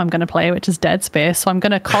next game I'm going to play, which is Dead Space. So I'm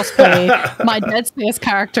going to cosplay my Dead Space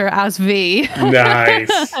character as V.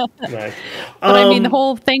 Nice. But I mean, the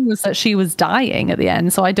whole thing was that she was dying at the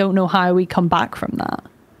end, so I don't know how we come back from that.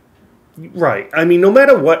 Right. I mean, no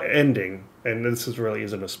matter what ending, and this really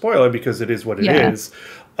isn't a spoiler because it is what it is.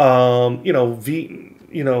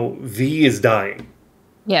 V is dying.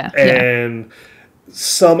 Yeah. And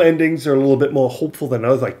some endings are a little bit more hopeful than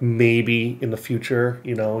others. Like maybe in the future,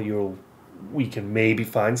 we can maybe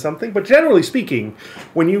find something. But generally speaking,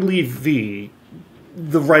 when you leave V,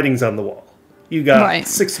 the writing's on the wall. You got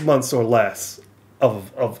 6 months or less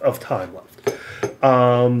of time left.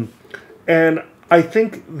 And I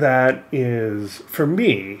think that is, for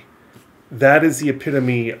me, that is the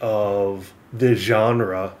epitome of the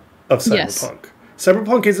genre of cyberpunk. Yes.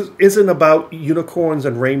 Cyberpunk isn't about unicorns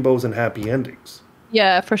and rainbows and happy endings.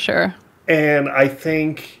 Yeah, for sure. And I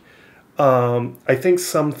think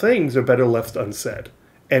some things are better left unsaid.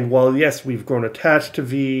 And while, yes, we've grown attached to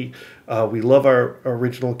V, we love our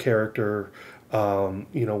original character,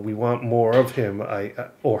 we want more of him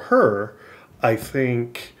or her, I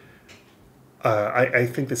think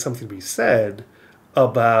there's something to be said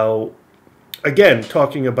about, again,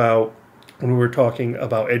 talking about when we were talking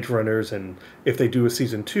about Edge Runners, and if they do a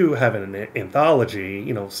season 2, having an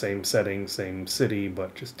anthology, same setting, same city,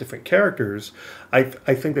 but just different characters, I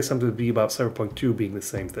think there's something to be about Cyberpunk 2 being the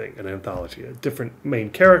same thing, an anthology. A different main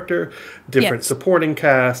character, different supporting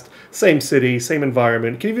cast, same city, same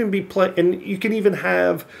environment. Can even be and you can even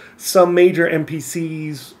have some major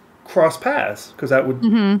NPCs cross paths, because that would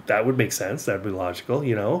make sense. That would be logical,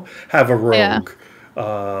 Have a rogue.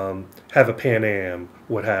 Have a Pan Am,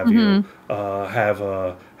 what have you? Have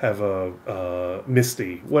a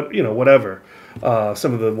Misty, whatever.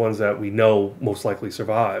 Some of the ones that we know most likely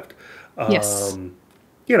survived. Yes. And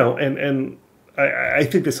I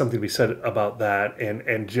think there's something to be said about that,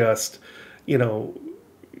 and just,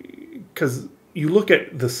 because you look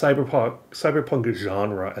at the cyberpunk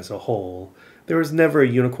genre as a whole, there was never a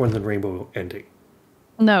unicorns and rainbow ending.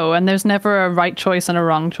 No, and there's never a right choice and a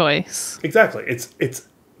wrong choice. Exactly. It's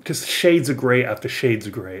just shades of gray after shades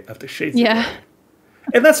of gray after shades of gray.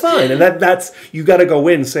 And that's fine. And that's you got to go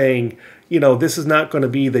in saying, this is not going to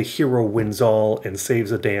be the hero wins all and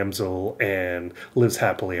saves a damsel and lives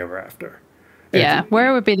happily ever after. And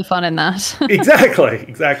where would be the fun in that?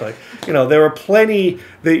 Exactly. There are plenty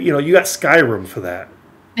that, you got Skyrim for that.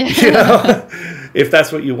 If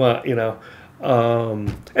that's what you want,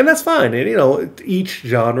 and that's fine. And, each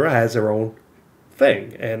genre has their own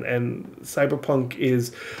thing. And Cyberpunk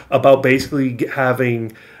is about basically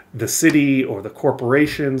having the city or the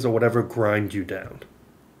corporations or whatever grind you down.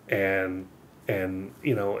 And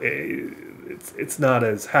it's not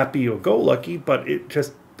as happy or go lucky, but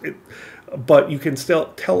but you can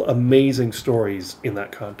still tell amazing stories in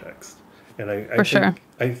that context. And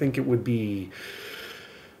I think it would be,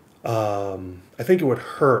 I think it would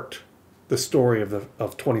hurt the story of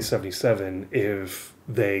 2077 if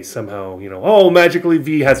they somehow, magically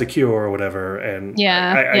V has a cure or whatever, and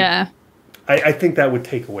I think that would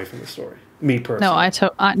take away from the story. Me personally.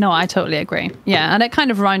 I totally agree. Yeah, and it kind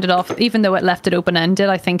of rounded off, even though it left it open ended.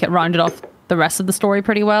 I think it rounded off the rest of the story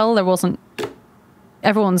pretty well. There wasn't.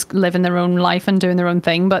 Everyone's living their own life and doing their own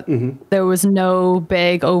thing, but there was no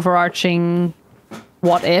big overarching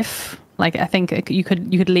what if. Like, I think you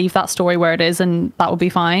could leave that story where it is, and that would be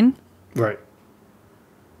fine. Right.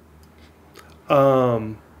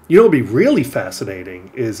 What would be really fascinating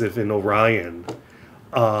is if in Orion,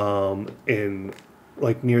 in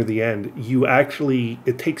like near the end,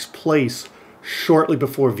 it takes place shortly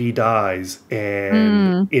before V dies,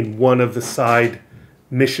 and in one of the side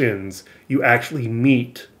missions, you actually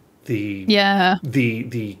meet the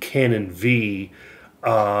canon V,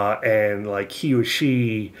 and like he or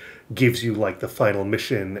she gives you like the final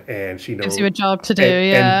mission, and she knows, gives you a job to do,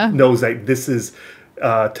 and knows that this is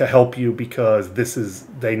to help you because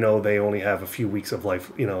they know they only have a few weeks of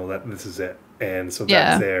life, that this is it, and so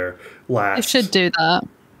that's their last. It should do that.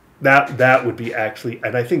 That would be actually,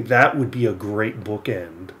 and I think that would be a great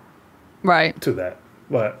bookend, right, to that.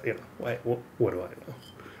 But what do I know?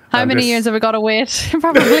 How many years have we got to wait?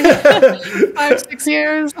 Probably 5-6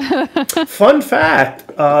 years. Fun fact: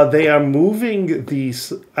 they are moving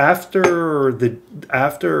these after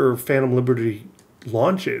Phantom Liberty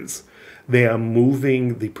launches. They are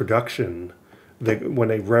moving the production. When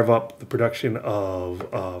they rev up the production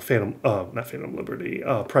of not Phantom Liberty,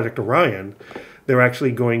 Project Orion, they're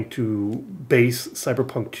actually going to base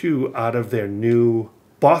Cyberpunk 2 out of their new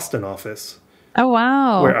Boston office. Oh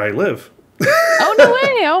wow! Where I live. Oh, no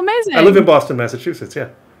way. Oh, amazing. I live in Boston, Massachusetts, yeah.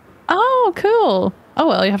 Oh, cool. Oh,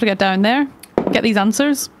 well, you have to get down there, get these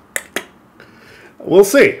answers. We'll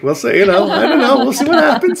see. I don't know. We'll see what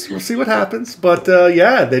happens. But,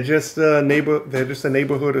 they're just a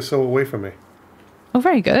neighborhood or so away from me. Oh,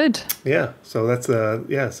 very good. Yeah, so that's,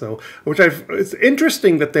 it's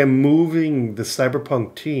interesting that they're moving the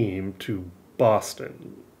Cyberpunk team to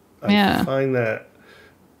Boston. I find that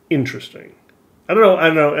interesting. I don't know.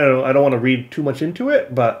 I don't want to read too much into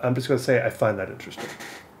it, but I'm just going to say I find that interesting.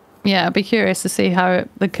 Yeah, I'd be curious to see how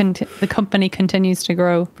the company continues to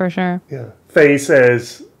grow, for sure. Yeah. Faye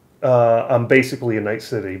says, I'm basically a Night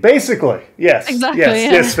City. Basically, yes. Exactly, Yes,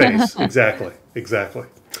 yeah. yes, face. Exactly.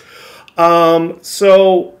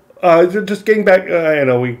 So just getting back, you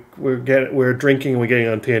know, we're drinking and we're getting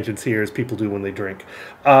on tangents here, as people do when they drink.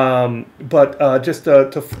 But just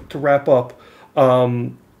to wrap up,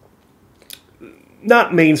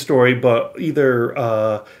 not main story, but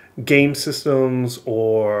either game systems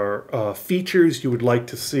or features you would like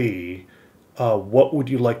to see. What would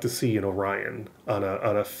you like to see in Orion on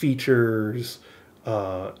a features,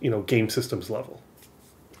 game systems level?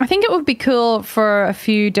 I think it would be cool for a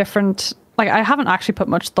few different, like, I haven't actually put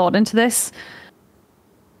much thought into this,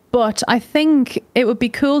 but I think it would be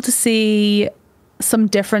cool to see some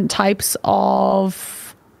different types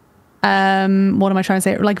of, what am I trying to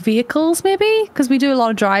say? Like vehicles, maybe? Because we do a lot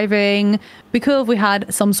of driving. It'd be cool if we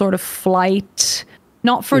had some sort of flight,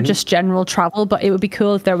 not for just general travel, but it would be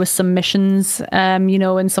cool if there was some missions,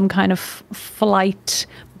 and some kind of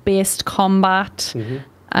flight-based combat.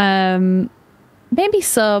 Maybe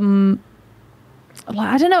some,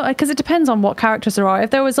 I don't know, because it depends on what characters there are. If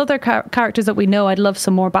there was other characters that we know, I'd love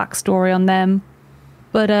some more backstory on them.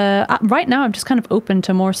 But right now, I'm just kind of open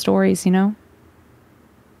to more stories, No,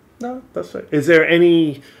 that's right. Is there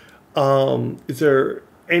any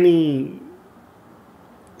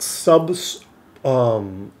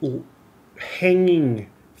hanging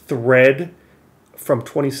thread from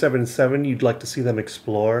 27/7 you'd like to see them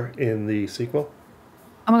explore in the sequel?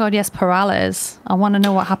 Oh my god, yes, Perales. I want to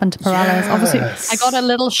know what happened to Perales. Yes. Obviously, I got a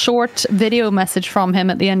little short video message from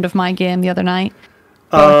him at the end of my game the other night.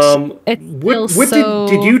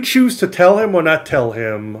 Did you choose to tell him or not tell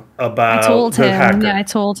him about I told the him. hacker? Yeah, I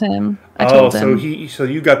told him. So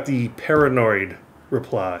you got the paranoid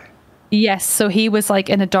reply. Yes, so he was like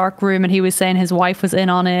in a dark room and he was saying his wife was in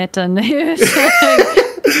on it, and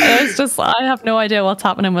it's just, I have no idea what's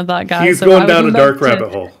happening with that guy. He's going down a dark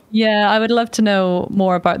rabbit hole. Yeah, I would love to know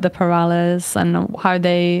more about the Perales and how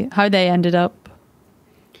they ended up.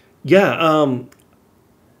 Yeah,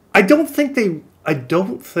 I don't think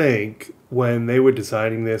when they were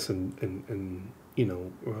designing this and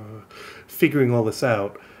figuring all this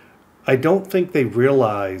out, I don't think they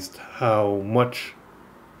realized how much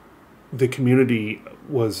the community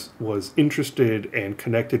was interested and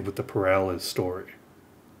connected with the Perales story.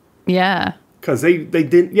 Yeah. Because they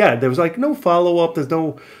didn't, there was like no follow-up, there's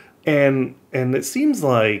no, and it seems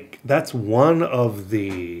like that's one of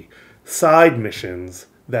the side missions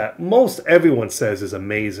that most everyone says is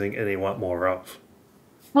amazing and they want more of.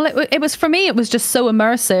 Well, it was, for me, it was just so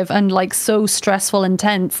immersive and like so stressful,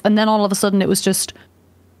 intense, and then all of a sudden it was just,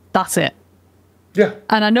 that's it. Yeah.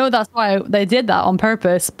 And I know that's why they did that on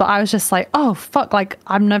purpose, but I was just like, oh, fuck, like,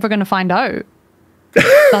 I'm never going to find out.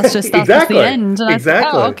 That's just Exactly. the end. And Exactly.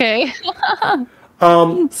 I was like,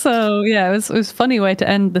 oh, okay. So, yeah, it was a funny way to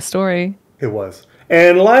end the story. It was.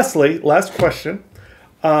 And lastly, last question.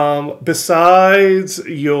 Besides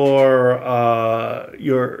your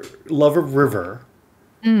love of River,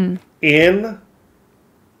 in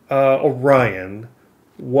Orion,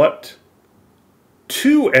 what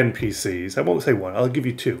two NPCs, I won't say one, I'll give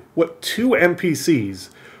you two. What two NPCs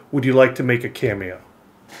would you like to make a cameo?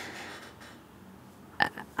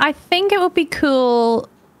 I think it would be cool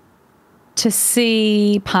to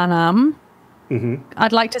see Panam.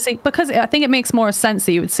 I'd like to see, because I think it makes more sense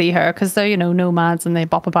that you would see her, because they're, nomads and they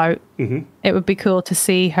bop about. It would be cool to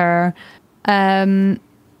see her.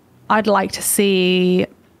 I'd like to see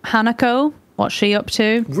Hanako, what's she up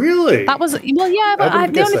to? Really? That was, well, yeah,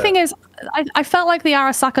 but the only thing is, I felt like the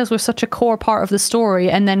Arasakas were such a core part of the story,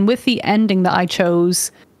 and then with the ending that I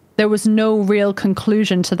chose, there was no real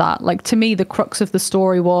conclusion to that. Like, to me, the crux of the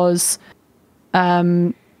story was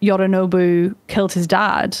Yorinobu killed his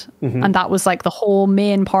dad, and that was like the whole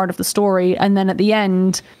main part of the story. And then at the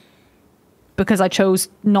end, because I chose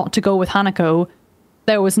not to go with Hanako,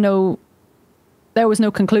 there was no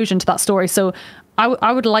conclusion to that story. So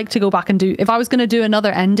I would like to go back and do, if I was going to do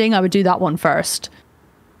another ending, I would do that one first,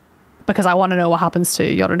 because I want to know what happens to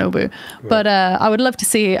Yorinobu. Right. But I would love to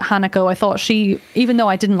see Hanako. I thought even though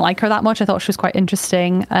I didn't like her that much, I thought she was quite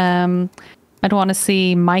interesting. I'd want to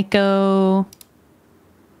see Maiko.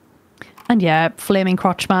 And yeah, Flaming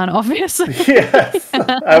Crotchman, obviously. Yes,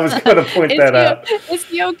 I was going to point that out. Is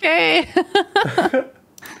he okay?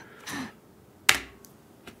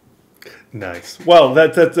 Nice. Well,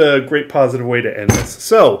 that's a great positive way to end this.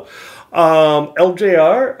 So,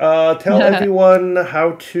 LJR, tell everyone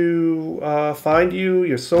how to find you,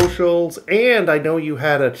 your socials, and I know you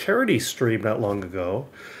had a charity stream not long ago.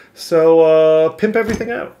 So, pimp everything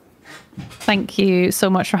out. Thank you so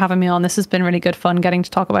much for having me on. This has been really good fun getting to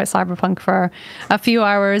talk about Cyberpunk for a few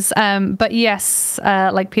hours. But yes,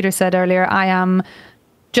 like Peter said earlier, I am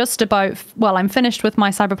I'm finished with my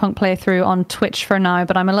Cyberpunk playthrough on Twitch for now,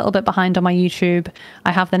 but I'm a little bit behind on my YouTube.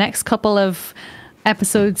 I have the next couple of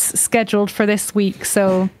episodes scheduled for this week,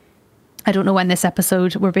 so I don't know when this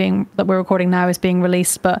episode that we're recording now is being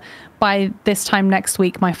released, but by this time next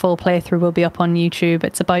week, my full playthrough will be up on YouTube.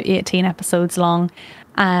 It's about 18 episodes long.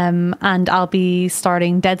 And I'll be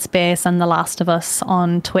starting Dead Space and The Last of Us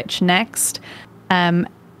on Twitch next.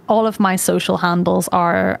 All of my social handles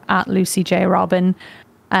are at Lucy J Robyn.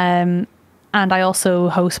 And I also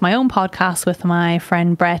host my own podcast with my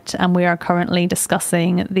friend Brett, and we are currently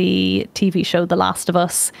discussing the TV show The Last of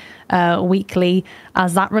Us weekly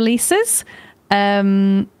as that releases.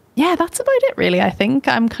 Yeah, that's about it, really. I think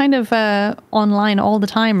I'm kind of online all the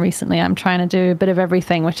time recently. I'm trying to do a bit of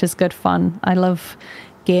everything, which is good fun. I love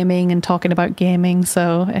gaming and talking about gaming,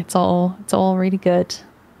 so it's all really good.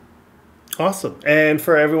 Awesome. And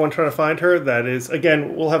for everyone trying to find her, that is,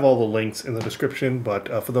 again, we'll have all the links in the description, but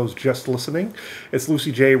for those just listening, it's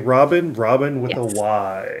Lucy J Robyn, Robyn with a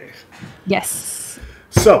Y. Yes.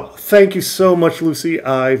 So, thank you so much, Lucy.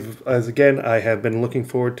 I have been looking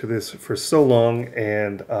forward to this for so long,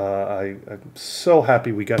 and I'm so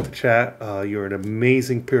happy we got to chat. You're an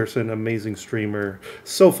amazing person, amazing streamer,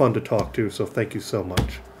 so fun to talk to, so thank you so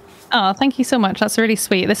much. Oh, thank you so much. That's really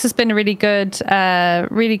sweet. This has been a really good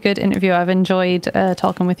interview. I've enjoyed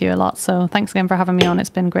talking with you a lot. So thanks again for having me on. It's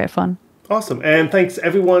been great fun. Awesome. And thanks to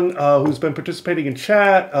everyone who's been participating in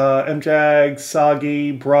chat. MJag,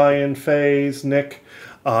 Sagi, Brian, FaZe, Nick.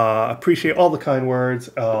 Appreciate all the kind words,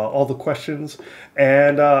 all the questions.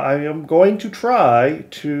 And I am going to try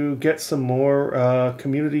to get some more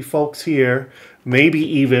community folks here. Maybe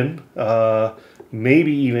even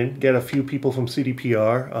get a few people from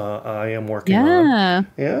CDPR. I am working on.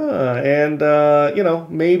 Yeah, and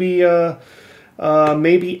maybe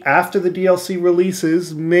after the DLC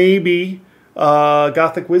releases, maybe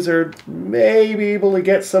Gothic Wizard may be able to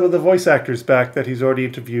get some of the voice actors back that he's already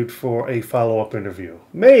interviewed for a follow-up interview.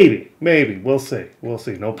 Maybe we'll see.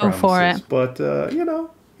 No promises. Go for it. But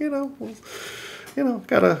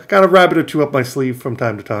got a rabbit or two up my sleeve from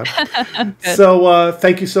time to time. So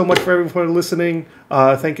thank you so much for everyone for listening.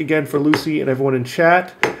 Thank you again for Lucy and everyone in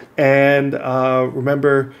chat. And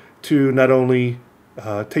remember to not only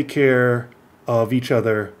take care of each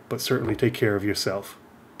other, but certainly take care of yourself.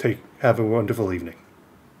 Have a wonderful evening.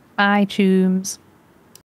 Bye, Chooms.